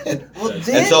damn it. Well, And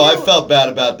so I felt bad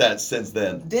about that since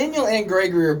then. Daniel and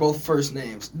Gregory are both first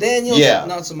names. Daniel, Yeah.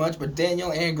 not so much, but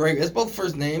Daniel and Gregory, it's both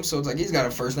first names, so it's like he's got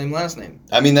a first name, last name.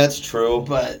 I mean, that's true.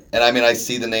 But And I mean, I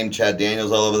see the name Chad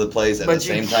Daniels all over the place at But the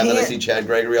you same time that I can't- see Chad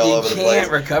Gregory all over the you place.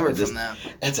 can't recover It just- from that.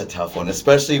 It's a tough one,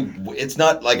 especially, it's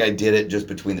not like I did it just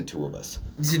between the two of us.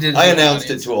 You did I the announced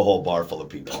it audience. to a whole bar full of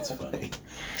people. That's funny.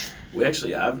 We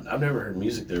actually, I've never heard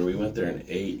music there. We went there and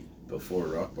ate before a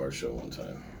Rock Bar show one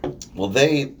time. Well,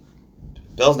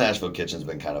 Bell's Nashville Kitchen's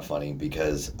been kind of funny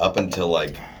because up until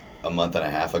like a month and a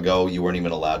half ago, you weren't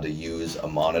even allowed to use a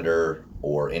monitor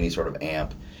or any sort of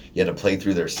amp. You had to play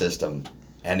through their system,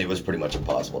 and it was pretty much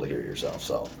impossible to hear yourself.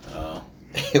 So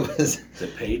it was. Does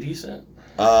it pay decent?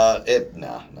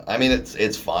 No. I mean,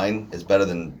 it's fine. It's better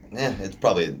than. It's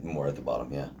probably more at the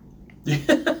bottom. Yeah.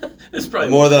 It's probably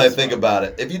More than I think about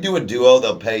it. If you do a duo,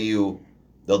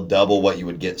 they'll double what you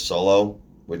would get solo,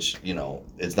 which,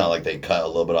 it's not like they cut a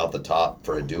little bit off the top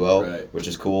for a duo, Right. which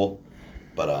is cool.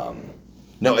 But,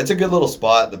 no, it's a good little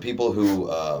spot. The people who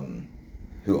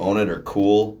own it are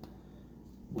cool.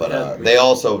 But they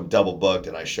also double booked,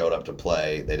 and I showed up to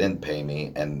play. They didn't pay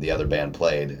me, and the other band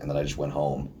played, and then I just went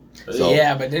home. So,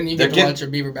 yeah, but didn't you get to they're watch your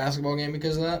Beaver basketball game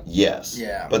because of that? Yes.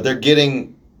 Yeah. But they're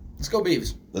getting... Let's go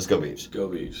Beavs. Let's go Beavs. Go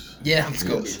Beavs. Yeah, let's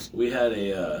go Yes. Beavs.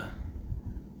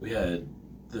 We had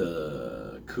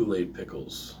the Kool-Aid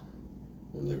pickles.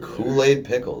 when we The were there. Kool-Aid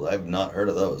pickles. I've not heard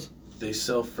of those. They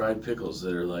sell fried pickles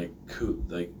that are like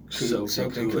soaked in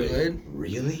Soaked in Kool-Aid. Kool-Aid?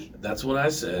 Really? That's what I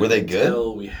said. Were they good?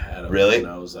 Until we had them. Really? And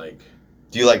I was like,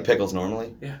 Do you like pickles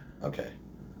normally? Yeah. Okay.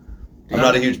 I'm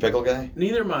not a huge pickle guy.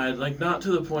 neither am I. Like, not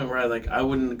to the point where I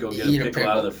wouldn't go get Eat a a pickle out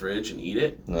of pickle. the fridge and eat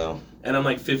it. No. And I'm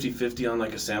like 50-50 on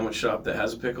like a sandwich shop that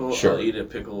has a pickle. Sure. I'll eat a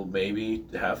pickle maybe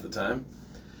half the time.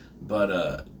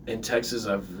 But in Texas,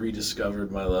 I've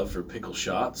rediscovered my love for pickle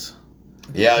shots.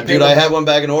 Yeah, dude, I had one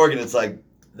back in Oregon. It's like,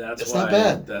 That's it's why. not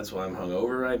bad. That's why I'm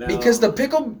hungover right now. Because the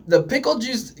pickle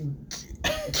juice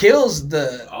kills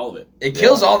all of it. It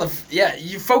kills all the. Yeah,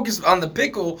 you focus on the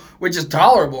pickle, which is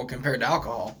tolerable compared to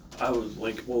alcohol. I was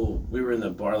like, well, we were in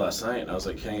the bar last night, and I was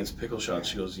like, can I get some pickle shots?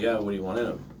 She goes, yeah, what do you want in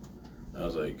them? I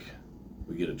was like,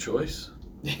 we get a choice?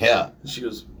 Yeah. And she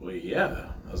goes, well,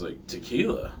 yeah. I was like,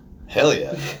 tequila. Hell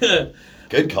yeah.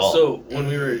 Good call. So when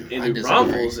we were in I New disagree.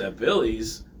 Braunfels at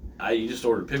Billy's, you just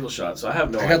ordered pickle shots, so I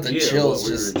have no I got idea the chills what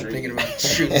we just were drinking. thinking about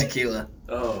shooting tequila.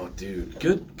 Oh, dude,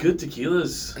 good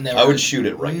tequilas. I would shoot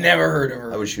it right now. Never heard of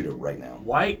her. I would shoot it right now.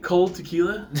 White cold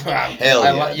tequila. Hell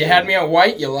yeah, You dude. had me at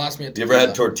white, you lost me at You tequila. ever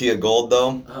had Tortilla Gold,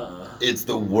 though? It's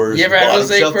the worst. You ever had bottom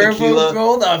Jose shelf Cuervo tequila?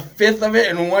 Gold, a fifth of it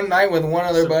in one night with one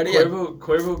other So buddy?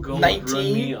 Cuervo Gold 19? run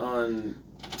me on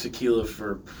tequila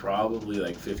for probably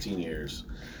like 15 years.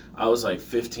 I was like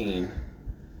 15,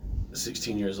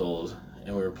 16 years old,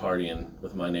 and we were partying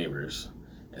with my neighbors,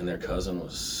 and their cousin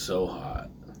was so hot.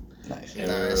 Nice. And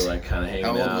we Nice. were like kind of hanging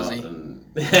How old out. was he?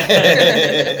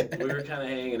 And we were kind of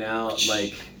hanging out.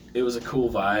 Like, it was a cool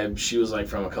vibe. She was like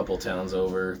from a couple towns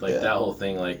over. Like, that whole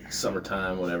thing, like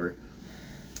summertime, whatever.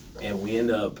 And we end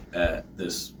up at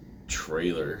this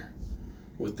trailer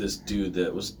with this dude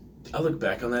that was. I look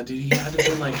back on that dude. He had to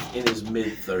have been like in his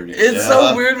mid-30s. It's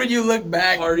so weird when you look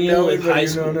back. Partying knowing with what high you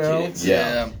school know now. kids.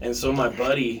 Yeah. And so my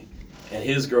buddy and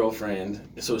his girlfriend,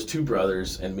 so it was two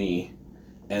brothers and me,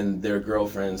 and their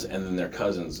girlfriends, and then their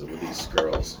cousins with these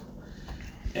girls.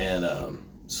 And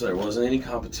so there wasn't any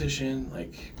competition.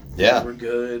 Like, Yeah. we're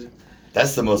good.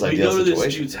 That's the most We ideal go to this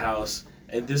situation. dude's house,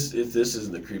 and this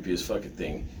isn't the creepiest fucking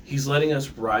thing. He's letting us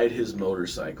ride his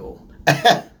motorcycle.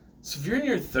 So if you're in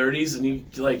your 30s and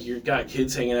you got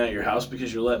kids hanging out at your house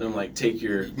because you're letting them like take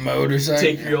your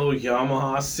Motorcycle. old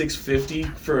Yamaha 650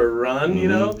 for a run, you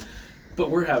know,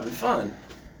 but we're having fun.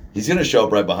 He's gonna show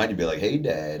up right behind you and be like, "Hey,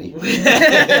 daddy."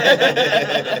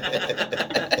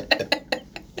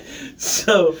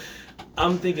 So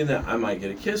I'm thinking that I might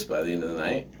get a kiss by the end of the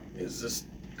night. This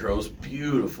girl's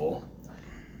beautiful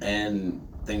and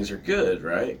things are good,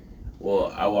 right?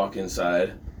 Well, I walk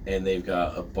inside and they've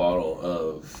got a bottle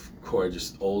of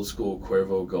just old school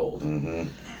Cuervo Gold. Mm-hmm.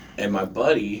 And my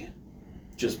buddy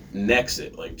just necks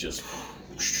it, like just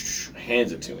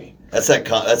hands it to me. That's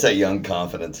that young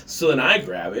confidence. So then I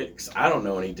grab it because I don't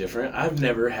know any different. I've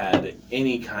never had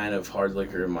any kind of hard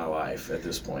liquor in my life at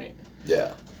this point.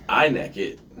 Yeah. I neck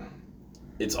it.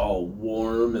 It's all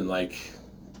warm and like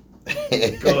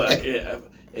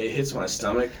it hits my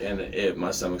stomach and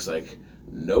my stomach's like,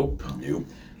 nope. Nope.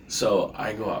 So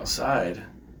I go outside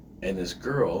and this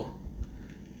girl,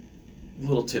 a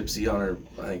little tipsy on her,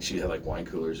 I think she had like wine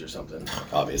coolers or something.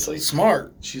 Obviously.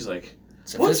 Smart. She's like,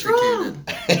 what's wrong?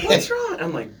 Sophisticated. What's wrong?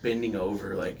 I'm like bending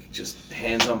over, like just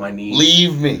hands on my knees.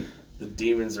 Leave me. The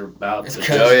demons are about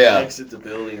to Oh, yeah. exit the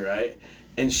building, right?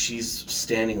 And she's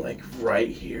standing like right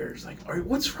here. She's like, all right,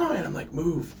 what's wrong? And I'm like,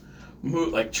 move,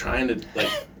 like trying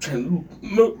to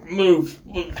move.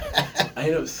 I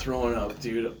end up throwing up,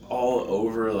 dude, all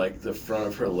over like the front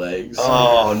of her legs.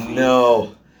 Oh her feet.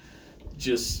 no.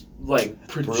 Just like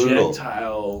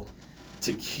projectile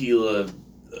tequila.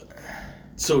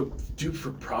 So, dude,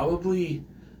 for probably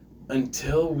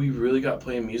until we really got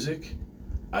playing music,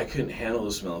 I couldn't handle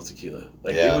the smell of tequila.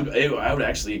 Like, Yeah. I would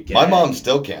actually get My mom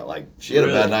still can't. Like, she had a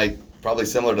Really? bad night, probably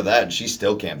similar to that, and she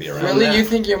still can't be around. Really? that. You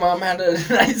think your mom had a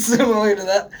night similar to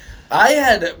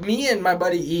that? Me and my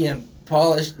buddy Ian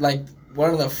polished, like, one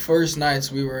of the first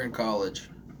nights we were in college.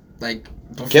 Like,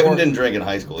 Kevin didn't drink in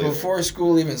high school either. before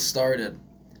school even started.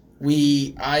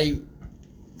 I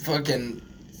fucking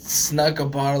snuck a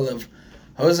bottle of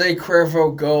Jose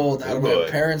Cuervo Gold out of my boy.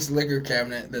 parents' liquor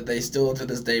cabinet that they still to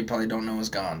this day probably don't know is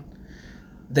gone.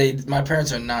 My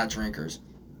parents are not drinkers.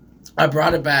 I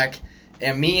brought it back,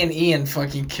 and me and Ian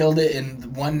fucking killed it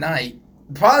in one night.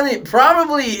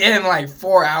 Probably in like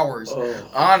 4 hours. Oh.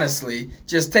 Honestly,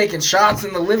 just taking shots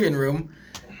in the living room,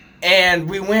 and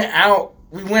we went out.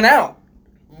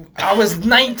 I was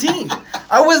 19.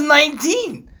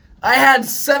 I had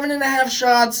 7.5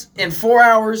 shots in 4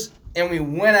 hours, and we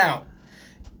went out.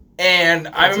 And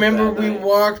I That's a remember bad we night.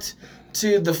 walked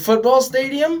to the football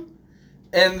stadium,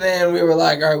 and then we were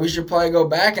like, all right, we should probably go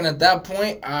back. And at that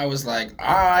point, I was like,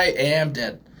 I am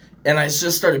dead. And I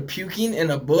just started puking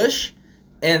in a bush.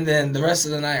 And then the rest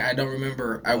of the night, I don't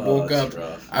remember. I woke up. That's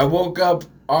rough. I woke up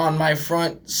on my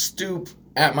front stoop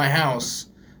at my house,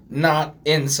 not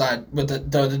inside, but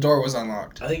the door was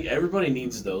unlocked. I think everybody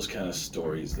needs those kind of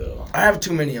stories, though. I have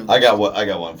too many of them. I got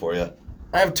one for you.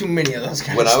 I have too many of those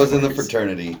guys. When I was in the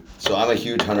fraternity, so I'm a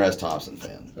huge Hunter S. Thompson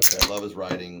fan. Okay. I love his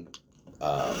writing.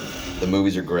 The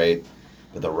movies are great,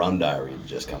 but The Rum Diary had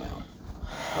just come out.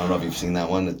 I don't know if you've seen that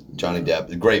one. It's Johnny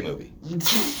Depp. Great movie.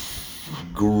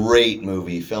 Great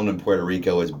movie. Filmed in Puerto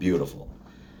Rico. It's beautiful.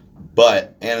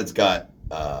 And it's got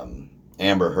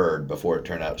Amber Heard before it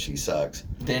turned out she sucks.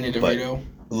 Danny DeVito.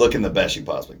 Looking the best she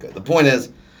possibly could. The point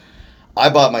is, I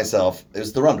bought myself, it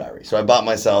was The Rum Diary, so I bought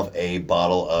myself a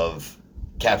bottle of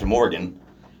Captain Morgan,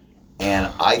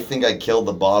 and I think I killed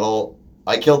the bottle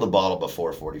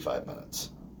before 45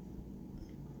 minutes.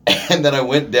 And then I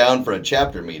went down for a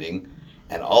chapter meeting,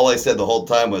 and all I said the whole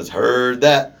time was, heard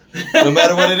that. No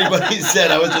matter what anybody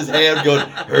said, I was just hand going,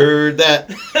 heard that.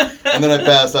 And then I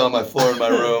passed out on my floor in my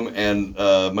room, and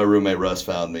my roommate Russ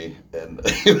found me, and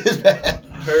it was bad.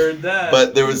 Heard that.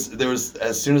 But there was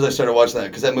as soon as I started watching that,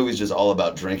 because that movie's just all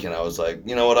about drinking, I was like,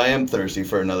 you know what, I am thirsty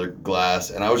for another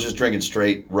glass, and I was just drinking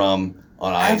straight rum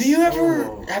on ice.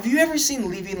 Have you ever seen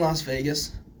Leaving Las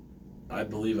Vegas? I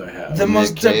believe I have. The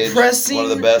most depressing, one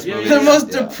of the best movies. The most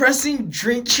depressing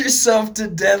drink yourself to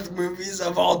death movies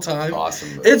of all time.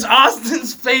 Awesome movie. It's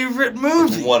Austin's favorite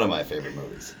movie. It's one of my favorite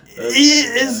movies.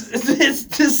 It's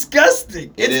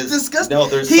disgusting. It's disgusting. No,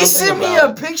 there's he something sent me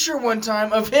a picture one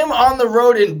time of him on the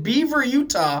road in Beaver,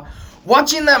 Utah,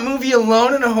 watching that movie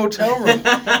alone in a hotel room. And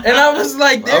I was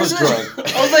like, there is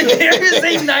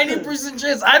a 90%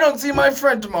 chance I don't see my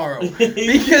friend tomorrow.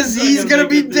 Because he's going to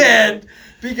be dead.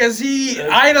 Because he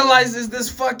idolizes this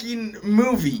fucking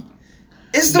movie.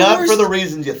 It's the Not worst. for the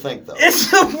reasons you think, though.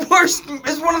 It's the worst.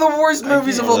 It's one of the worst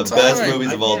movies of all time. One of the best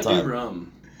movies of all I time. can't do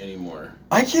rum anymore.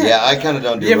 I can't. Yeah, I kind of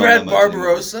don't do You ever rum had that much anymore.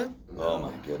 Barbarossa? Oh,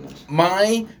 my goodness.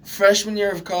 My freshman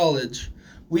year of college,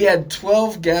 we had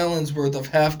 12 gallons worth of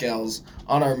half gals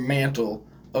on our mantle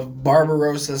of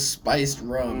Barbarossa spiced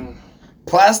rum.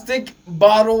 Plastic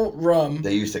bottle rum,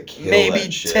 They used to kill maybe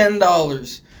that shit.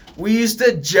 $10. We used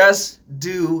to just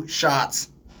do shots.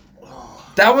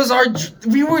 That was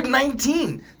we were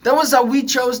 19. That was how we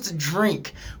chose to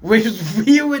drink. We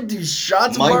would do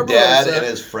shots of My Barbarossa. dad and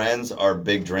his friends are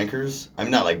big drinkers. I'm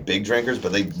not like big drinkers,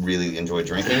 but they really enjoy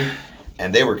drinking.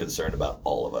 And they were concerned about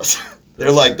all of us.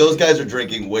 They're like, those guys are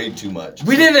drinking way too much.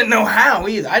 We didn't know how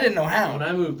either. I didn't know how. When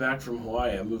I moved back from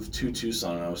Hawaii, I moved to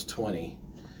Tucson when I was 20.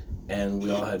 And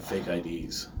we all had fake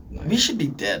IDs. We should be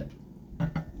dead.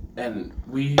 And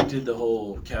we did the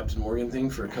whole Captain Morgan thing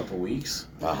for a couple weeks.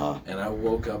 Uh-huh. And I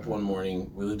woke up one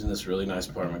morning. We lived in this really nice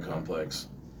apartment complex.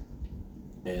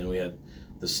 And we had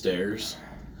the stairs.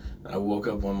 I woke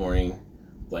up one morning,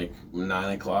 like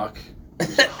 9 o'clock. It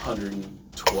was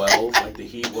 112. Like the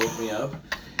heat woke me up.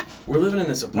 We're living in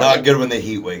this apartment. Not good when the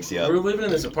heat wakes you up. We're living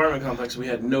in this apartment complex we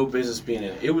had no business being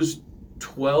in. It was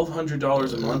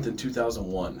 $1,200 a month in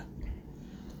 2001.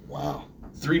 Wow.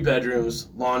 3 bedrooms,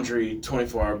 laundry,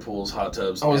 24-hour pools, hot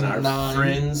tubs, I was and our 9.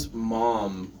 friend's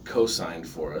mom co-signed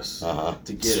for us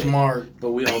to get Smart. it.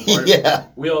 But we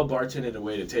all bartended and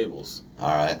waited tables. All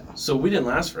right. So we didn't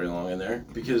last very long in there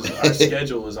because our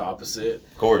schedule was opposite.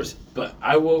 Of course. But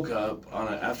I woke up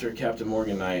after Captain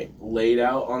Morgan night, laid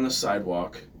out on the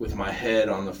sidewalk with my head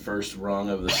on the first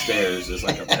rung of the stairs as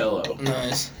like a pillow.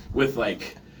 Nice. With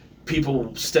like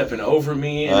people stepping over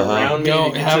me and around me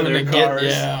to get to their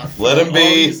cars. Let them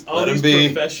be. All these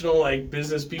professional like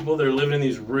business people, they're living in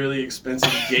these really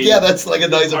expensive gated Yeah, that's like a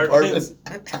nice apartment.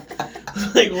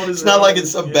 Like, what is it's not like it's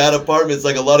some bad apartment. It's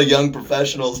like a lot of young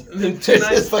professionals. And then There's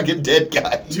this fucking dead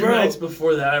guy. 2 nights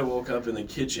before that, I woke up in the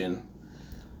kitchen,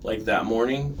 like that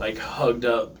morning, like hugged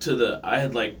up to I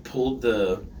had like pulled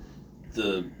the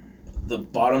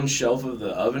bottom shelf of the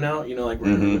oven out, you know, like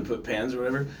where we put pans or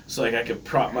whatever, so like I could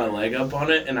prop my leg up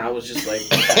on it, and I was just like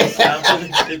out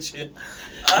in the kitchen.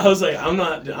 I was like, I'm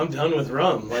done with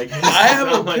rum. Like, I have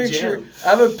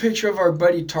a picture of our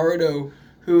buddy Tardo,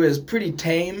 who is pretty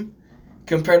tame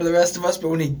compared to the rest of us, but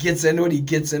when he gets into it, he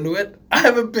gets into it. I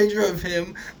have a picture of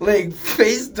him laying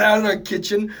face down in our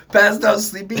kitchen, passed out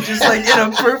sleeping, just like in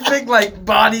a perfect like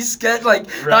body sketch, like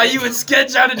how you would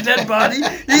sketch out a dead body.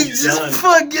 He's just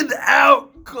fucking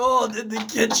out cold in the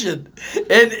kitchen,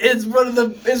 and it's one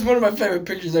of my favorite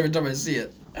pictures every time I see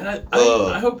it. And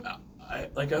I hope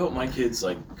my kids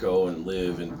like go and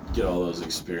live and get all those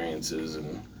experiences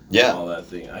and. Yeah. All that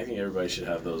thing. I think everybody should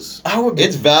have those.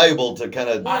 It's valuable to kind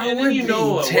of. And then you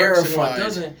know what works and what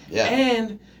doesn't. Yeah.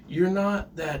 And you're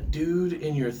not that dude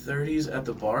in your 30s at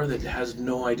the bar that has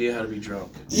no idea how to be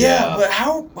drunk. Yeah, but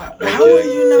how are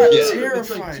you not terrified?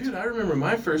 It's like, dude, I remember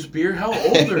my first beer. How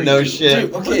old are you? No shit.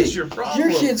 Dude, okay, what is your problem?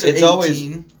 Your kids are 18.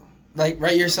 Always. Like,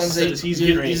 right, your son's 18.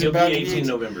 He'll be 18 in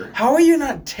November. How are you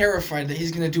not terrified that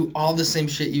he's going to do all the same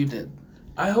shit you did?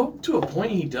 I hope to a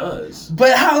point he does.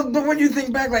 But when you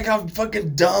think back, like how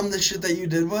fucking dumb the shit that you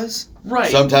did was.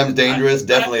 Right. Sometimes dangerous,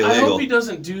 definitely I illegal. hope he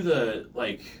doesn't do the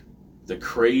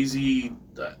crazy.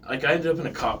 Like I ended up in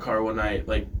a cop car one night.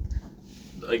 Like.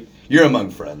 You're among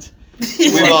friends.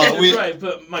 Right,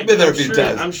 but been there a few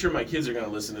times. I'm sure my kids are gonna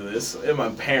listen to this, and my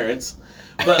parents.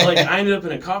 But like, I ended up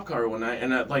in a cop car one night,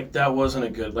 and that wasn't a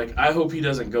good. Like, I hope he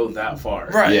doesn't go that far.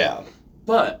 Right. Yeah.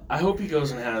 But I hope he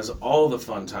goes and has all the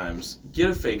fun times.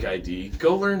 Get a fake ID.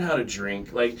 Go learn how to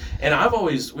drink. Like, and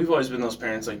we've always been those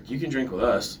parents. Like, you can drink with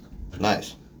us.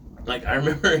 Nice. Like, I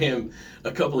remember him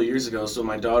a couple of years ago. So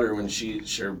my daughter, when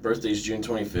her birthday's June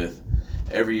 25th,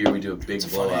 every year we do a big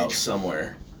blowout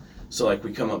somewhere. So like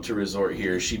we come up to a resort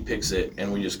here, she picks it,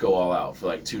 and we just go all out for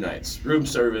like 2 nights, room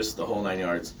service, the whole 9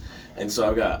 yards. And so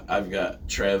I've got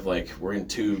Trev, like we're in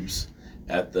tubes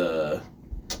at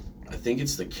I think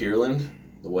it's the Kierland,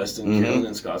 the Westin Kierland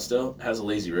in Scottsdale, has a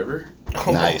lazy river.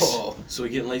 Nice. So we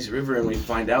get in lazy river, and we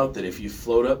find out that if you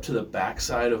float up to the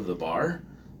backside of the bar,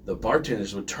 the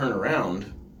bartenders would turn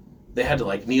around. They had to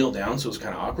like kneel down, so it was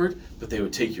kind of awkward, but they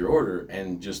would take your order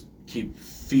and just keep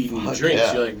feeding you drinks.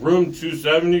 Yeah. You're like, room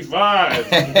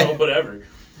 275, whatever.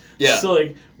 Yeah. So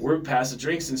like we're past the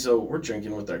drinks, and so we're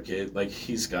drinking with our kid. Like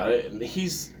he's got it, and he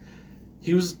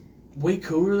was way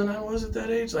cooler than I was at that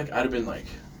age. Like I'd have been like,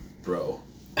 bro,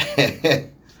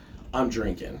 I'm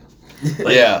drinking.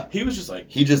 Like, yeah. He was just like,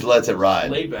 he just lets it ride.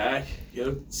 Laid back,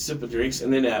 sip of drinks,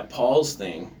 and then at Paul's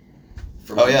thing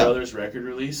for my brother's record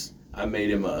release, I made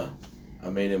him a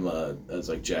it's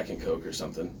like Jack and Coke or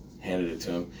something. Handed it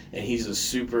to him, and he's a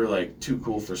super like too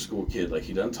cool for school kid. Like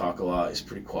he doesn't talk a lot. He's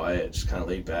pretty quiet, just kind of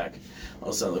laid back. All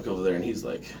of a sudden, I look over there, and he's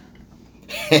like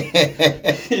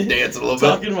dancing a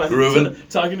little bit, grooving,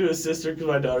 talking to his sister because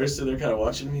my daughter's sitting there kind of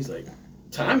watching him. He's like,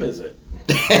 "Time is it?"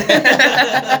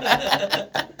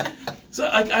 So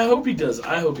I hope he does.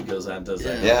 I hope he goes out and does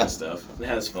that kind of stuff and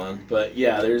has fun. But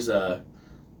yeah, there's the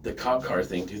cop car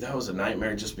thing, dude. That was a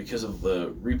nightmare just because of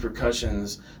the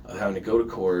repercussions of having to go to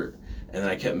court. And then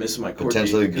I kept missing my court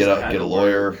potentially date get a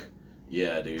lawyer.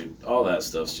 Yeah, dude. All that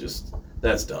stuff's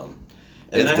that's dumb.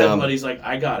 And it's I dumb. had buddies like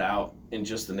I got out in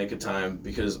just the nick of time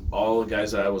because all the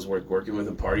guys that I was working with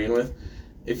and partying with,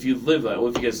 if you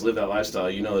guys live that lifestyle,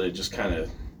 you know that it just kind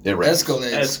of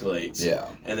escalates. Yeah.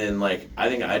 And then like I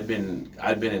think I'd been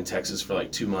in Texas for like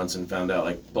 2 months and found out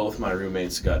like both my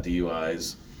roommates got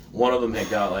DUIs. One of them had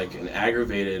got like an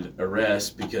aggravated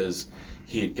arrest because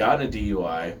he had gotten a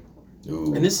DUI.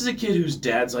 Ooh. And this is a kid whose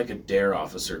dad's like a DARE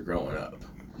officer growing up.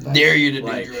 Dare you to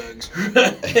do drugs.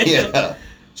 Yeah.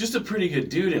 Just a pretty good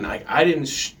dude, and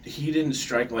he didn't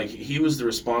strike, like he was the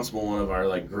responsible one of our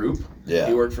like group. Yeah.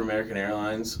 He worked for American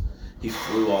Airlines. He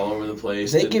flew all over the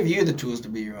place. They give you the tools to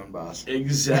be your own boss.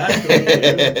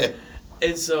 Exactly.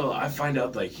 And so I find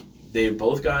out like they had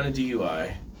both gotten a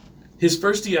DUI. His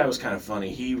first DUI was kind of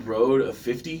funny. He rode a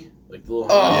 50, like the little.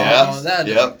 That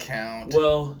doesn't count.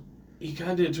 Well, he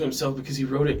kind of did it to himself because he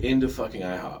rode it into fucking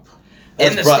IHOP.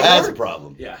 That's a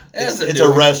problem. Yeah. It's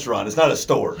a restaurant. It's not a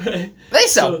store. They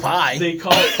sell pie. They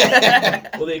call it.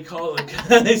 Well,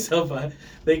 they sell pie.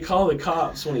 They call the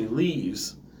cops when he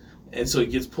leaves, and so he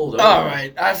gets pulled over. All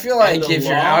right. I feel like if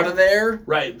you're out of there.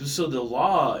 Right. So the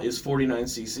law is 49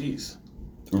 cc's.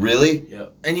 Really?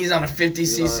 Yep. And he's on a 50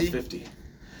 cc. He's on a 50.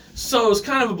 So it's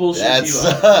kind of a bullshit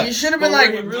DUI. You should have been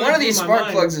like, really one of these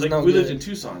spark plugs is like, no we good. lived in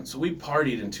Tucson, so we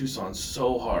partied in Tucson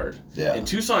so hard. Yeah. And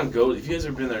Tucson goes, if you guys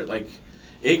have been there, like,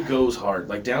 it goes hard.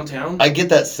 Like, downtown. I get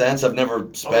that sense. I've never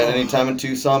spent any time in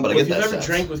Tucson, but I get that sense. If you've ever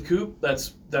drank with Coop,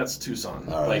 that's Tucson.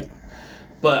 All right. Like,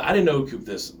 but I didn't know Coop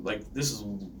this is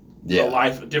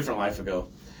a different life ago.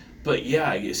 But yeah,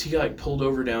 I guess he got like pulled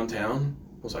over downtown.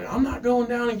 I was like, I'm not going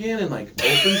down again, and like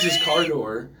opens his car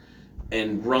door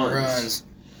and runs.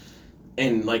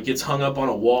 And like gets hung up on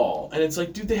a wall, and it's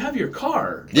like, dude, they have your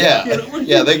car. Yeah,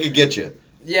 yeah, they could get you.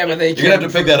 Yeah, but they you're gonna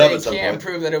have to pick that up at some point. They can't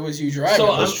prove that it was you driving.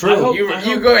 So that's true.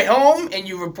 You go home and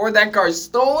you report that car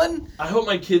stolen. I hope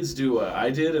my kids do what I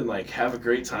did and like have a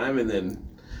great time, and then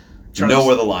know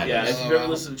where the line is. Yeah, if you've ever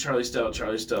listened to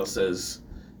Charlie Stout says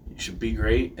you should be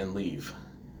great and leave.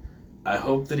 I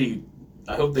hope they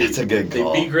That's a good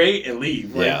call. They be great and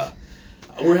leave. Like, yeah.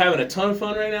 We're having a ton of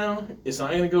fun right now. It's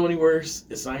not going to go any worse.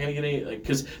 It's not going to get any, like,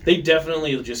 because they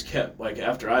definitely just kept, like,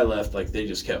 after I left, like, they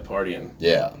just kept partying.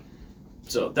 Yeah.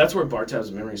 So that's where Bar Tabs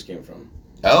and Memories came from.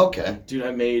 Oh, okay. Dude,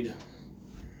 I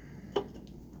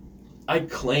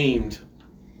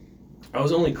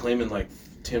was only claiming, like,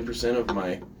 10% of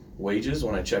my wages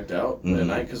when I checked out that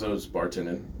night because I was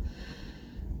bartending.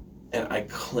 And I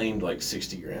claimed, like,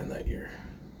 $60,000 that year.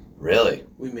 Really?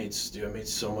 I made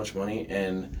so much money,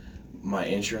 and my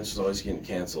insurance was always getting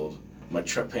canceled. my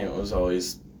truck payment was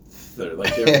always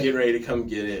like they were getting ready to come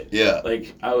get it. Yeah.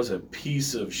 Like I was a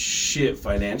piece of shit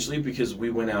financially because we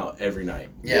went out every night.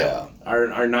 Yeah.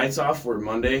 Our nights off were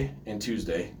Monday and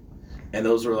Tuesday, and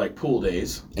those were like pool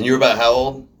days. And you were about how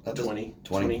old? 20.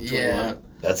 20. Yeah. 21.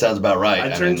 That sounds about right.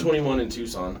 I turned 21 in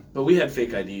Tucson, but we had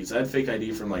fake IDs. I had fake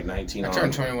ID from like 19 I on.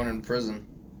 turned 21 in prison.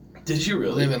 Did you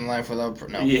really? Living life without...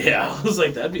 No. Yeah, I was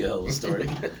like, that'd be a hell of a story.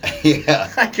 Yeah.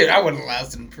 I wouldn't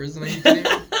last in prison. Are you kidding me?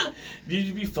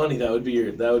 You'd be funny. That would be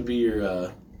your.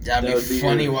 Yeah, That it'd would be be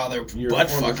funny your- while they're your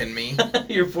butt form of- fucking me.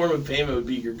 Your form of payment would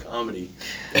be your comedy.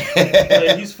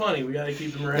 Like, he's funny. We gotta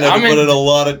keep him around. You have I'm to put in- in a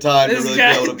lot of time to This really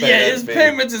guy, be able to pay yeah, that his fee.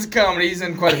 payments is comedy. He's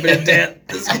in quite a bit of debt.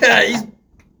 This guy,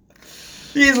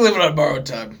 he's living on borrowed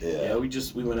time. Yeah, we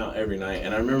went out every night,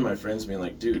 and I remember my friends being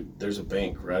like, "Dude, there's a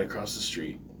bank right across the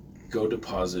street. Go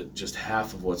deposit just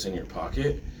half of what's in your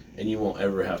pocket, and you won't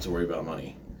ever have to worry about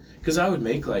money." Because I would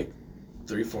make like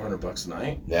 $300-400 a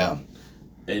night, Yeah.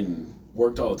 and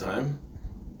worked all the time,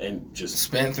 and just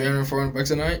Spent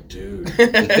 $300-400 a night. dude.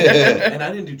 And I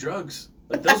didn't do drugs.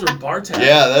 Like those were bar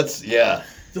tabs. Yeah.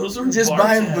 Those were Just bar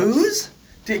buying tabs. booze?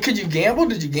 Could you gamble?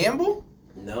 Did you gamble?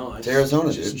 No, I It's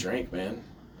Arizona, just dude. drank, man.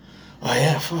 Oh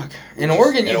yeah, fuck. In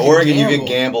Oregon, In Oregon, you can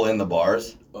gamble in the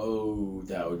bars. Oh,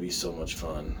 that would be so much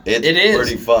fun. It's It is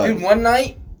pretty fun. Dude, one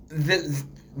night,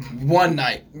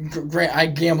 I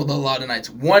gambled a lot of nights.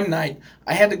 One night,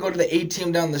 I had to go to the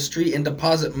ATM down the street and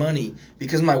deposit money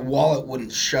because my wallet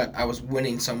wouldn't shut. I was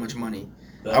winning so much money.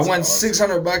 That's I won awesome.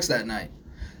 $600 that night.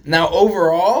 Now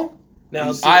overall,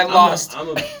 Now, see, I lost.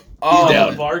 I'm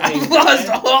down. a bar I game lost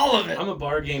guy. all of it. I'm a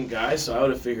bar game guy, so I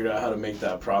would have figured out how to make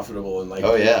that profitable and like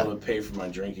Oh, be yeah. able to pay for my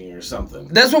drinking or something.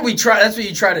 That's what we try. That's what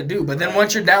you try to do. But then Right.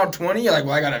 once you're down 20, you're like,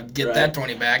 well, I gotta get Right. that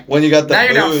 20 back. When you got the Now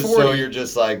you're down booze, 40. so you're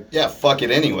just like, yeah, fuck it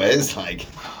anyways. Like,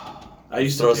 I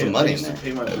used to Throw pay, some money I used in to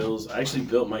pay my bills. I actually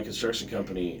built my construction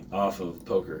company off of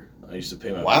poker. I used to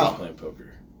pay my Wow. bills playing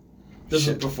poker. This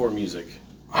Shit. was before music.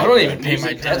 I don't even pay Music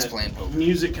my debts kinda- playing poker.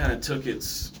 Music kind of took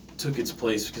its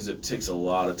place because it takes a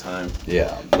lot of time.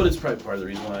 yeah. But it's probably part of the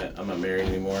reason why I'm not married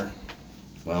anymore.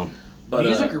 Well, But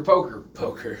Music or poker?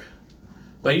 poker.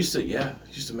 But I used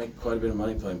to make quite a bit of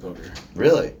money playing poker.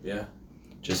 really? Yeah.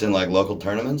 Just in like local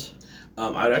tournaments?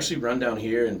 I'd actually run down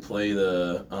here and play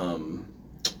the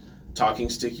Talking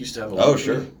Stick. Used to have a Oh, weekly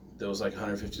sure. that was like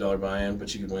 $150 buy-in,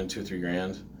 but you could win $2 or $3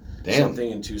 grand. Damn. Same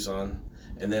thing in Tucson.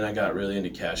 And then I got really into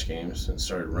cash games and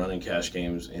started running cash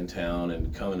games in town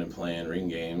and coming and playing ring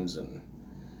games, and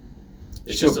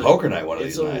Let's do a poker night one of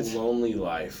it's these a nights. lonely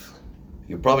life.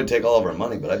 You'd probably take all of our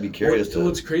money, but I'd be curious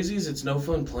What's crazy is it's no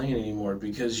fun playing anymore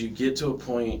because you get to a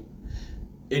point.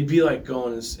 It'd be like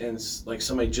going and like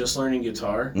somebody just learning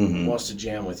guitar Mhm. wants to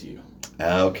jam with you,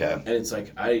 Okay. and it's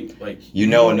like You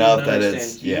know don't enough even that understand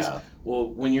it's, keys. yeah. Well,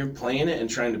 when you're playing it and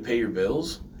trying to pay your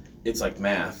bills, it's like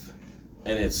math,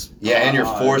 and it's Yeah, and you're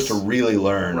odds. forced to really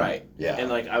learn. Right. Yeah. And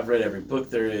like I've read every book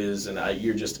there is, and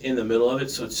you're just in the middle of it,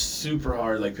 so it's super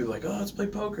hard. Like people are like, oh, let's play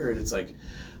poker, and it's like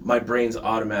my brain's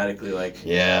automatically like,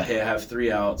 Yeah. hey, I have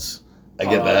 3 outs. I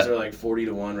get Odds that. are like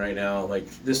 40-1 right now. Like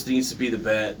this needs to be the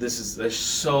bet. There's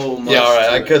so much. Yeah, all right.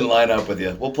 to I it. couldn't line up with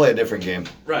you. We'll play a different game.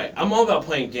 Right. I'm all about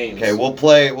playing games. Okay, we'll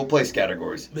play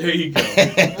categories. There you go.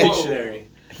 Dictionary.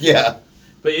 Yeah.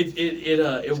 But it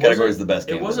Category wasn't. is the best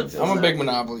game. It wasn't I'm fun. a big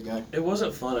Monopoly guy. It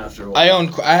wasn't fun after a while.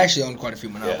 I actually own quite a few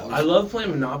Monopolies. I love playing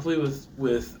Monopoly with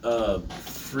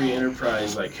free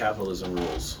enterprise like capitalism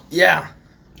rules. Yeah.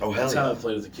 Oh, hell That's how I yeah.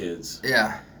 play with the kids.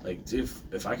 Yeah. Like, dude,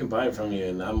 if I can buy it from you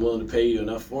and I'm willing to pay you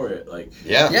enough for it, like,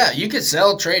 Yeah. Yeah, you could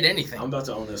sell, trade anything. I'm about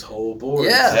to own this whole board.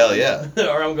 Yeah. Hell yeah.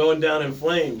 Or I'm going down in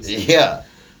flames. Yeah.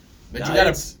 But Nah,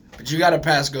 you gotta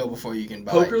pass go before you can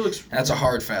buy. poker looks That's a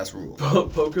hard, fast rule.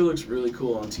 poker looks really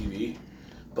cool on TV,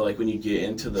 but like when you get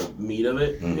into the meat of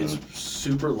it, Mhm. it's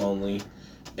super lonely,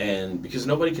 and because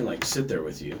nobody can like sit there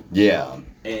with you. Yeah.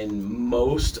 And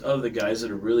most of the guys that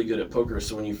are really good at poker,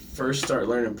 so when you first start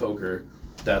learning poker,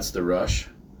 that's the rush.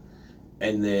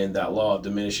 And then that law of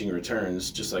diminishing returns,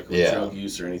 just like with Yeah. drug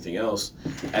use or anything else,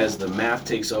 as the math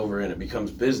takes over and it becomes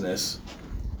business,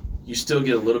 you still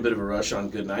get a little bit of a rush on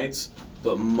good nights,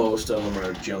 but most of them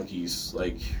are junkies,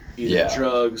 like either Yeah.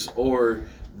 drugs or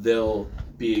they'll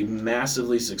be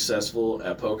massively successful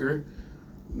at poker,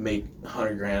 make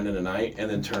 100 grand in a night, and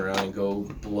then turn around and go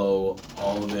blow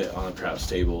all of it on a craps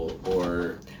table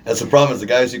or That's the problem is the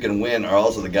guys who can win are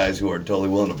also the guys who are totally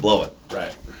willing to blow it.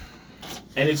 right.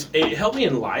 And it helped me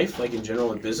in life, like in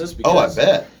general in business, Oh, I because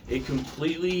bet. it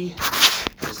completely,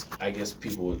 I guess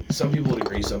some people would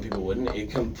agree, some people wouldn't.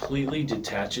 It completely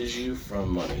detaches you from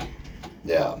money.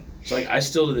 Yeah. So like I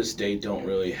still to this day don't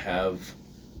really have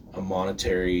a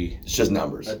monetary It's just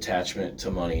numbers. attachment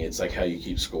to money. It's like how you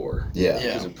keep score. Yeah. Yeah.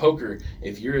 Because in poker,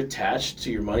 if you're attached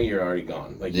to your money, you're already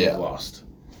gone. Like Yeah. you've lost.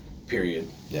 Period.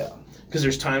 Yeah. Because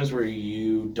there's times where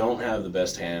you don't have the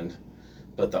best hand,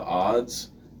 but the odds,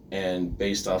 and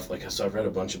based off, like, so I've read a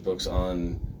bunch of books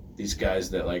on these guys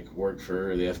that, like, work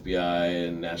for the FBI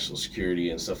and national security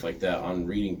and stuff like that, on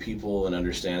reading people and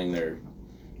understanding their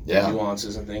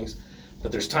nuances and things.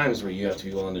 But there's times where you have to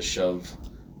be willing to shove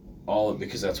all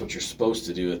because that's what you're supposed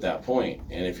to do at that point.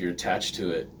 And if you're attached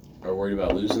to it or worried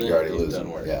about losing You're already it losing.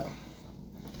 doesn't work. Yeah.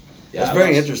 Yeah, That's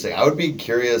very interesting. I would be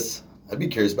curious. I'd be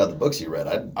curious about the books you read.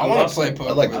 I want to play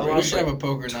poker. I'd like with to you. read We should have a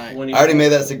poker night. I already made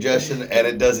that suggestion, and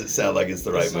it doesn't sound like it's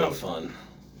the right It's not move. fun.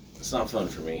 It's not fun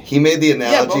for me. He made the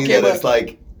analogy okay, that it's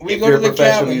like we if go you're to a the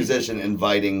professional cabin. musician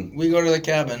inviting, We go to the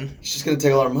cabin. it's just going to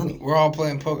take a lot of money. We're all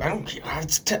playing poker. I don't care.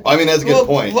 It's I mean, that's a good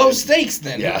point. Low stakes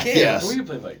then. Yeah, Who cares? yeah. We can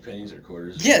play like pennies or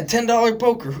quarters. Yeah, $10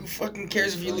 poker. Who fucking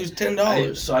cares if you lose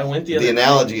 $10? So I went the other The night.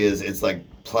 analogy is it's like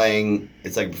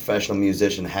a professional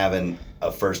musician having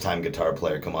a first-time guitar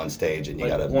player come on stage, and you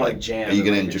Like, got to wanna jam Are you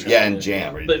going and, to like, enjoy? you're Yeah, trying and to-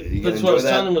 jam. Are you But gonna what I enjoy was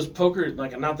telling that? him was poker.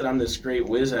 Like, not that I'm this great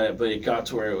whiz at it, but it got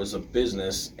to where it was a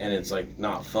business and it's like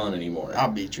not fun anymore.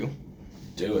 I'll beat you.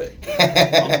 Do it.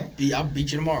 I'll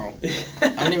beat you tomorrow. I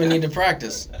don't even need to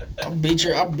practice. I'll beat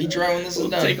you right when this We'll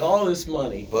is done. take all this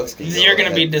money. Books can go You're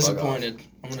gonna be ahead, fuck off. disappointed.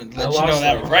 I'm gonna I let you know lost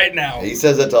that them. right now. He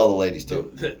says that to all the ladies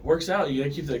too. That works out. You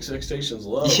gotta keep the expectations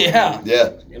low. Yeah.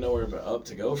 Yeah. You know where we're up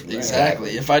to go from there.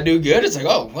 Exactly. If I do good, it's like,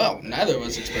 oh well, neither of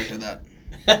us expected that.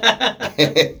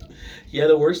 Yeah,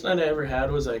 the worst night I ever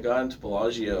had was I got into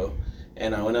Bellagio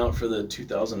and I went out for the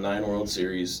 2009 World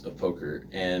Series of Poker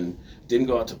and didn't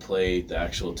go out to play the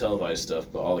actual televised stuff,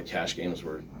 but all the cash games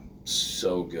were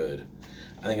so good.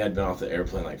 I think I'd been off the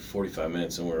airplane like 45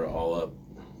 minutes and we were all up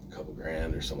a couple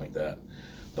grand or something like that.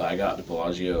 But I got to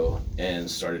Bellagio and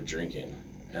started drinking,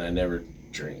 and I never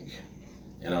drink.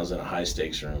 And I was in a high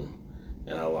stakes room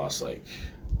and I lost like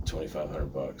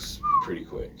 $2,500 pretty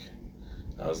quick.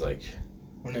 I was like,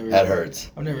 That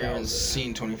hurts. I've never Yeah, even but-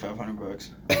 seen $2,500.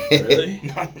 really?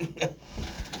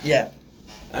 Yeah.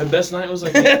 My best night was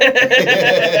like my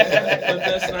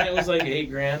best night was like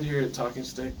 $8,000 here at Talking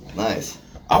Stick. Nice.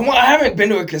 I haven't been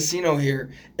to a casino here,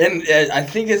 and I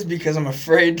think it's because I'm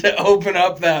afraid to open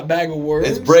up that bag of worms.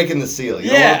 It's breaking the seal.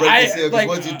 You Yeah, don't want to break the seal because like,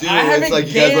 once you do, I it's haven't like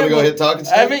you guys want to go gambled- hit talking I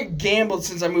stick. haven't gambled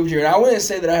since I moved here, and I wouldn't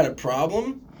say that I had a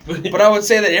problem, but I would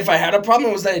say that if I had a problem,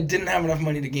 it was that I didn't have enough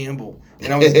money to gamble,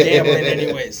 and I was gambling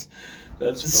anyways.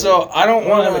 That's funny. So I don't I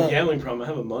want don't have a to. gambling problem. I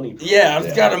have a money problem. Yeah, I've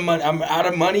Yeah. got I'm out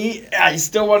of money. I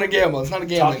still want to gamble. It's not a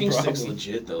gambling Talking problem. Stick's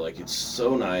legit though. Like it's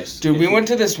so nice. Dude, If we you- went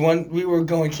to this one. We were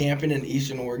going camping in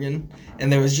Eastern Oregon,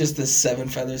 and there was just this Seven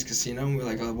Feathers casino. And we were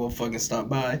like, oh, we'll fucking stop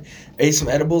by. Ate some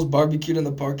edibles, barbecued in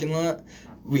the parking lot.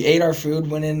 We ate our food,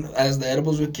 went in as the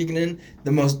edibles were kicking in.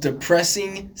 The most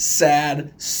depressing,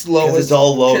 sad, 'Cause slowest it's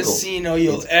all locals. casino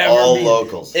you'll It's ever all be.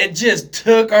 locals. It just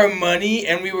took our money,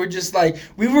 and we were just like,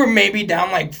 we were maybe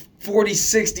down like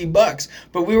 $40-$60,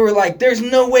 but we were like, there's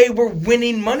no way we're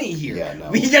winning money here. Yeah, no.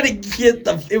 We gotta get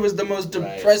it was the most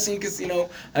Right. depressing casino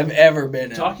I've ever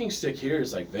been in. Talking Stick here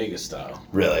is like Vegas style.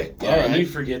 Really? Yeah, Alright. and you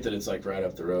forget that it's like right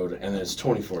up the road, and it's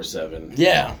 24/7.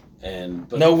 Yeah, And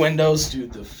but no windows.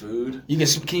 dude, the food. Can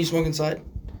you smoke inside?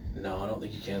 No, I don't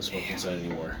think you can smoke inside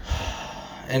anymore.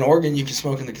 In Oregon, you can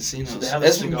smoke in the casinos. So they have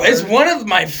a cigar? It's one of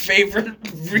my favorite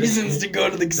reasons to go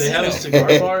to the They have casino. a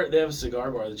cigar bar. They have a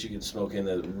cigar bar that you can smoke in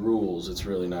that rules. It's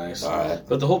really nice. All right.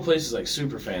 But the whole place is like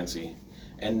super fancy.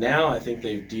 And now I think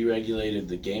they've deregulated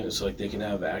the game so like they can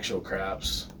have actual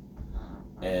craps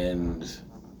and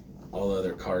all the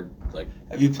other card like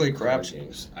Have you played card craps?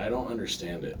 games. I don't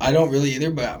understand it. I don't really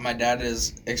either, but my dad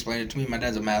has explained it to me. My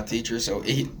dad's a math teacher, so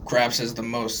craps is the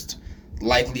most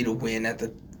likely to win at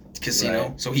the casino.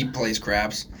 Right. So he plays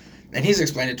craps. And he's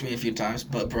explained it to me a few times,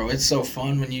 but bro, it's so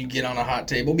fun when you get on a hot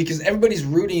table because everybody's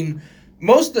rooting.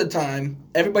 Most of the time,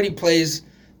 everybody plays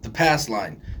the pass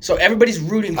line, so everybody's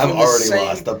rooting for I've the already same.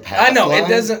 lost the pass I know line? it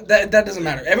doesn't. That doesn't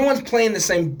matter. Everyone's playing the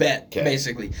same bet 'Kay.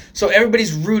 basically, so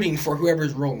everybody's rooting for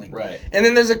whoever's rolling. Right. And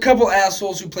then there's a couple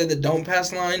assholes who play the don't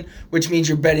pass line, which means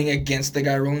you're betting against the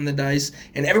guy rolling the dice,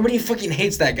 and everybody fucking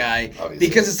hates that guy Obviously.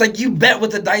 because it's like you bet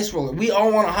with the dice roller. We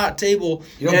all want a hot table.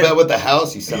 You don't and- bet with the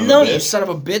house, you son no, of a you bitch. son of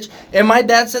a bitch. And my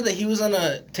dad said that he was on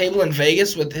a table in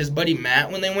Vegas with his buddy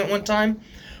Matt when they went one time,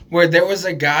 where there was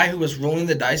a guy who was rolling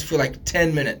the dice for like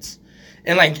 10 minutes.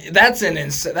 And like that's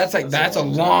a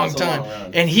long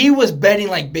time. And he was betting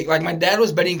like big. Like my dad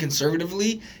was betting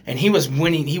conservatively, and he was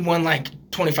winning. He won like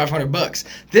 $2,500.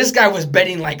 This guy was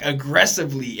betting like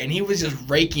aggressively, and he was just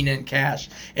raking in cash.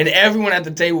 And everyone at the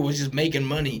table was just making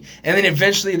money. And then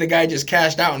eventually the guy just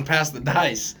cashed out and passed the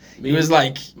dice. He was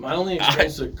like, my only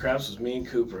experience with craps was me and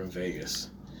Cooper in Vegas.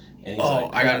 And he's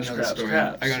like, I got another story.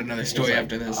 Craps. I got another story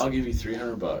after this. I'll give you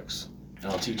 $300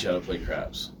 and I'll teach you how to play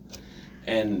craps.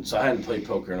 And so I hadn't played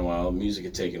poker in a while. Music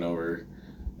had taken over,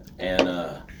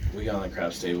 and we got on the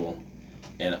craps table,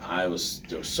 and there was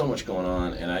so much going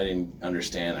on, and I didn't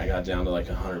understand. I got down to like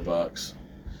 $100,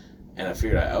 and I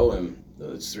figured I owe him.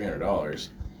 It's $300,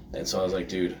 and so I was like,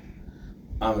 dude,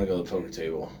 I'm gonna go to the poker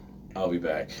table. I'll be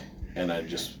back. And I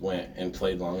just went and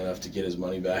played long enough to get his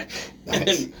money back.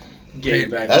 Nice. And get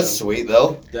it back. That's sweet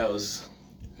though. That was.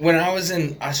 When I was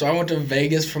I went to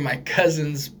Vegas for my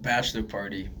cousin's bachelor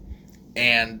party.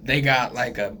 And they got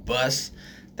like a bus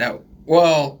so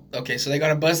they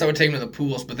got a bus that would take them to the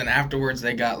pools, but then afterwards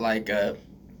they got like it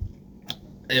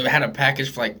had a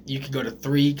package for like, you could go to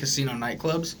 3 casino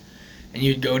nightclubs, and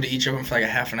you'd go to each of them for like a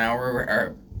half an hour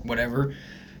or whatever.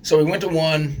 So we went to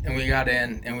one, and we got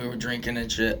in, and we were drinking and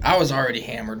shit. I was already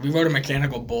hammered. We rode a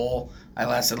mechanical bull. I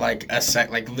lasted like a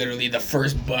sec, like literally the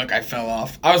first buck I fell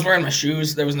off. I was wearing my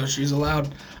shoes. There was no shoes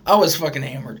allowed. I was fucking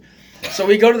hammered. So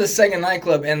we go to the second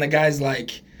nightclub, and the guy's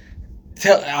like,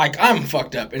 I'm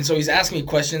fucked up. And so he's asking me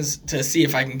questions to see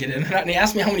if I can get in or not. And he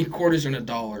asked me how many quarters are in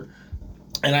 $1.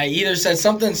 And I either said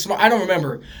something smart. I don't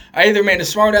remember. I either made a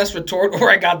smart-ass retort or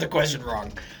I got the question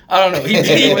wrong. I don't know.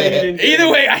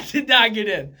 Either way, I did not get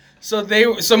in. So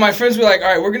my friends were like, all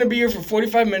right, we're going to be here for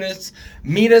 45 minutes.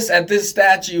 Meet us at this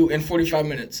statue in 45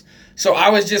 minutes. So I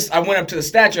went up to the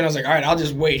statue, and I was like, all right, I'll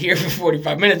just wait here for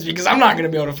 45 minutes because I'm not going to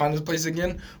be able to find this place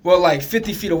again. Well, like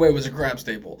 50 feet away was a craps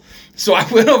table. So I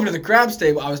went over to the craps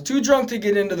table. I was too drunk to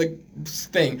get into the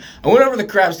thing. I went over to the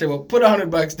craps table, put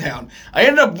 $100 down. I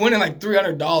ended up winning like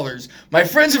 $300. My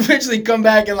friends eventually come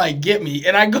back and like get me.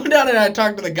 And I go down and I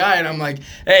talk to the guy, and I'm like,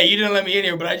 hey, you didn't let me in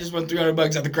here, but I just won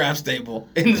 $300 at the craps table.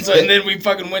 And then we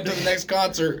fucking went to the next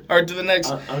concert, or to the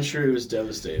next. I'm sure he was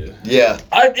devastated. Yeah.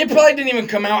 It probably didn't even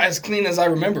come out as clean as I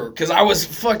remember, because I was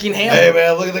fucking hammered. Hey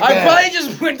man, look at the guy. I probably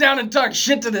just went down and talked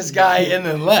shit to this guy and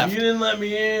then left. You didn't let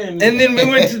me in. And then we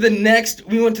went to the next.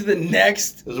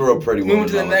 This is a real pretty woman. We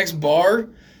went to the next bar,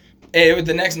 with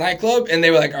the next nightclub, and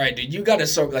they were like, "All right, dude, you got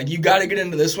to get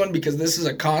into this one because this is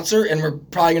a concert, and we're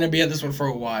probably gonna be at this one for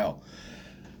a while."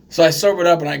 So I sobered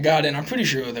up and I got in. I'm pretty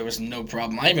sure there was no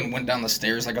problem. I even went down the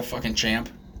stairs like a fucking champ.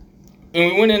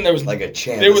 And we went in. There was like a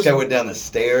champ. This guy went down the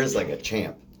stairs like a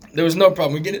champ. There was no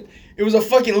problem. We get it. It was a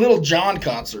fucking Little John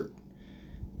concert.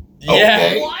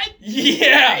 Okay. Yeah. What?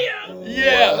 Yeah.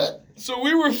 What? So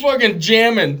we were fucking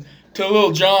jamming to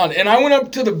Little John, and I went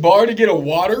up to the bar to get a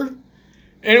water,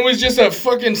 and it was just a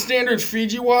fucking standard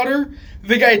Fiji water.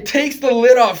 The guy takes the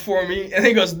lid off for me, and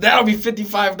he goes, that'll be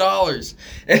 $55.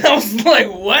 And I was like,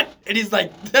 what? And he's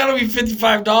like, that'll be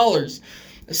 $55.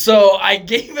 So I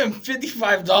gave him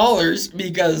 $55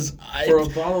 because for a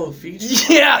bottle of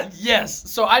Fiji? Yeah, yes.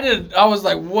 So I was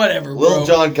like, whatever, bro. Little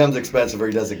John comes expensive or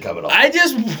he doesn't come at all. I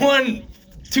just won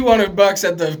 $200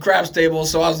 at the craps table,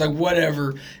 so I was like,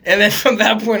 whatever. And then from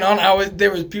that point on,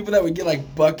 there was people that would get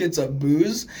like buckets of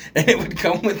booze, and it would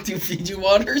come with 2 Fiji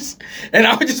waters, and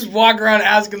I would just walk around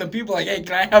asking the people like, hey,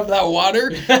 can I have that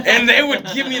water? And they would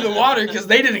give me the water because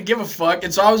they didn't give a fuck,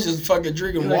 and so I was just fucking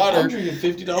drinking water. I'm drinking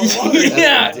 $50 water. Yeah,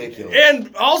 that's ridiculous.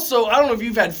 And also, I don't know if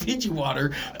you've had Fiji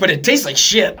water, but it tastes like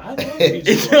shit. I love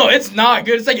Fiji water. No, it's not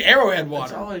good. It's like Arrowhead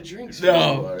water. That's all I drink.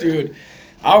 No, dude,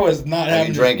 I was not Have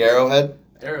having. you drank Arrowhead?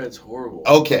 Arrowhead's horrible.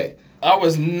 Okay. I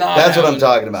was not. That's what I'm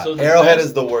talking about. So Arrowhead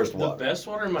is the worst water. The best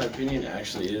water, in my opinion,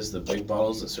 actually is the big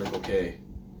bottles at Circle K.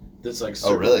 That's like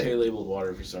Oh, really? Circle K labeled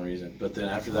water for some reason. But then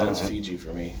after that, it's Fiji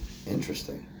for me.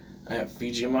 Interesting. I have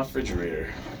Fiji in my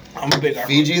refrigerator. I'm a big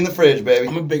Fiji in the fridge, baby.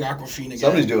 I'm a big Aquafina guy.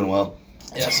 Somebody's doing well.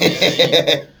 Yes.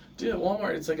 Dude, at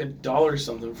Walmart, it's like $1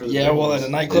 something for the Yeah, well, at a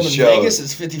nightclub in It shows. Vegas,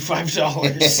 it's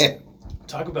 $55.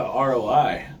 Talk about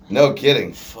ROI. No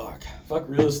kidding. Fuck. Fuck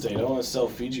real estate. I want to sell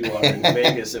Fiji water in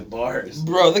Vegas at bars.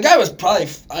 Bro, the guy was probably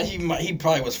he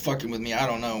probably was fucking with me. I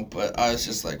don't know, but I was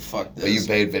just like, fuck this. But you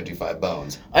paid 55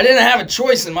 bones. I didn't have a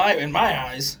choice in my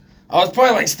eyes. I was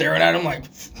probably like staring at him like,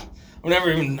 I've never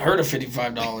even heard of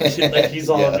 $55. Like he's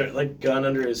all Yeah. under, like gun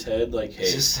under his head, like, hey,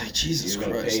 It's just like, Jesus you're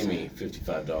gonna Christ. pay me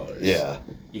 $55. Yeah.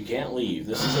 You can't leave.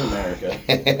 This is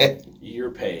America.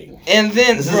 You're paying. And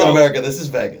then, This bro, isn't America. This is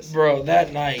Vegas. Bro,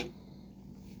 that night,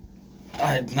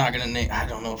 I'm not gonna name. I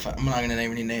don't know if I'm not gonna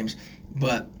name any names,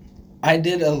 but I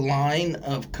did a line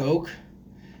of coke,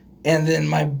 and then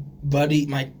my buddy,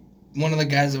 one of the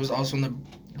guys that was also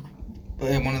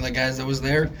one of the guys that was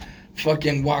there,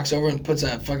 fucking walks over and puts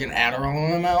a fucking Adderall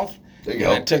in my mouth. There you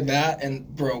And go. I took that, and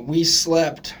bro, we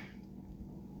slept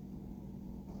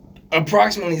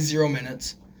approximately 0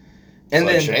 minutes. And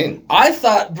Like then Shane. I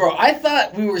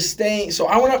thought we were staying. So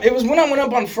I went up. It was when I went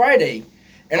up on Friday,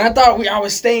 and I thought I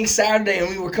was staying Saturday, and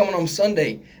we were coming home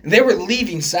Sunday. And they were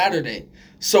leaving Saturday.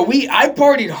 So I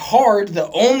partied hard the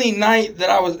only night that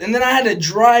I was, and then I had to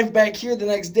drive back here the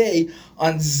next day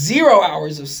on 0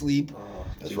 hours of sleep,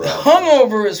 That's rough.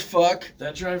 hungover as fuck.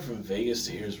 That drive from Vegas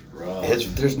to here is rough.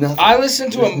 There's nothing. I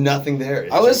listened to There's him. nothing there.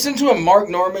 It's I just- listened to a Mark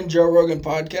Norman Joe Rogan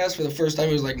podcast for the first time.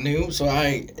 It was like new, so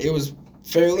it was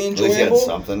fairly At least you had enjoyable.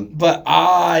 something. But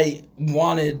I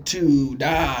wanted to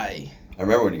die. I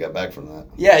remember when you got back from that.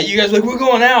 Yeah, you guys were like, we're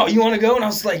going out. You want to go? And I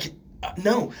was like,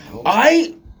 no. No.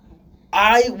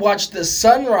 I watched the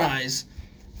sunrise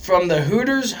from the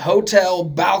Hooters hotel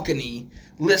balcony,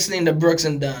 listening to Brooks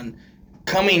and Dunn,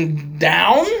 coming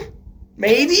down,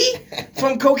 maybe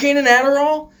from cocaine and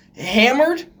Adderall,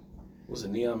 hammered. Was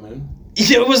it Neon Moon?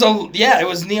 It was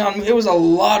neon. It was a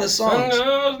lot of Sun songs.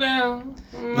 goes down.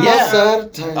 Yeah.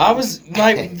 I was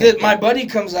my buddy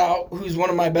comes out, who's one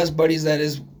of my best buddies. That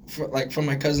is from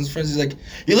my cousin's friends. He's like,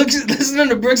 "You listening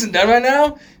to Brooks and Dunn right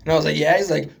now?" And I was like, "Yeah." He's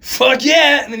like, "Fuck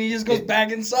yeah!" And then he just goes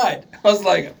back inside. I was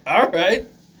like, "All right."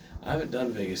 I haven't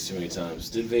done Vegas too many times.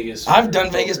 Did Vegas? I've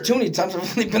done Vegas too many times. I've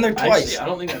only been there twice. Actually, I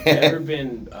don't think I've ever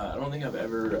been. I don't think I've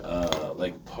ever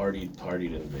like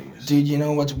partied in Vegas. Dude, you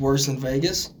know what's worse than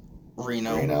Vegas?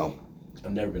 Reno. Reno.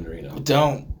 I've never been to Reno.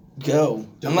 Don't go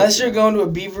unless you're going to a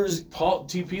Beavers. Paul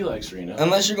TP likes Reno.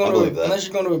 Unless you're I going believe that. unless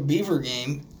you're going to a Beaver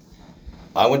game.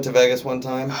 I went to Vegas one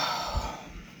time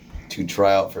to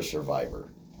try out for Survivor.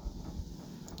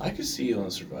 I could see you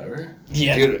on Survivor.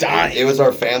 Yeah, Dude, dying. it was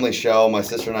our family show. My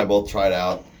sister and I both tried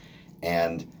out,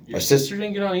 and Your my sister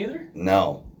didn't get on either.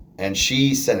 no, and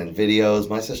she sent in videos.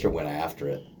 My sister went after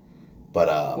it,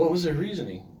 but What was their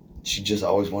reasoning? she just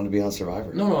always wanted to be on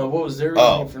Survivor. No. What was their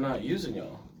reasoning Oh. for not using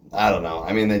y'all? I don't know.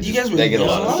 I mean, You guys were they get a young.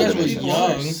 lot You of guys were submissions.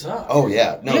 young. Suck. Oh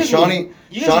yeah, no, You guys were- Shawnee.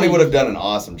 you guys Shawnee were- would have done an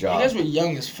awesome You job. guys were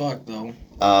young as fuck though.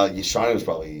 Yeah, Shawnee was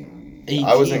probably. 18.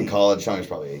 I was in college. Shawnee was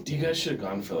probably You 18. guys should have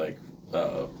gone for like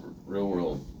real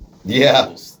world. Yeah.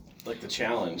 rules, like the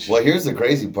challenge. Well, here's the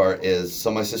crazy part is,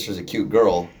 so my sister's a cute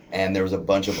girl, and there was a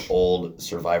bunch of old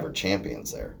Survivor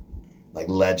champions there. Like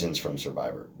legends from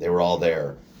Survivor. They were all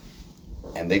there,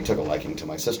 and they took a liking to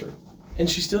my sister. And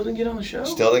she still didn't get on the show.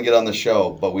 Still didn't get on the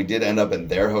show, but we did end up in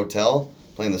their hotel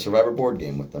playing the Survivor board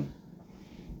game with them.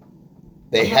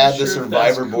 They I'm not had the sure if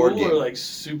Survivor that's board cool game. Or like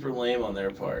super lame on their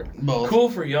part. Both. Cool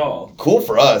for y'all. Cool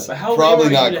for us, But how probably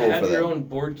lame are not you cool to have for your them. own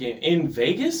board game in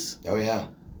Vegas? Oh yeah,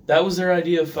 That was their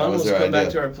idea of fun. That was Let's their come back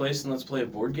idea. to our place and let's play a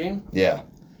board game. yeah.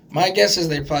 My guess is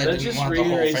they probably That didn't just want the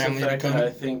whole reiterates the family to fact come. that I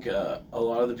think a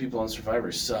lot of the people on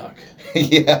Survivor suck.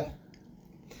 Yeah.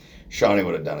 Shawnee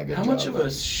would have done a good How job. much of a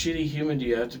shitty human do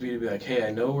you have to be like, hey,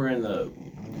 I know we're in the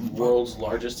world's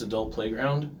largest adult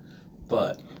playground,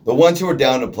 but The ones who were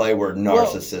down to play were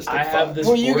narcissistic. I have fucks. this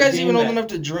Were you board guys game even old that- enough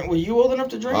to drink? Were you old enough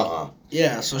to drink?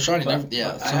 Yeah, so Shawnee never. But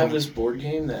Yeah, I so have this board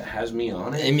game that has me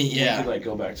on it. I mean, yeah. We could like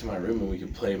go back to my room and we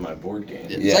could play my board game.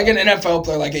 It's Yeah. like an NFL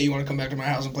player, like, hey, you want to come back to my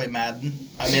house and play Madden?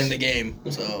 I'm in the game,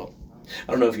 so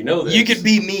I don't know if you know this. you could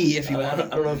be me if you I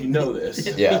want. don't know if you know this.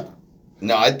 Yeah.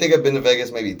 No, I think I've been to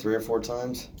Vegas maybe 3 or 4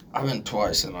 times. I've been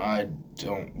twice, and I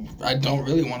don't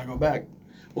really want to go back.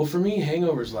 Well, for me,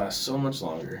 hangovers last so much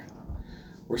longer.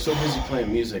 We're so busy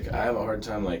playing music. I have a hard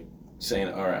time like saying,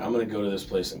 "All right, I'm gonna go to this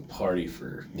place and party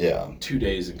for Yeah. 2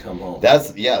 days and come home."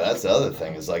 That's the other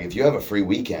thing. Is like if you have a free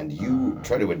weekend, you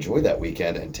try to enjoy that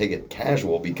weekend and take it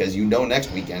casual because you know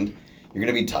next weekend you're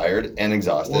gonna be tired and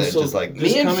exhausted. Well, It's so just like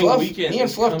This Me and coming Fluff, weekend- me and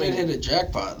this Fluff coming- did hit a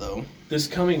jackpot though. This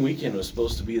coming weekend was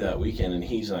supposed to be that weekend, and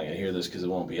he's not gonna hear this because it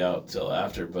won't be out till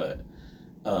after. But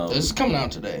This is coming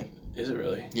out today. is it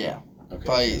really? Yeah, Okay.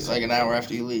 probably like an hour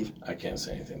after you leave. I can't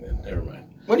say anything then. Never mind.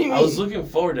 What do you mean? I was looking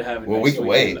forward to having Well, next we can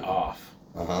weekend wait. off.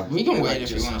 we can And, wait like, if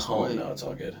you just want us to home. wait. No, it's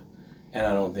all good. And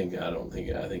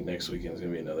I think next weekend's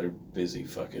gonna be another busy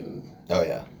fucking. oh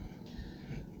yeah.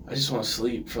 I just want to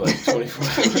sleep for like 24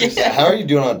 hours. Yeah. How are you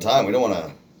doing on time? We don't want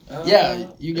to. Yeah,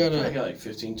 you I gotta. got like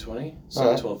 15, 20. So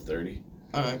Alright. 12:30.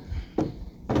 All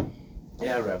right.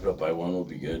 Yeah, wrap it up by 1 will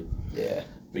be good. Yeah.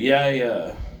 But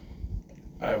yeah,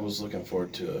 I was looking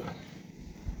forward to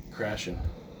crashing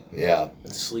Yeah.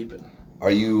 and sleeping.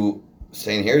 Are you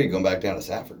staying here? Or are you going back down to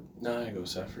Safford? No, I go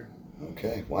Safford.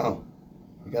 Okay. Wow.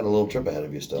 You got a little trip ahead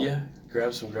of you still. Yeah,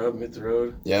 grab some grub, hit the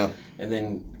road, Yeah. and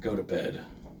then go to bed.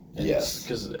 Yes.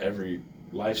 Because every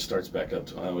life starts back up.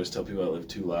 I always tell people I live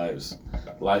 2 lives.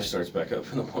 Life starts back up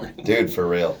in the morning. Dude, for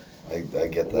real. I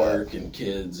get that. Work and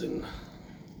kids and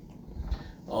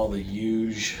all the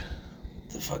usual.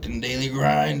 The fucking daily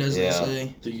grind, as they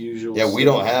say. The usual. Yeah, we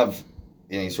don't have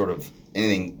any sort of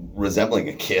anything resembling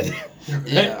a kid.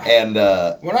 Yeah. And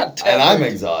we're not tethered. and I'm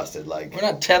exhausted. Like, we're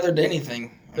not tethered to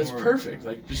anything. That's perfect.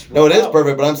 Like, just no, it is out.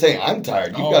 perfect. But I'm saying I'm tired.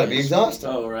 You've got to be Always. exhausted.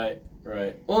 Oh, right.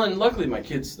 Well, and luckily my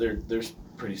kids, they're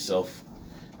pretty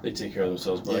they take care of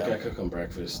themselves. But like, Yeah. I cook them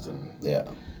breakfast and Yeah.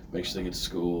 make sure they get to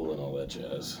school and all that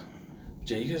jazz.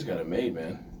 Jay, you guys got it made,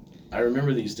 man. I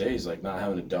remember these days, like not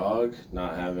having a dog,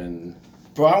 not having.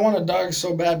 Bro, I want a dog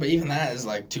so bad, but even that is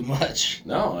like too much.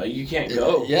 No, you can't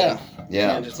go. Yeah. You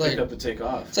Yeah. can't just It's pick like- up and take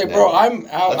off. It's like, bro, I'm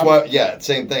out. That's why. Yeah.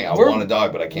 Same thing. I We're- want a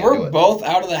dog, but I can't do We're it. both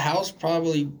out of the house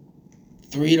probably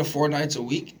 3 to 4 nights a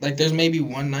week. Like, there's maybe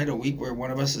one night a week where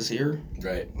one of us is here.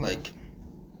 Right. Like,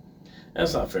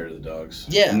 That's not fair to the dogs.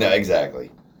 yeah. No,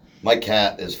 exactly. My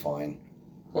cat is fine.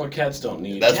 Well, cats don't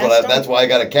need. That's Cats That's why I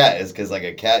got a cat. Is because like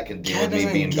a cat can deal Cat with me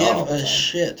doesn't being give gone all the a time.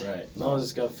 shit. Right. As long as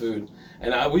it's got food.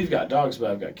 And we've got dogs,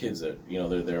 but I've got kids that,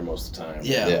 they're there most of the time.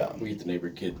 Yeah. Yeah. We get the neighbor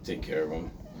kid to take care of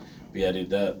them. But yeah, dude,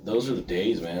 those are the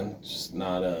days, man. Just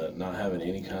not having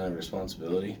any kind of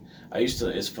responsibility.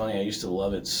 It's funny, I used to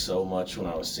love it so much when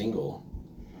I was single.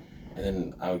 And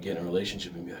then I would get in a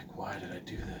relationship and be like, why did I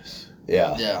do this?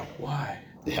 Yeah. Yeah. Why?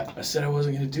 Yeah. I said I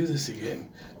wasn't going to do this again.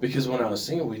 Because when I was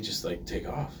single, we'd just like take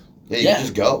off. Yeah. You Yeah.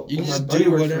 just go. You can My just buddy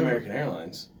do worked for whatever. American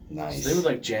Airlines. Nice. So they would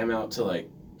like jam out to like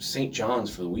St.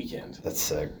 John's for the weekend. That's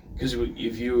sick. Because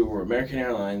if you were American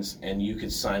Airlines and you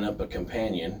could sign up a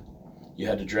companion, you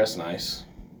had to dress nice,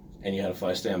 and you had to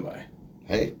fly standby.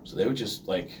 Hey. So they would just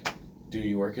like, dude,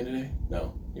 you working today?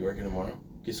 No. You working tomorrow?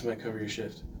 Get somebody to cover your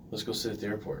shift. Let's go sit at the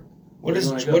airport. What Where do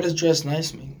you wanna go? does dress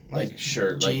nice mean? Like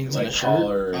shirt, jeans like and a shirt?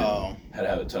 collar, and Oh. had to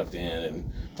have it tucked in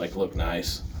and like look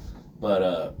nice. But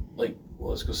well,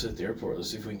 let's go sit at the airport. Let's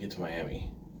see if we can get to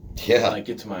Miami. Yeah. Like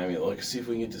get to Miami. Let's see if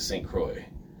we can get to St. Croix.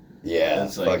 Yeah.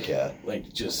 It's like- Fuck yeah.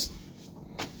 Like just,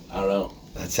 I don't know.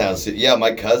 That sounds. Yeah.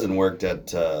 My cousin worked at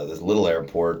this little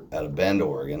airport out of Bend,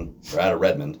 Oregon, or out of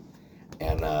Redmond,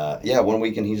 and yeah, one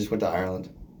weekend he just went to Ireland.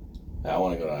 I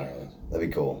want to go to Ireland. That'd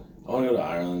be cool. I want to go to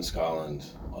Ireland, Scotland,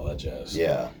 all that jazz.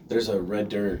 Yeah. There's a red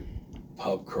dirt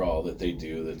pub crawl that they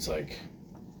do that's like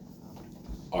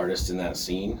artists in that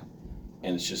scene,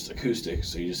 and it's just acoustic,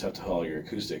 so you just have to haul your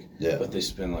acoustic. Yeah. But they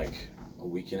spend like a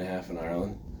week and a half in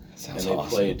Ireland, Sounds and they awesome.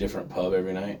 play a different pub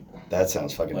every night, That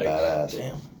sounds fucking like, badass.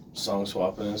 Damn. song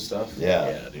swapping and stuff. Yeah.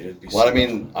 Yeah, dude. It'd be Well, I so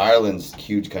mean, fun. Ireland's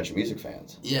huge country music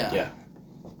fans. Yeah. Yeah.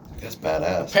 That's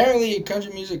badass. Apparently,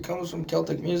 country music comes from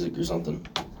Celtic music or something.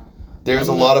 There's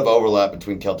a I'm lot of overlap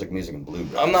between Celtic music and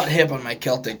bluegrass. I'm not hip on my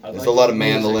Celtic. I'd There's like a lot to of do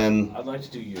music. mandolin. I'd like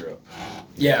to do Europe,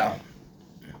 Yeah.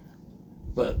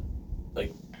 but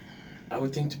like, I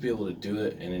would think to be able to do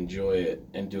it and enjoy it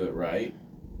and do it right,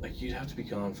 like you'd have to be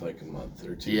gone for like a month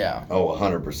or two. Yeah. Oh,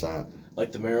 100%.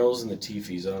 Like the Merrills and the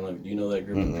Teefies, I don't know. Do you know that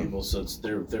group Mm-mm. of people? So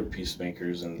they're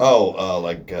peacemakers and Oh,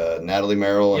 like Natalie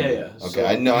Merrill. And, Yeah. Okay, So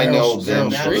I know Merrill them.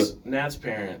 Streep? Nat's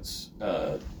parents,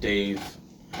 Dave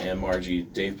and Margie.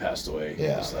 Dave passed away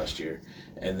this last year,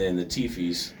 and then the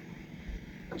Teefies,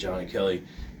 John and Kelly,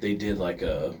 they did like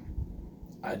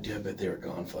I bet they were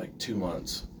gone for like 2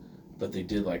 months, but they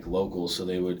did like local, so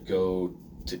they would go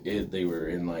to it. They were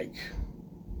in like,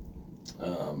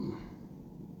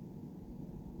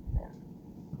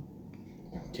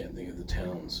 can't think of the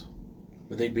towns,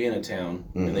 but they'd be in a town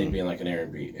and they'd be in like an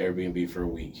Airbnb for a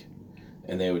week,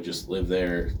 and they would just live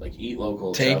there, like eat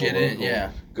local, Take travel it in, local,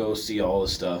 yeah. go see all the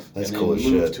stuff, That's and cool then as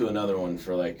move shit. to another one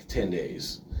for like 10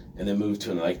 days, and then move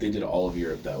to like they did all of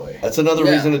Europe that way. That's another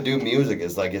Yeah. reason to do music.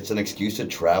 Is like it's an excuse to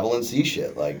travel and see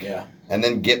shit. Like, Yeah, and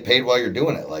then get paid while you're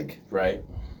doing it. Like, right.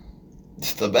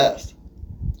 it's the best.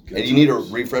 Good And you need a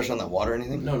times. refresh on that water or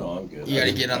anything? No, I'm good. You got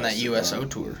to I get on that just- USO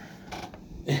tour.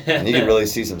 And you can really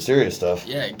see some serious stuff.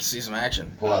 Yeah, you can see some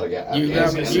action. Pull out again. You Yeah,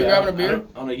 grabbing- yeah, you yeah. grabbing a beer? I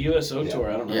don't- On a USO Yeah. tour,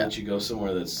 I don't know Yeah. that you go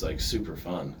somewhere that's like super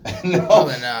fun. No.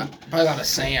 Probably not. Probably a lot of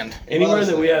sand. Anywhere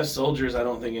that we have soldiers, I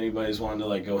don't think anybody's wanting to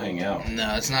like go hang out. No,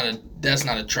 that's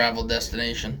not a travel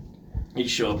destination. You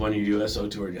show up on your USO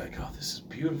tour and you're like, oh, this is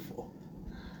beautiful.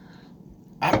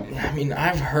 I mean,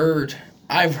 I've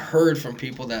heard from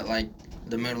people that like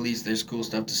the Middle East. There's cool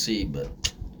stuff to see, but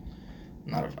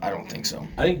I don't think so.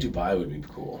 I think Dubai would be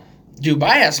cool.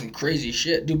 Dubai has some crazy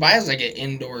shit. Dubai has like an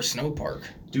indoor snow park.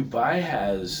 Dubai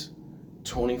has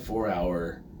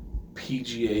 24-hour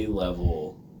PGA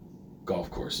level golf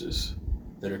courses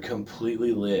that are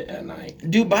completely lit at night.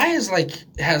 Dubai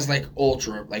has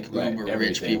ultra Right, uber rich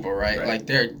everything. people, right? Right. Like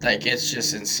they're like it's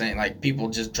just insane. Like people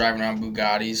just driving around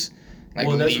Bugattis, Like,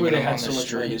 well, that's leaving where they them had on so the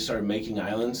much money. They street. started making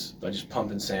islands by just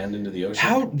pumping sand into the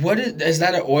ocean. Is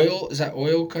that an oil? Is that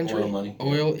oil country? Oil money.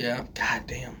 Oil, yeah. God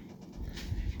damn.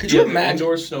 Could Yeah, you the imagine?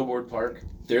 indoor snowboard park.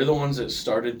 They're the ones that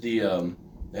started the.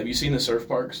 Have you seen the surf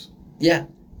parks? Yeah.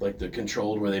 Like the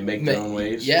controlled where they make their own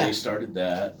waves. Yeah. They started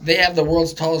that. They have the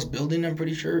world's tallest building. I'm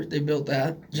pretty sure they built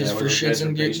that just Yeah, for where those shits guys are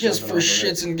and base giggles. Just jumping for off of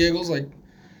it. shits and giggles. Like,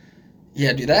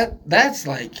 yeah, dude. That's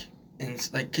like,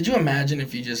 like, could you imagine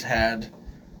if you just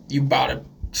you bought a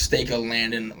stake of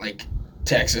land in like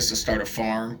Texas to start a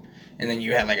farm, and then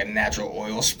you had like a natural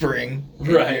oil spring. And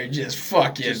Right. You're just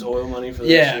fucking. Just oil money for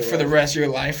the rest of your for the life. rest of your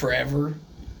life forever.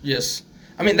 Just,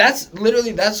 I mean, that's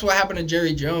what happened to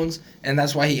Jerry Jones, and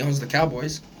that's why he owns the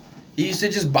Cowboys. He used to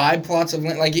just buy plots of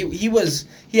land. Like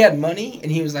he had money,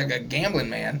 and he was like a gambling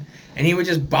man, and he would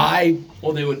just buy.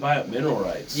 Well, they would buy up mineral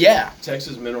rights. Yeah,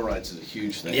 Texas mineral rights is a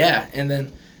huge thing. yeah, and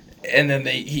then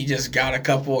he just got a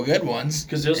couple of good ones.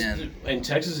 Because in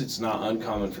Texas, it's not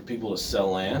uncommon for people to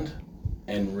sell land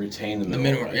and retain the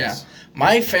mineral rights. Yeah.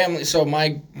 My family, so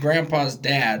my grandpa's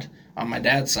dad on my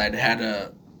dad's side had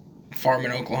a farm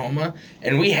in Oklahoma,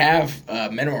 and we have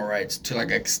mineral rights to like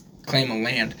a claim of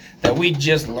land that we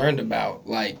just learned about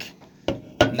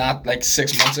not like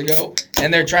 6 months ago,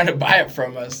 and they're trying to buy it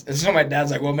from us. And so my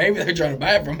dad's like, well, maybe they're trying to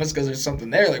buy it from us because there's something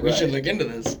there. Like, we Right. should look into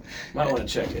this. Might want to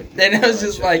check it. And it was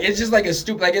just like, it's just like a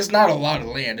stupid, like, it's not a lot of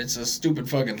land. It's a stupid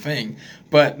fucking thing.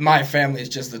 But my family is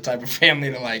just the type of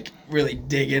family to like really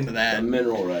dig into that. The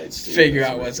mineral rights. dude. Figure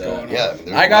That's out where what's it's at. going on. Yeah,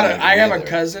 there's I have a there.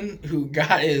 cousin who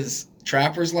got his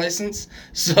trapper's license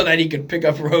so that he could pick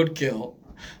up roadkill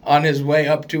on his way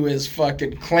up to his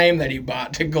fucking claim that he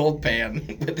bought to Gold Pan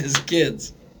with his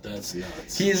kids. That's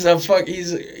nuts.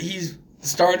 He's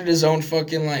started his own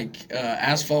fucking like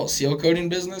asphalt seal coating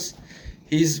business.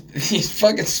 He's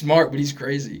fucking smart, but he's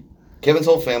crazy. Kevin's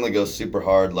whole family goes super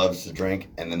hard, loves to drink,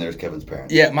 and then there's Kevin's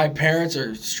parents. Yeah, my parents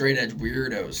are straight edge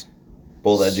weirdos.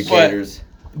 Both educators.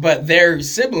 But their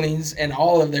siblings and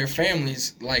all of their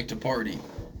families like to party.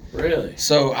 Really?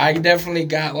 So I definitely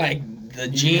got like the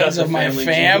got genes the of my family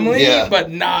family, genes. Yeah. but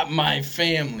not my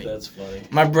family. That's funny.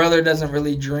 My brother doesn't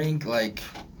really drink,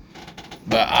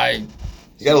 but I,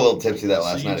 You got a little tipsy that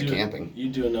last So night at camping. You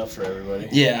do enough for everybody.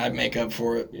 yeah, I make up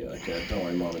for it. Yeah, okay. Don't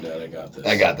worry, Mom and Dad. I got this.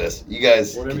 I got this. You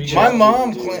guys. Whatever you My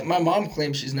guys mom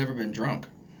claims she's never been drunk.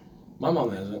 My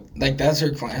mom hasn't. Like that's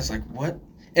her claim. It's like what?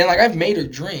 And like I've made her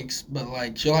drinks, but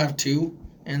like she'll have two,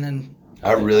 and then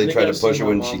I really think tried I've to push seen her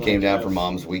when my she mom, came like, down have- for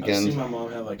Mom's I've weekend. seen my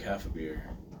mom have like half a beer.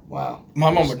 Wow. my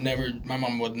mom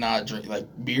would not drink. Like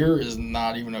beer is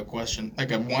not even a question.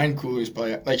 Like a wine cooler is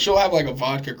probably like she'll have like a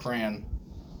vodka cran,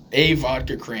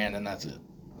 and that's it.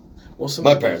 Well, My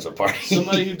somebody, parents are partying.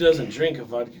 somebody who doesn't drink a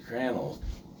vodka cran will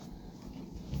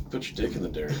put your dick in the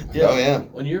dirt. Oh, yeah.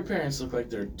 When your parents look like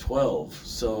they're 12,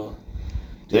 so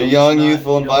They're young, Not-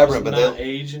 youthful, and you know, vibrant, but it's not they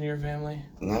age in your family.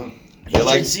 no. You They should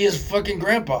like see his fucking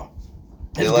grandpa.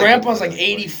 They His like grandpa's it. like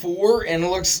 84 and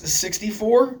looks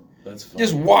 64, That's fine.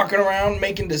 just walking around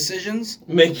making decisions.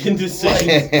 making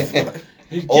decisions.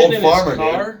 He's Old getting in farmer, his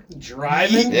car,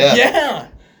 driving. Yeah. Yeah.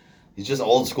 He's just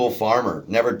old school farmer.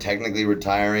 Never technically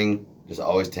retiring. Just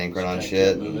always tinkering on Just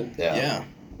shit. kinda keep moving. Yeah.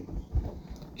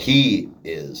 He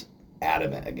is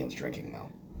adamant against drinking now.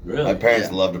 Really? My parents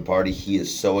Yeah. love to party. He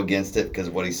is so against it because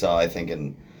of what he saw, I think,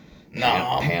 in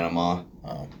Panama.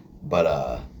 Oh.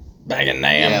 But Back in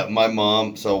Nam. yeah, my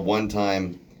mom. So one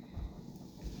time,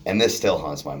 and this still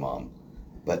haunts my mom,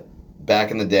 but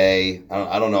back in the day,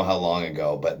 I don't know how long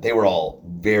ago, but they were all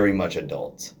very much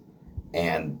adults,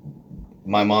 and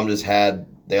my mom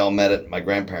they all met at my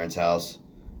grandparents' house,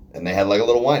 and they had like a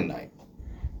little wine night.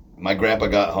 My grandpa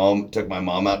got home, took my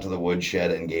mom out to the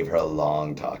woodshed, and gave her a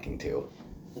long talking to.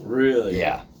 Really?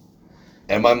 Yeah.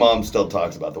 And my mom still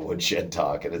talks about the woodshed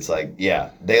talk, and it's like,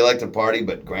 yeah, they like to party,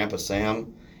 but Grandpa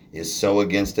Sam is so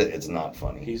against it, it's not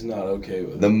funny. He's not okay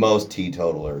with The it. most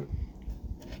teetotaler.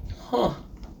 Huh.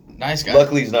 Nice guy.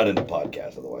 Luckily, he's not in the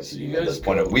podcast, otherwise, So you at guys this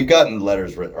point, go- we've gotten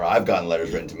letters written, or I've gotten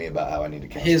letters written to me about how I need to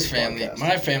cancel His the family. podcast.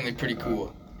 My family pretty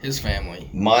cool. His family.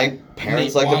 My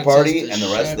parents He like to wants us party, to and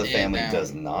the rest of the shut it family down.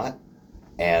 does not.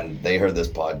 And they heard this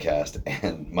podcast,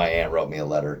 and my aunt wrote me a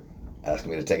letter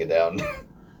asking me to take it down.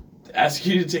 Ask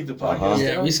you to take the podcast Uh-huh.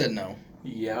 Yeah, down? we said no.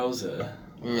 Yowza.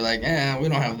 We were like, we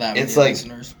don't have that many It's like-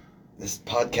 listeners. This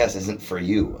podcast isn't for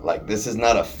you. Like, this is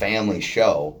not a family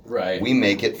show. Right. We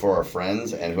make it for our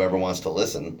friends and whoever wants to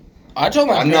listen. I told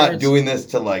my I'm parents. not doing this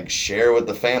to, like, share with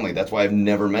the family. That's why I've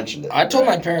never mentioned it. I told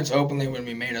Right. my parents openly when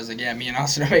we made it. I was like, yeah, me and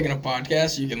Austin are making a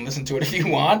podcast. You can listen to it if you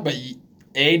want, but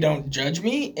A, don't judge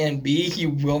me, and B,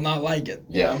 you will not like it.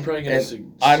 Yeah, I'm probably going And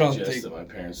to I don't suggest think- that my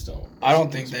parents don't. I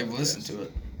don't think listen they've to listened this to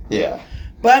it. Yeah.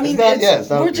 But I mean, it's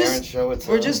not we're a parent show. It's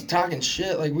we're just talking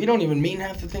shit. Like, we don't even mean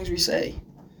half the things we say.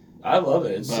 I love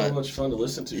it. It's so But- much fun to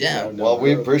listen to. Yeah. So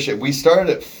we appreciate. We started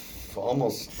it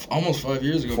almost Almost 5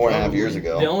 years ago. 4.5 years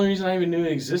ago. The only reason I even knew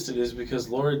it existed is because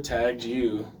Laura tagged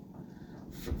you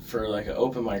for like an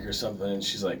open mic or something, and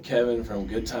she's like, Kevin from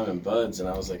Good Time and Buds, and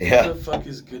I was like, Yeah. what the fuck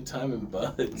is Good Time and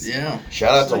Buds? Yeah.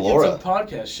 Shout out She's to like, Laura. It's a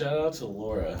podcast. Shout out to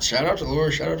Laura. Shout out to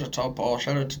Laura. Shout out to Todd Paul.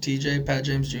 Shout out to TJ, Pat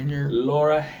James Jr.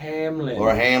 Laura Hamlin.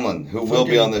 Laura Hamlin, who will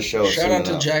be on this show Shout soon out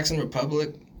to enough. Jackson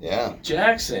Republic. Yeah.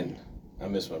 Jackson. I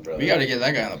miss my brother. We got to get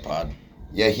that guy on the pod.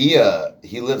 Yeah,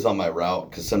 he lives on my route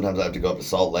because sometimes I have to go up to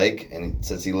Salt Lake, and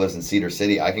since he lives in Cedar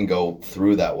City, I can go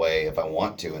through that way if I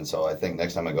want to. And so I think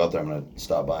next time I go up there, I'm gonna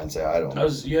stop by and say hi to him.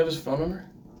 You have his phone number?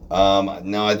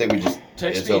 No, I think we just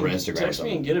Text it's me. over Instagram. or Text me and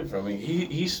something. get it from me.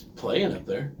 He's playing up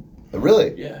there.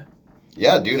 Really? Yeah.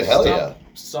 Yeah, dude. Hell yeah.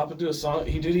 Stop and do a song.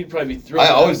 He'd probably be thrilled. I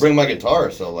to always have bring my somebody-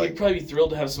 guitar, so He'd like, probably be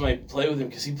thrilled to have somebody play with him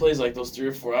because he plays like those 3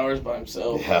 or 4 hours by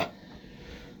himself. yeah.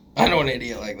 I know an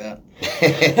idiot like that.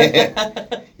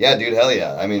 Yeah, dude. Hell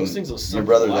yeah. I mean, Those things will suck your the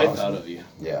brother's life awesome. out of you.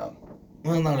 Yeah.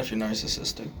 Well, not if you're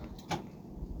narcissistic.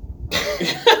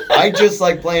 I just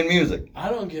like playing music. I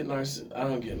don't get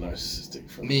narcissistic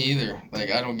from Me either. Like,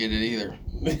 I don't get it either.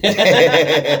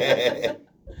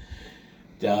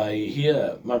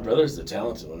 My brother's the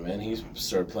talented one, man. He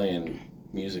started playing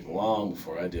music long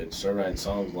before I did. Started writing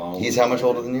songs long. He's before how much I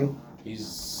older did. than you?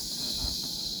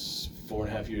 He's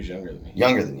 4.5 years younger than me.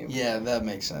 Younger than you. Yeah, that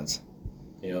makes sense.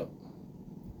 Yep.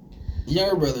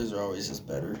 Younger brothers are always just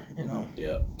better, you know.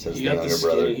 Yep. Says He the got the younger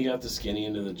skinny. brother. He got the skinny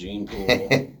into the gene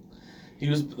pool. He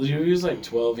was like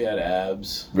 12. He had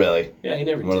abs. Really? Yeah, he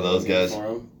never One of did those anything guys? for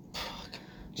him.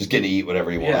 Just getting to eat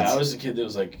whatever he Yeah, wants. I was the kid that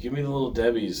was like, give me the little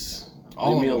Debbie's.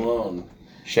 All Leave me of them. alone.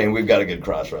 Shane, we've got a good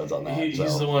crossroads on that. He's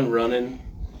so. the one running.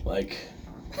 Like,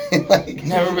 Like,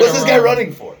 Never been what's this guy around.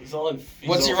 running for? he's all in.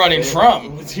 What's he all running fit.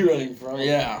 from? What's he running from?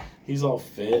 Yeah. He's all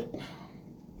fit.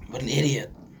 What an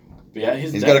idiot. But yeah,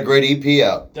 He's got a great EP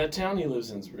out. That town he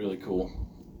lives in is really cool.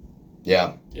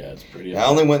 Yeah. Yeah, it's pretty. I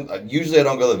only went. Usually, I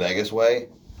don't go the Vegas way.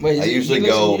 Wait, I usually he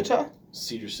lives go- in Utah?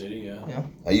 Cedar City, yeah.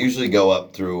 I usually go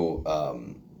up through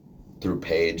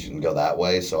Page and go that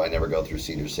way. So I never go through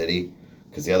Cedar City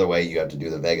because the other way you have to do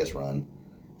the Vegas run.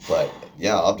 But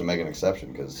yeah, I'll have to make an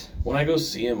exception because When I go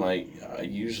see him, I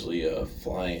usually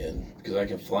fly in because I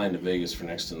can fly into Vegas for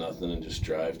next to nothing and just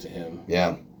drive to him.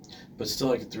 yeah, But still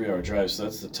like a 3-hour drive. So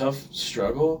that's the tough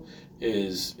struggle.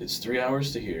 Is it's 3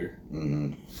 hours to here,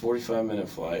 45-minute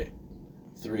flight,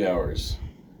 3 hours,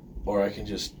 or I can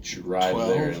just drive 12?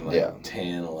 there in like Yeah.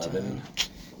 10, 11.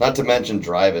 not to mention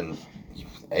driving.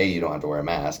 You don't have to wear a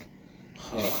mask.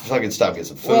 If I could stop get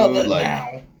some food, Well, like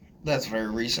now. That's very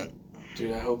recent.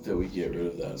 Dude, I hope that we get rid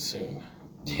of that soon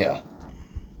yeah.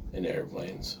 in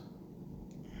airplanes.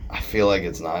 I feel like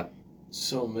it's not.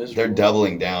 So miserable. They're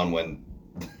doubling down when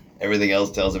everything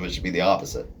else tells them it should be the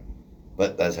opposite.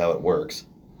 But that's how it works.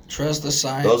 Trust the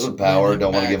science. Those with power when it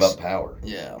don't want to give backs- up power.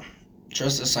 Yeah.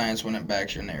 Trust the science when it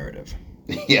backs your narrative.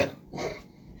 Yeah.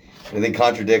 Anything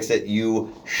contradicts it,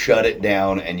 you shut it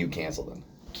down and you cancel them.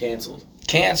 Canceled.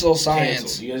 Cancel science.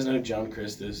 Canceled. You guys know who John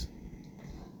Christ is?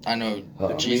 I know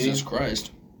Uh-oh. Jesus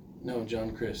Christ. No,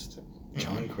 John Christ.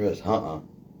 John Chris,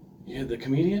 You had the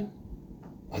comedian?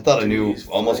 I thought I Dude, knew he's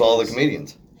almost funny. all the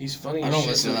comedians. He's funny I as don't shit.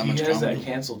 listen to So that much he has comedy. that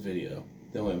canceled video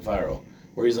that went viral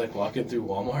where he's like walking through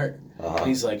Walmart and Uh-huh.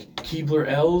 he's like, Keebler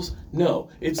elves? No,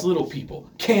 it's little people.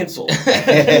 Cancel. Like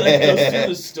goes through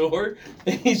the store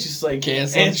and he's just like,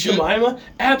 Cancel Aunt shit? Jemima?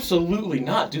 Absolutely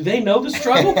not. Do they know the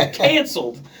struggle?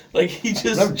 Canceled. Like he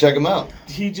Never check them out.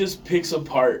 picks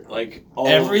apart like all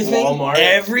Everything? of Walmart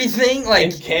Everything? Like,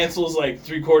 and cancels like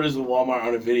 3/4 of Walmart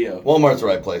on a video. Walmart's the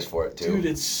right place for it too. Dude,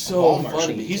 it's so Walmart should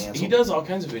funny. be He canceled. does all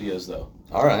kinds of videos though.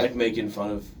 All right. Like making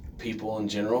fun of people in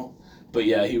general. But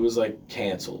yeah, he was like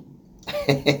canceled.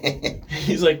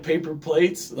 He's like paper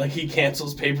plates. Like he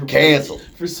cancels paper plates Canceled.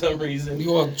 for some reason. you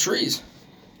go up trees.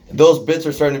 Those bits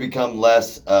are starting to become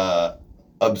less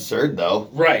absurd though.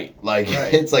 Right. Like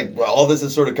Right. it's like well, all this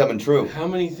is sort of coming true. How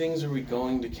many things are we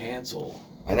going to cancel?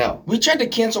 I know. We tried to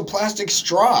cancel plastic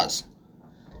straws.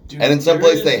 Dude, And in some there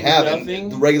place they is haven't. nothing-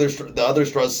 The other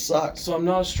straws suck. So I'm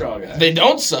not a straw guy. They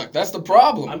don't suck. That's the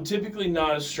problem. I'm typically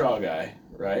not a straw guy,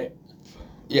 right?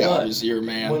 yeah, but obviously you're a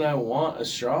man. When I want a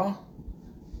straw,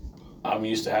 I'm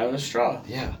used to having a straw.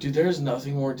 Yeah. Dude, there's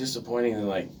nothing more disappointing than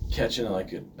like catching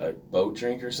like a boat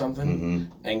drink or something Mm-hmm.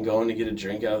 and going to get a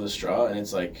drink out of the straw and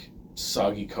it's like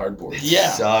soggy cardboard. Yeah.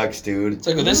 Sucks, dude. It's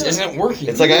like, well, this isn't working.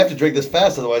 It's like I have to drink this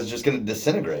fast, otherwise it's just gonna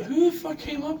disintegrate. Who the fuck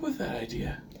came up with that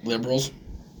idea? Liberals.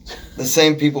 The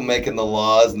same people making the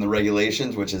laws and the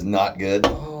regulations, which is not good.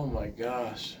 Oh my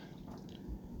gosh.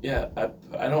 Yeah,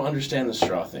 I don't understand the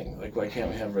straw thing. Like, why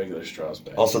can't we have regular straws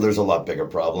back? Also, there's a lot bigger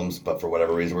problems, but for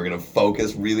whatever reason, we're going to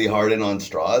focus really hard in on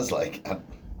straws. Like,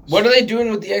 What are they doing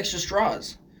with the extra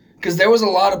straws? Because there was a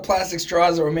lot of plastic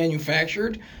straws that were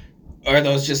manufactured. Are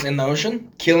those just in the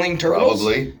ocean? Killing turtles?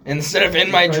 Probably. Instead of in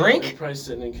my They're drink? probably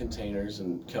sitting in containers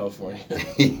in California.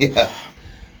 Yeah.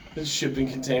 Shipping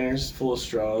containers full of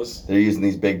straws. They're using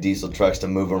these big diesel trucks to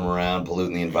move them around,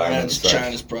 polluting the environment That's and such.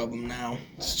 China's problem now.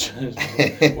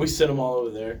 We sent them all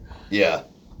over there. Yeah.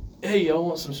 Hey, y'all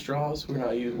want some straws? We're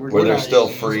not using. Where they're not still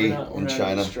using- free we're not in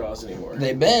China. using straws anymore.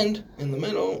 They bend in the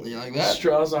middle. You like that?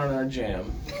 Straws aren't our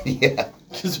jam. Yeah.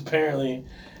 Because apparently,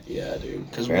 yeah, dude.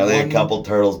 Apparently a couple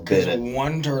turtles bit it.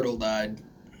 One turtle died.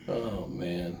 Oh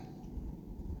man.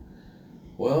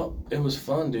 Well, it was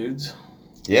fun, dudes.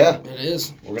 Yeah. It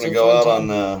is. We're It's going a to go fun out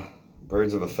time. on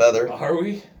Birds of a Feather. Are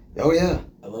we? Oh, yeah.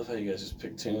 I love how you guys just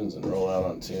pick tunes and roll out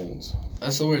on tunes.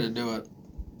 That's the way to do it.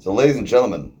 So, ladies and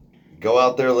gentlemen, go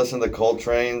out there, listen to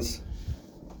Coltrane's.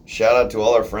 Shout out to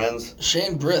all our friends.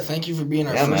 Shane Britt, thank you for being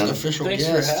our Yeah, first man. official Thanks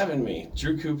guest. for having me.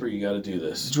 Drew Cooper, you got to do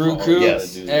this. Drew Oh, Cooper. you gotta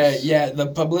Yes. do this. Yeah, the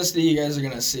publicity you guys are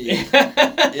gonna see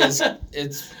is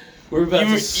it's. We're about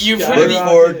You've- to you've skyrocket. Look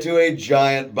forward to a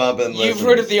giant bump in You've listeners.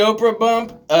 heard of the Oprah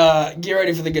bump. Get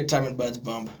ready for the Good Time and Buds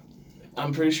bump.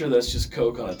 I'm pretty sure that's just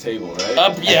Coke on a table, right?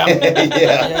 Up, yeah.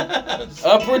 Yeah.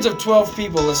 Upwards of 12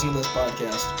 people listen to this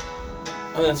podcast.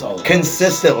 And that's all.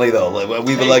 Consistently, though. We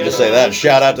would Hey, like to good. say that.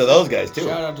 Shout out to those guys, too.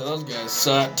 Shout out to those guys: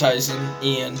 Sut, Tyson,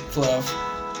 Ian, Fluff,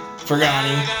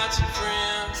 Fergani.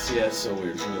 See, that's so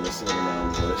weird for me listening to my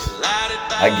own voice.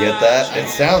 I get that. It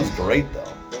sounds great, though.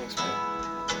 Thanks, man.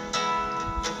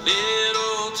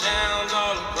 Little towns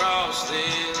all across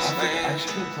this I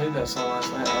actually could have played that song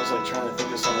last night. I was like trying to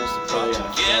think of songs to play. And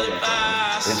I forgot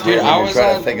about It's Dude, weird I when you're was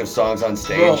trying on- to think of songs on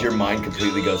stage, Bro. your mind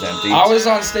completely goes empty. I was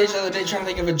on stage the other day trying to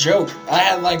think of a joke. I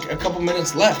had like a couple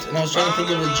minutes left, and I was trying to think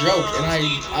of a joke, and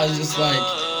I was just like,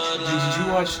 it.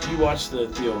 Did you watch the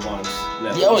Theo Von's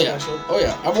Netflix yeah, oh yeah, special? oh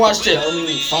yeah. I've watched it Tell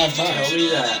me 5 Tell times. me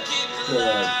that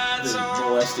the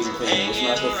molesting thing was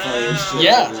not the funniest shit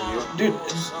Yeah. ever, Dude,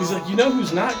 He's like, you know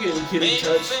who's not getting kitty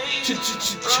touched?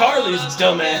 Charlie's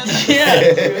dumbass.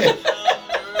 yeah.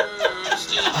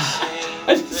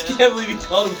 I just can't believe he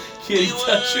called him kitty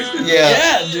toucher. Yeah.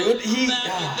 Yeah, dude.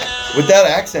 With that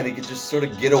accent, he could just sort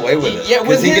of get away with it. Yeah, with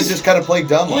Because he could his- just kind of play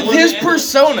dumb on With it. his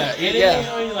persona, And you yeah,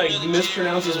 know he like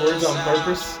mispronounces words on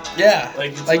purpose. yeah.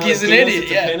 Like, it's Like not he's a an penis, idiot,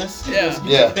 it's a yeah. penis. He Yeah. goes, "Get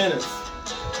Yeah. the penis."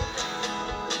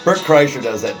 Bert Kreischer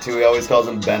does that, too. He always calls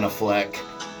him Ben Affleck.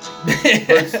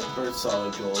 Bert's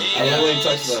solid gold. I love when he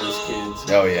talks about his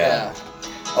kids. Oh, yeah.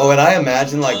 Oh, and I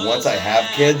imagine, like, once I have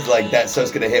kids, like, that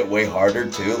stuff's going to hit way harder,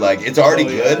 too. Like, it's already Oh,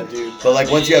 yeah, good. dude. But, like,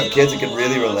 once you have kids, it can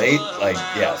really relate. Like,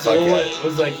 yeah, fuck So yeah. what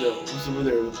was like where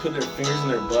they were putting their fingers in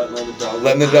their butt and letting the dog.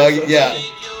 Letting the dog, yeah.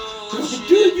 Do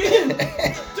it again.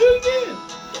 Do it again.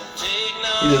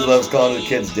 He just loves calling the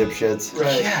kids dipshits.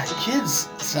 Right. Yeah, kids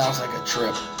sounds like a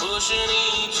trip.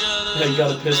 Yeah, he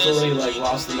got a pistol and he like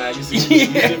lost the magazine. Yeah.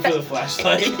 Used it for the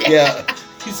flashlight. Yeah.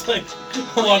 He's like,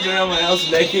 I'm walking around my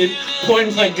house naked,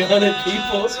 pointing my gun at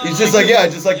people. He's just like, yeah,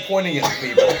 just like pointing at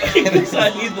people. Because I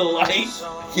need the light.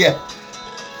 Yeah.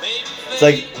 It's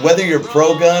like whether you're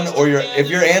pro gun or if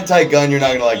you're anti-gun, you're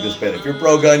not gonna like this bit. If you're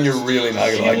pro gun, you're really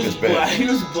not gonna like this bit. He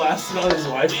was blasting on his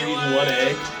wife for eating one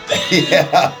egg.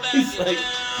 Yeah. He's like,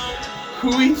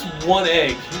 who eats one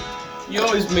egg? You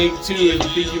always make two if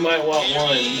you think you might want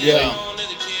one. Yeah.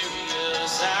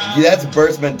 Yeah, that's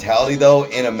Bert's mentality though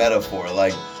in a metaphor.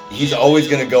 Like he's always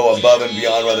gonna go above and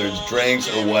beyond whether it's drinks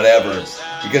or whatever.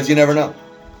 Because you never know.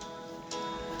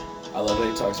 I love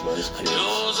when he talks about his kids.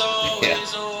 Yeah.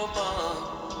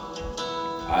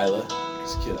 Isla.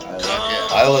 His kid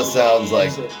Isla. Isla sounds like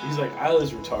He's like,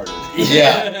 Isla's retarded.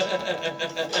 Yeah.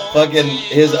 fucking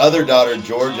his other daughter,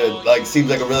 Georgia, like seems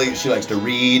like she likes to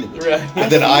read. Right. But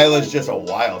then Isla's just a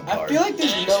wild I card. feel like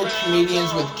there's no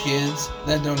comedians with kids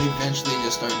that don't eventually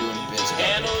just start doing bits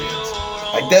about their kids.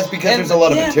 Like that's because there's a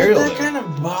lot of yeah, material but that there. kind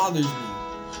of bothers me.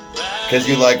 Because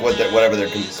you like whatever their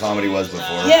comedy was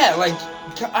before. Yeah, like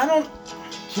I don't.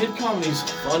 Kid comedy's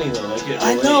funny though. Like it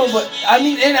I know, relates. but I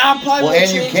mean, and I probably. Well, would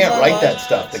and you change can't my write mind. that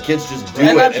stuff. The kids just do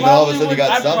And it, I and then all of a probably sudden you would-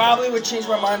 got I something. probably would change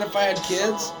my mind if I had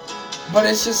kids, but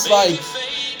it's just like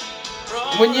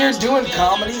when you're doing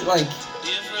comedy, like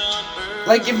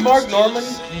if Mark Norman,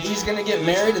 he's gonna get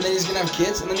married and then he's gonna have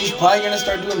kids, and then he's probably gonna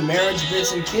start doing marriage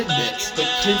bits and kid bits, But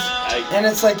kids, and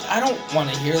it's like I don't want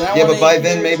to hear that. Yeah, I but wanna by hear-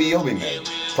 then maybe you'll be married.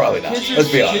 Probably not. Kids are- Let's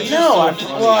be kids honest. are- No, I so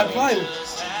well, I funny, probably.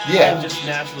 I'm Yeah. just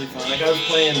naturally fun. Like I was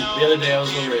playing the other day. I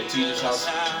was over at TJ's house.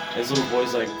 His little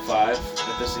boy's like 5,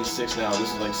 At this is 6 now.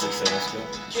 This is like 6 seconds ago.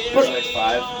 It was like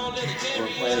 5. We're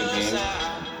playing a game.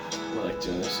 We're like,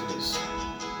 dude, this is.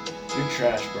 You're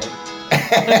trash, bro.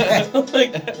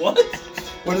 Like, what?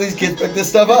 Where do these kids pick this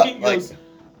stuff up? He goes,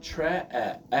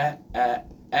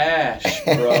 ash,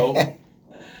 bro.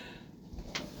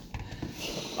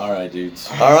 All right, dudes.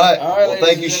 All right. All right, Well, ladies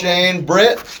thank and you, gentlemen. Shane,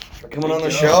 Britt, for coming on the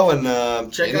show. And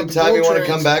Check out the anytime you Gold want to Trains.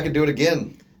 come back and do it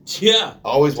again, Yeah.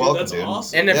 always Dude, welcome, that's dude.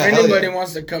 awesome. And if Yeah, hell anybody yeah.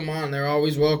 wants to come on, they're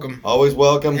always welcome. Always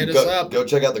welcome. Hit us go, up. Go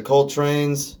check out the Cold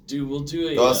Trains. Dude, we'll do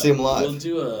a. Go out see 'em live. We'll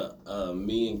do a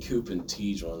me and Coop and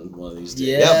Teej one of these days.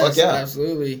 Yes, fuck yeah.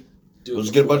 absolutely. Do it We'll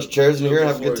just get a bunch of chairs in do it here and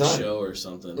have a good before time. Show or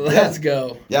something. Let's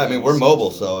go. Yeah, I mean, we're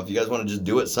mobile, so if you guys want to just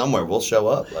do it somewhere, we'll show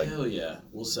up. Like, Hell yeah,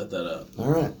 we'll set that up. all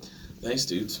right. Thanks,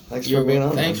 dudes. Thanks for being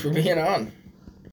on. Thanks for being on.